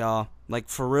right, y'all, like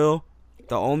for real,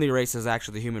 the only race is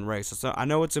actually the human race. So I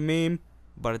know it's a meme,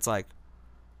 but it's like,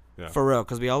 for real,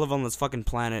 because we all live on this fucking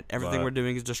planet. Everything we're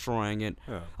doing is destroying it.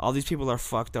 Yeah. All these people are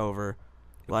fucked over.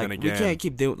 Like, we can't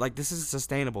keep doing, like, this isn't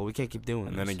sustainable. We can't keep doing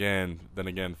this. And then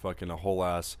again, fucking a whole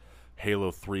ass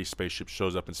Halo 3 spaceship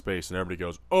shows up in space, and everybody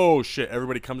goes, oh shit.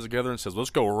 Everybody comes together and says,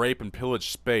 let's go rape and pillage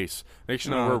space. Next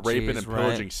thing you know, we're raping and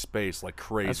pillaging space like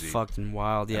crazy. That's fucking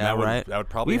wild. Yeah, right? That would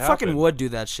probably happen. We fucking would do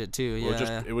that shit too.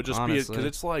 Yeah. It would just be,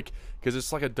 because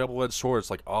it's like a double-edged sword. It's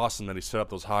like awesome that he set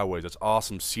up those highways. It's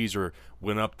awesome Caesar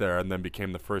went up there and then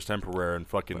became the first emperor and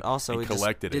fucking he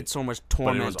collected it. Did so much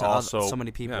torment to so many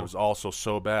people. Yeah, it was also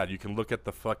so bad. You can look at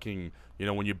the fucking,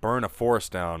 when you burn a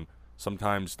forest down,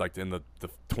 sometimes like in the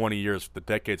 20 years, the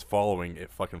decades following, it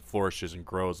fucking flourishes and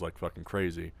grows like fucking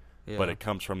crazy. Yeah. But it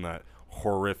comes from that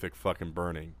horrific fucking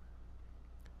burning.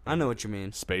 I know what you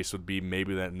mean. Space would be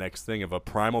maybe that next thing of a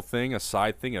primal thing, a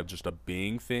side thing, of just a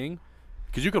being thing.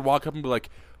 Because you could walk up and be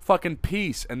like, fucking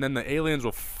peace, and then the aliens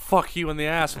will fuck you in the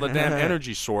ass with a damn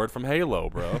energy sword from Halo,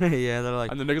 bro. Yeah, they're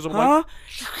like, and the niggas will be like,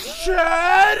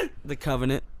 Dad! The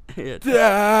Covenant.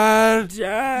 Dad!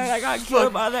 I got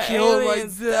killed by the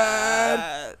aliens,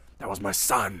 Dad! That was my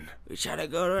son. We try to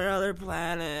go to another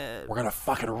planet. We're gonna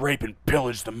fucking rape and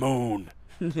pillage the moon.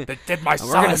 They did my son.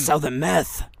 We're gonna sell them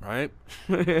meth. Right?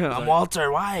 I'm Walter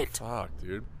White. Fuck,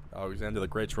 dude. Alexander the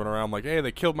Great's running around like, hey,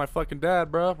 they killed my fucking dad,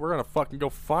 bro. We're gonna fucking go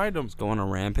find him. Let's go on a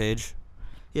rampage.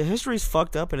 Yeah, history's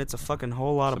fucked up, and it's a fucking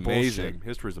whole lot of bullshit.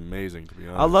 History's amazing, to be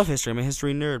honest. I love history. I'm a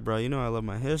history nerd, bro. You know I love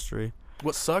my history.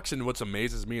 What sucks and what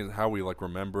amazes me is how we, like,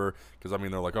 remember, because, I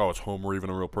mean, they're like, oh, is Homer even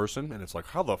a real person? And it's like,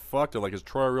 how the fuck? They're like, is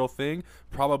Troy a real thing?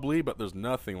 Probably, but there's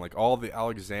nothing. Like, all the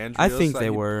Alexandrias. I think they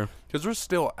were. Because there's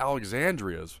still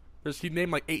Alexandrias. He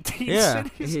named like 18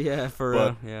 cities. Yeah, for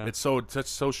real. Yeah. It's so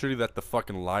shitty that the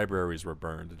fucking libraries were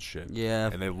burned and shit. Yeah.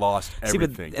 And they lost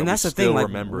everything. And that's the thing, like,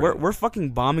 we're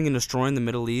fucking bombing and destroying the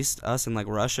Middle East, us and like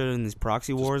Russia and these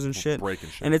proxy wars and shit. Breaking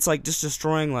shit. And it's like just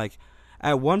destroying, like,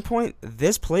 at one point,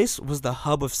 this place was the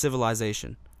hub of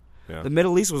civilization. Yeah. The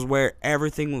Middle East was where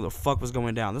everything the fuck was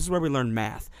going down. This is where we learned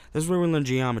math. This is where we learned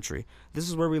geometry. This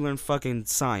is where we learned fucking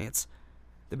science.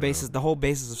 The whole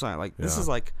basis of science. Like, this is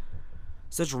like,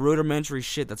 such rudimentary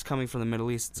shit that's coming from the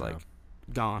Middle East. It's like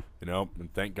gone. You know,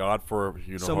 and thank God for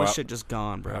so much shit just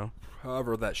gone, bro.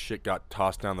 However, that shit got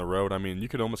tossed down the road. I mean, you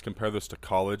could almost compare this to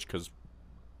college because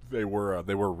they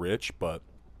were rich, but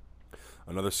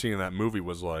another scene in that movie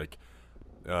was like.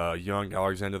 Young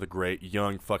Alexander the Great,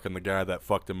 young fucking the guy that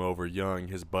fucked him over, young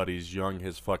his buddies, young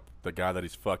the guy that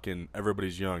he's fucking.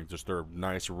 Everybody's young, just their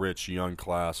nice, rich, young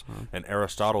class. And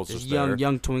Aristotle's just there.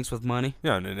 Young twinks with money.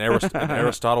 Yeah, and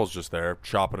Aristotle's just there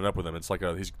chopping it up with them. It's like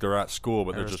they're at school,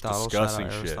 but they're just discussing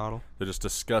shit. They're just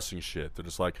discussing shit. They're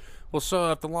just like, well,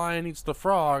 so if the lion eats the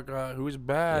frog, who's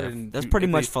bad? Yeah, and that's pretty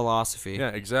much philosophy. Yeah,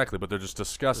 exactly. But they're just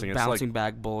discussing. It's bouncing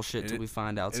back bullshit till we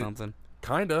find out something.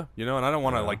 Kinda, you know, and I don't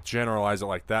want to like generalize it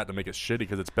like that to make it shitty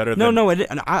because it's better.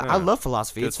 I love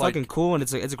philosophy. It's fucking cool and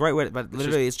it's a great way. But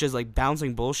literally, it's just like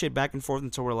bouncing bullshit back and forth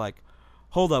until we're like,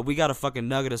 hold up, we got a fucking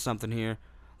nugget of something here.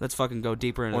 Let's fucking go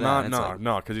deeper into that.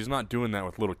 No, because he's not doing that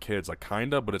with little kids. Like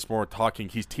kinda, but it's more talking.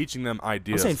 He's teaching them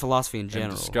ideas. I'm saying philosophy in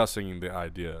general. And discussing the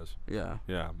ideas. Yeah.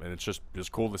 Yeah, and it's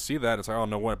cool to see that. It's like, oh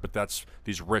no, what? But that's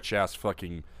these rich ass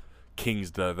fucking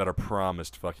kings that are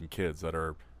promised fucking kids that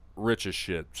are. Rich as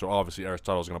shit, so obviously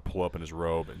Aristotle's gonna pull up in his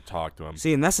robe and talk to him.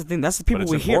 See, and that's the thing. That's the people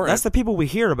we hear. That's the people we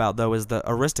hear about, though, is the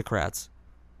aristocrats.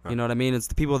 You know what I mean? It's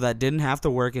the people that didn't have to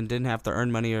work and didn't have to earn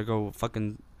money or go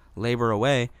fucking labor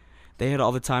away. They had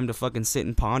all the time to fucking sit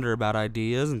and ponder about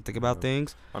ideas and think about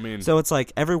things. I mean, so it's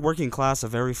like every working class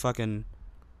of every fucking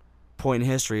point in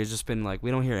history has just been like,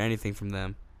 we don't hear anything from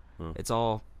them. It's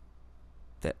all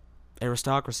the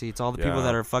aristocracy. It's all the people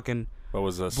that are fucking.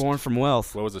 Born from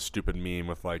wealth. What was a stupid meme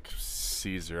with like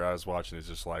Caesar? I was watching. It's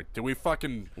just like,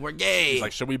 we're gay. He's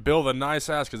like, should we build a nice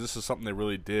ass? Because this is something they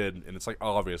really did, and it's like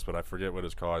obvious, but I forget what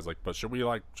it's called. He's like, but should we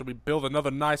build another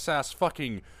nice ass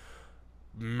fucking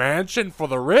mansion for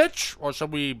the rich, or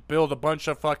should we build a bunch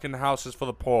of fucking houses for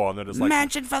the poor? And they're just like,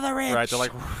 mansion for the rich. Right? They're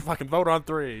like, fucking vote on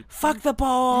 3. Fuck the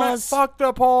poors. Fuck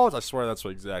the poors. I swear that's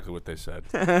exactly what they said.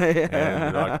 And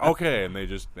they're like, okay, and they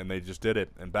just did it.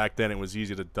 And back then it was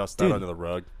easy to dust that under the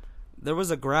rug. There was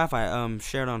a graph I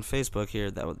shared on Facebook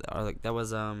here that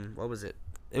was what was it?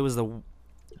 It was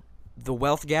the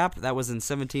wealth gap that was in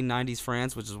 1790s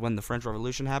France, which is when the French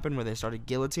Revolution happened, where they started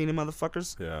guillotining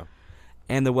motherfuckers. Yeah.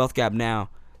 And the wealth gap now.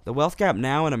 The wealth gap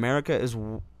now in America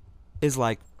is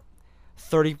like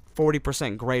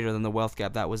 30-40% greater than the wealth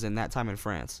gap that was in that time in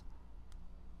France.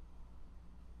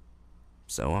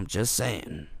 So I'm just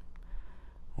saying,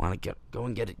 want to go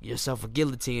and get yourself a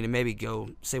guillotine and maybe go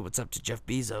say what's up to Jeff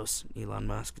Bezos, Elon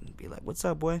Musk, and be like, "What's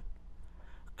up, boy?"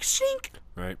 Shink.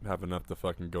 Right, have enough to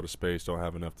fucking go to space. Don't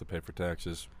have enough to pay for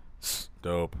taxes.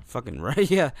 Dope. Fucking right,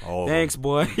 yeah. Thanks,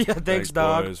 boy. Yeah, thanks,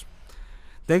 dog. Boys.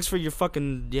 Thanks for your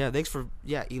fucking thanks for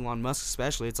Elon Musk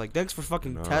especially. It's like, thanks for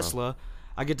fucking Tesla.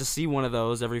 I get to see one of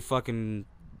those every fucking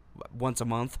once a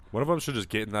month. One of them should just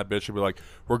get in that bitch and be like,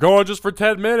 "We're going just for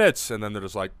 10 minutes," and then they're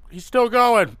just like, "He's still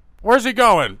going. Where's he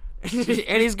going?" And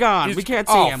he's gone. We can't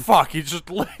see him. Oh fuck! He just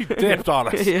dipped on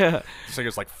us. Yeah. So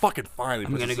it's like, fucking finally.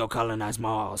 I'm gonna go colonize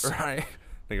Mars. Right.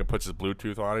 Nigga puts his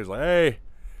Bluetooth on. He's like, "Hey,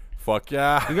 fuck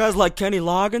yeah." You guys like Kenny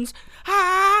Loggins?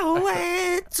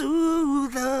 Highway to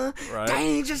the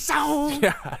danger zone.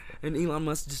 Yeah. And Elon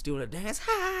Musk just doing a dance.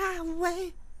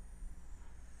 Highway.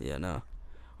 Yeah, no.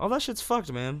 All that shit's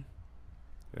fucked, man.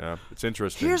 Yeah, it's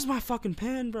interesting. Here's my fucking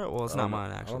pen, bro. Well, it's not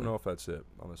mine, actually. I don't know if that's it,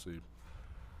 honestly.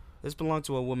 This belonged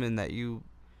to a woman that you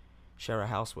share a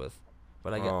house with.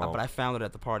 But I found it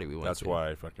at the party we went to. That's why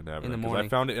I fucking have it. In the morning. I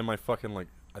found it in my fucking, like,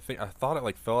 I thought it,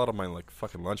 like, fell out of my, like,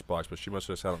 fucking lunchbox, but she must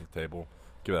have sat on the table.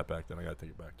 Give that back then. I gotta take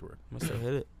it back to her. Must have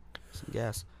hit it. Some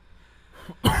gas.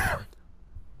 But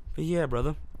yeah,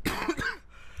 brother.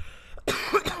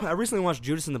 I recently watched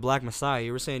Judas and the Black Messiah.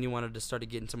 You were saying you wanted to start to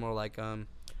get into more, like,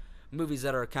 movies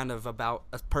that are kind of about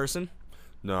a person.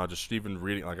 No, just even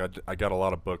reading. Like, I got a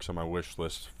lot of books on my wish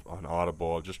list on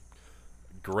Audible. Just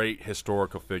great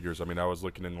historical figures. I mean, I was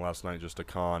looking in last night just to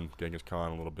Genghis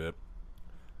Khan a little bit.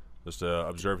 Just to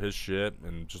observe his shit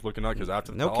and just looking out, because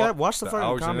after watch the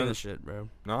fucking communist shit, bro.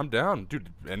 No, I'm down, dude.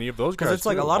 Any of those guys? Because it's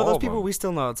like a lot of those people we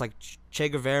still know. It's like Che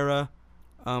Guevara,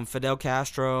 Fidel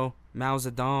Castro, Mao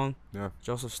Zedong,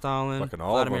 Joseph Stalin,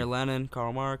 Vladimir Lenin,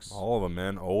 Karl Marx. All of them,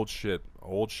 man. Old shit,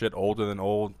 older than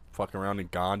old. Fucking around in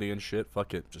Gandhi and shit.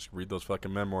 Fuck it. Just read those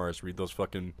fucking memoirs. Read those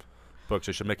fucking books.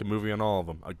 They should make a movie on all of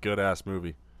them. A good ass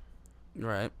movie.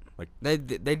 Right. Like they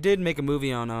did make a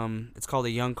movie on it's called A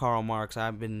Young Karl Marx.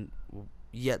 I've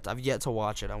yet to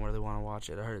watch it. I really want to watch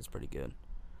it. I heard it's pretty good.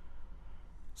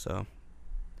 So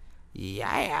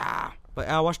yeah. But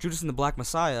I watched Judas and the Black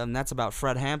Messiah, and that's about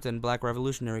Fred Hampton, Black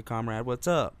Revolutionary Comrade. What's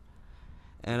up?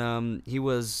 And he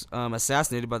was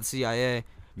assassinated by the CIA.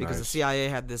 because the Nice. CIA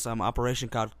had this operation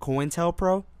called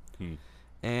COINTELPRO,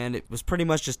 and it was pretty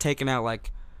much just taking out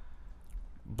like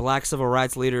black civil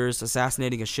rights leaders,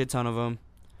 assassinating a shit ton of them.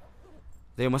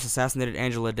 They almost assassinated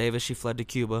Angela Davis. She fled to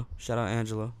Cuba. Shout out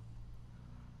Angela.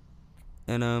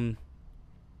 And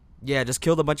yeah, just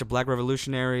killed a bunch of black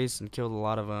revolutionaries and killed a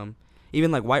lot of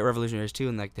even like white revolutionaries too,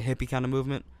 and like the hippie kind of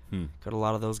movement. Killed a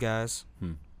lot of those guys.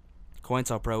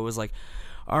 COINTELPRO was like,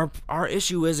 our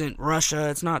issue isn't Russia,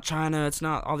 it's not China, it's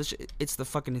not all this shit.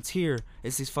 It's here.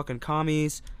 It's these fucking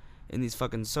commies and these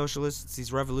fucking socialists. It's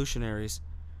these revolutionaries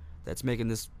that's making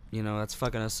this, that's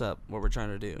fucking us up. What we're trying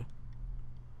to do.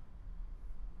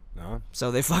 No.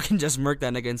 So they fucking just murked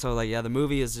that nigga. And so like, yeah, the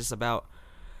movie is just about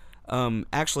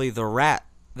actually the rat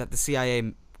that the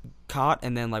CIA caught,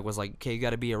 and then like was like, okay, you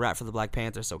got to be a rat for the Black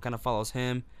Panther. So it kind of follows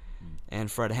him and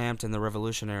Fred Hampton, the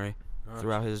revolutionary,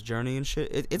 throughout his journey and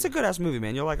shit. It's a good ass movie,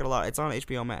 man. You'll like it a lot. It's on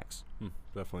HBO Max.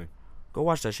 Definitely. Go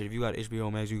watch that shit. If you got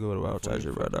HBO Max, you go to outside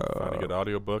your Find a good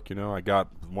audiobook. I got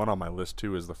one on my list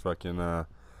too. Is the fucking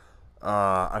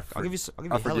I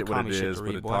forget what it is,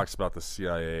 but it talks about the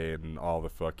CIA and all the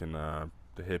fucking the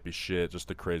hippie shit, just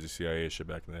the crazy CIA shit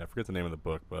back in the day. I forget the name of the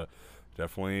book, but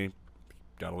definitely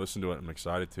gotta listen to it. I'm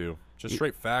excited to. Just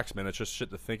straight facts, man. It's just shit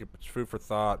to think. It's food for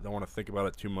thought. Don't want to think about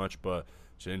it too much, but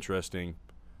it's interesting.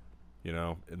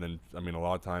 And then a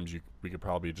lot of times we could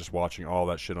probably be just watching all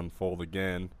that shit unfold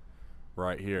again,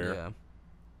 right here.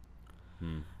 Yeah.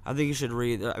 I think you should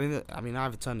read. I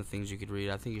have a ton of things you could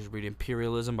read. I think you should read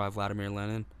Imperialism by Vladimir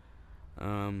Lenin.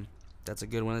 That's a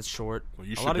good one. It's short. Well,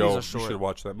 you a lot of these are short. You should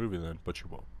watch that movie then, but you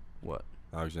won't. What?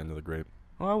 Alexander the Great.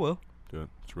 Oh, I will. Do it.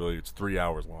 It's 3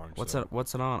 hours long. What's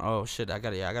it on? Oh shit! I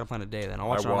gotta plan a day then. I'll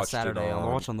watch it on a Saturday.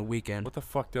 I'll watch it on the weekend. What the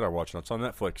fuck did I watch? It's on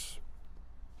Netflix.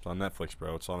 It's on Netflix,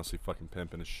 bro. It's honestly fucking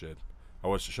pimping as shit.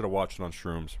 I should have watched it on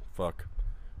shrooms. Fuck.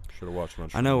 Should have watched it on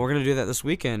shrooms. I know. We're gonna do that this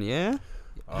weekend. Yeah.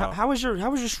 How was your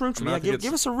shroom trip? Yeah,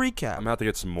 give us a recap. I'm gonna have to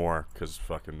get some more because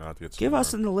fucking not to get. Give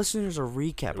us and the listeners a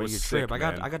recap of your trip. Sick, I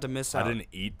got to miss out. I didn't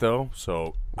eat though,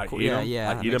 so I eat them.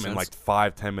 I eat them in like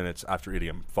 5-10 minutes after eating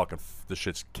them. Fucking the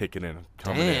shit's kicking in,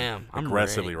 coming in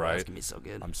aggressively, right? That's gonna be so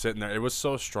good. I'm sitting there. It was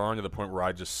so strong to the point where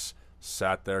I just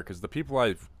sat there because the people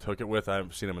I took it with, I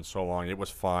haven't seen them in so long. It was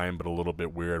fine, but a little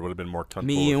bit weird. Would have been more comfortable.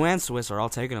 Me, you, and Swiss are all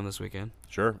taking them this weekend.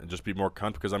 Sure, and just be more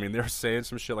comfortable because they were saying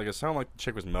some shit like it sounded like the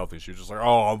chick was melting. She was just like,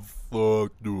 "Oh, I'm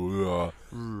fucked,"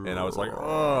 and I was like,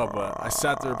 "Oh," but I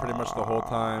sat there pretty much the whole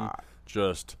time,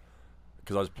 just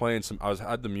because I was playing some. I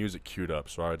had the music queued up,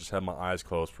 so I just had my eyes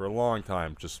closed for a long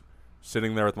time, just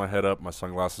sitting there with my head up, my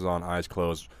sunglasses on, eyes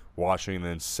closed, watching the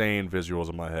insane visuals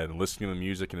in my head and listening to the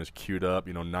music, and it's queued up,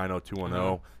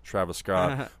 90210, Travis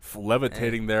Scott,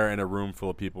 levitating there in a room full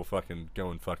of people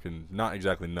going not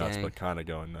exactly nuts, but kind of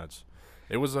going nuts.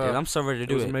 It was dude, I'm so ready to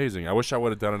do it. It was amazing. I wish I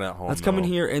would have done it at home. Let's come in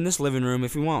here in this living room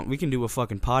if we want. We can do a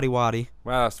fucking potty waddy.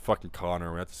 Well, that's fucking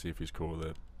Connor. We have to see if he's cool with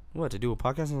it. What, to do a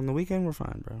podcast on the weekend? We're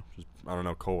fine, bro. I don't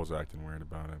know. Cole was acting weird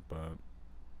about it,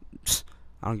 but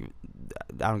I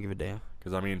don't give a damn.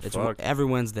 Because it's fuck. Every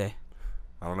Wednesday.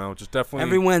 I don't know. Just definitely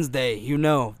every Wednesday.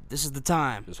 This is the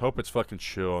time. Just hope it's fucking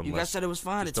chill. You guys said it was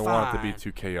fine. It's fine. Don't want it to be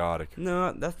too chaotic.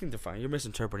 No, I think they're fine. You're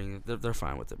misinterpreting it. They're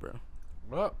fine with it, bro.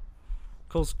 What?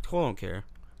 Cole don't care.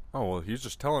 Oh well, he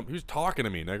was talking to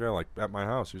me, nigga. Like at my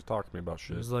house, he was talking to me about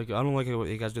shit. He's like, I don't like it when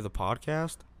you guys do the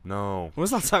podcast. No,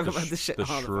 let's not talk about this shit. The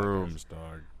shrooms,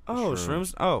 dog. Oh,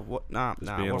 shrooms. Oh, what? Nah.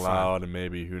 Being loud and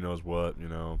maybe who knows what,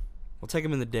 We'll take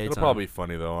him in the daytime. It'll probably be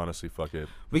funny though. Honestly, fuck it.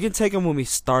 We can take him when we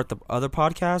start the other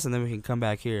podcast, and then we can come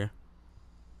back here.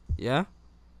 Yeah.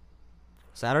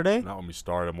 Saturday. Not when we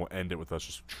start him. We'll end it with us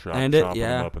just chopping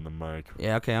him up in the mic.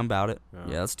 Yeah. Okay, I'm about it.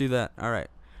 Yeah, let's do that. All right.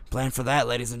 Plan for that,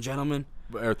 ladies and gentlemen.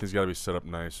 But everything's got to be set up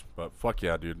nice. But fuck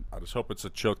yeah, dude. I just hope it's a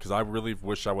chill because I really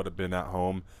wish I would have been at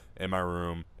home in my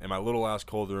room, in my little ass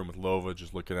cold room with Lova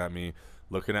just looking at me,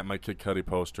 looking at my Kid Cudi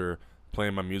poster,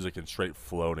 playing my music and straight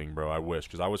floating, bro. I wish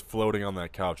because I was floating on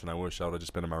that couch and I wish I would have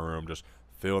just been in my room, just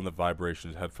feeling the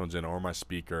vibrations, headphones in, or my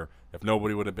speaker. If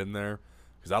nobody would have been there,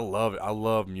 because I love it. I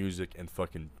love music and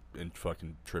fucking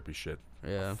trippy shit.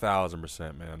 Yeah,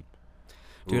 1000%, man.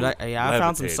 Dude, I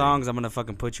found some songs I'm gonna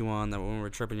fucking put you on that when we're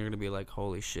tripping, you're gonna be like,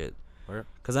 holy shit. Okay.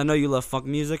 Cause I know you love funk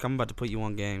music. I'm about to put you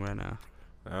on game right now.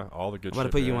 Yeah, all the good shit. I'm about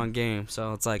to put you on game,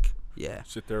 so it's like, yeah.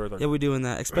 Sit there with yeah, we're doing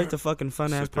that. Expect a fucking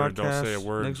fun ass podcast don't say a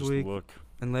word, next just week. Look.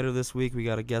 And later this week we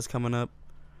got a guest coming up.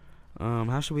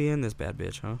 How should we end this bad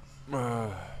bitch, huh?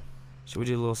 Should we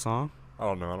do a little song? I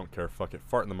don't know. I don't care. Fuck it.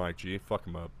 Fart in the mic, G. Fuck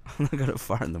him up. I'm not gonna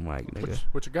fart in the mic, nigga.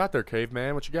 What you got there,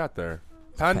 caveman? What you got there?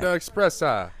 Panda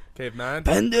Expressa, caveman.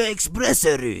 Panda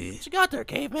Expressory. What you got there,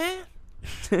 caveman?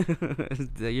 Is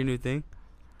that your new thing?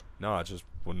 No, it's just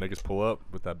when niggas pull up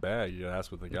with that bag, you gotta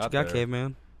ask what they got What you got, there.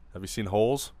 caveman? Have you seen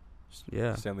Holes?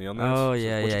 Yeah. Stanley on this? Oh, What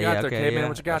yeah, you yeah, got yeah. there, Okay, caveman? yeah.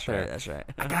 What you got there? That's right.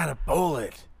 I got a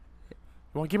bullet.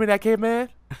 You want to give me that, caveman?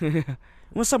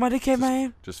 What's up, my dick,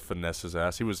 caveman? Just finesse his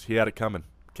ass. He had it coming.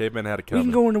 Caveman had it We coming.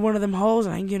 can go into one of them holes,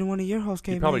 and I can get in one of your holes,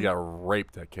 caveman. He probably got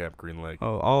raped at Camp Green Lake,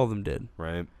 Oh, all of them did.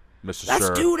 right? Mr. That's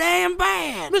Sir. too damn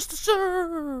bad. Mr.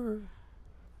 Sir.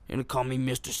 You're gonna call me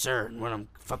Mr. Sir, and when I'm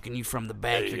fucking you from the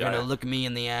back, you're gonna look me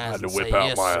in the eyes had to and whip say, out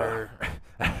yes, my sir.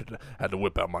 had to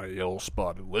whip out my yellow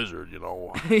spotted lizard, you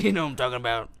know. You know what I'm talking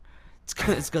about?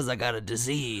 It's because I got a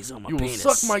disease on my You will penis.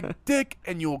 suck my dick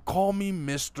and you will call me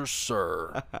Mr.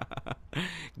 Sir.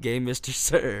 Gay Mr.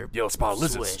 Sir. Yellow spotted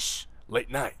lizards. Swish. Late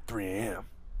night, 3 a.m.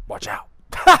 Watch out.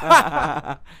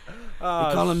 We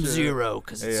call him Zero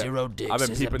because it's Yeah. zero dicks. I've been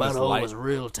His peeping this butthole light. was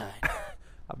real tight.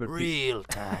 I've been Real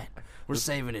tight. We're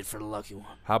saving it for the lucky one.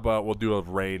 How about we'll do a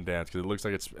rain dance because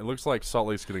it looks like Salt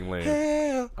Lake's getting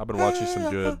rain. I've been watching some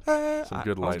good I was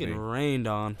getting lightning. rained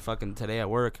on fucking today at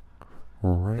work.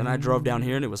 Then I drove down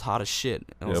here and it was hot as shit.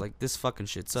 And I was Yep. like, this fucking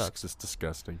shit It's sucks. just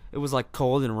disgusting. It was like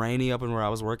cold and rainy up in where I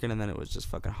was working, and then it was just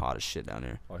fucking hot as shit down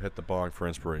here. I'll hit the bong for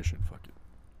inspiration. Fuck it.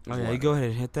 Oh yeah, you go ahead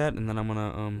and hit that, and then I'm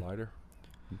gonna Lighter?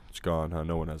 It's gone, huh?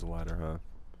 No one has a lighter, huh?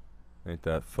 Ain't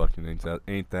that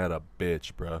a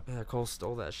bitch, bruh. Yeah, Cole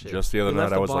stole that shit. Just the other He night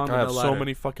left I the was like, bomb I and have no so lighter.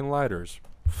 many fucking lighters.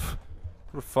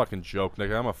 What a fucking joke,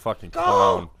 nigga. I'm a fucking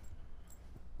clown.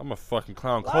 I'm a fucking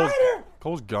clown.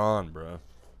 Cole's gone, bruh.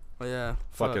 Oh yeah.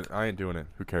 Fuck it. I ain't doing it.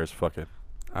 Who cares? Fuck it.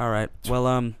 All right. Well,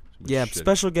 yeah. shitty.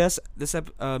 Special guest this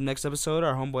next episode,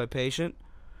 our homeboy Patient.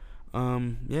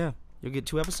 Yeah, you'll get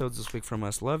 2 episodes this week from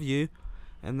us. Love you,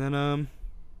 and then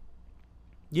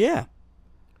yeah.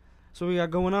 So we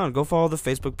got going on. Go follow the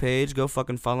Facebook page. Go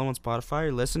fucking follow on Spotify.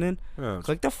 You're listening. Yeah. It's,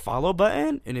 Click the follow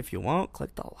button, and if you want,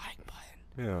 click the like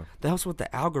button. yeah. That helps with the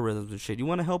algorithms and shit. You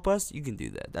want to help us? You can do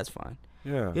that. That's fine.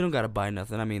 Yeah. You don't gotta buy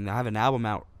nothing. I mean, I have an album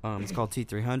out. It's called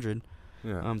T300.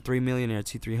 Yeah. 3 Millionaire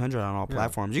T300 on all Yeah.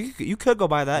 platforms. You could go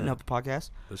buy that and help the podcast.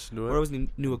 Listen to Or it. always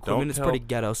new equipment. It's pretty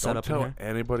ghetto set up in Don't here. tell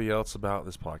anybody else about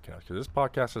this podcast because this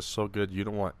podcast is so good. You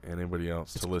don't want anybody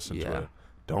else to listen to yeah. it.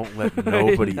 Don't let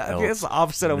nobody I else. think it's the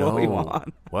opposite of what we know.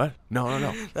 want. What? No.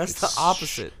 That's It's- the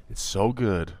opposite. It's so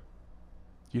good.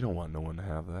 You don't want no one to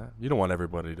have that. You don't want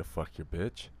everybody to fuck your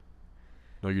bitch.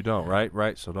 No, you don't, right?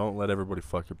 Right? So don't let everybody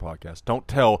fuck your podcast. Don't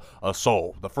tell a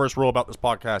soul. The first rule about this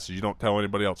podcast is you don't tell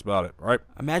anybody else about it, right?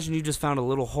 Imagine you just found a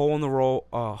little hole in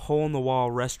the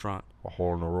wall restaurant. A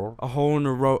hole in the roll. A hole in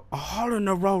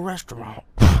the row restaurant.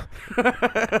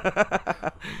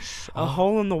 A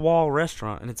hole in the wall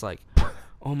restaurant, and it's like,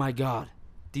 oh my god,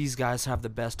 these guys have the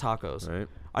best tacos. Right?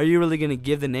 Are you really gonna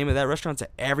give the name of that restaurant to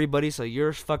everybody so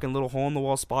your fucking little hole in the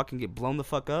wall spot can get blown the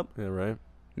fuck up? Yeah, right?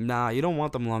 Nah, you don't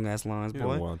want them long ass lines, You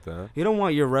boy. don't want that. You don't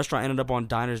want your restaurant ended up on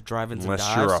diners, drive-ins, and Unless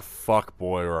dives. you're a fuck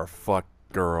boy or a fuck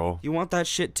girl. You want that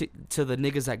shit to the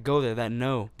niggas that go there, that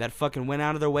know, that fucking went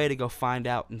out of their way to go find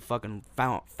out and fucking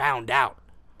found out.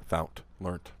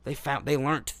 Learnt. They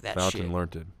learnt that Found shit. and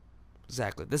learnt it.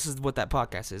 Exactly. This is what that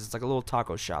podcast is. It's like a little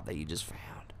taco shop that you just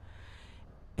found.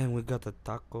 And we got the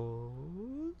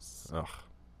tacos. Ugh.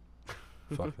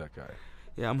 Fuck that guy.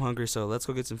 Yeah, I'm hungry, so let's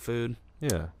go get some food.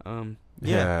 Yeah.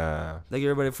 Yeah. Thank you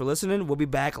everybody for listening. We'll be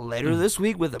back later this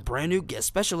week with a brand new guest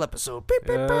special episode. Beep,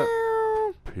 beep, Yeah.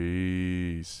 beep.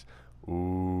 Peace.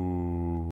 Ooh.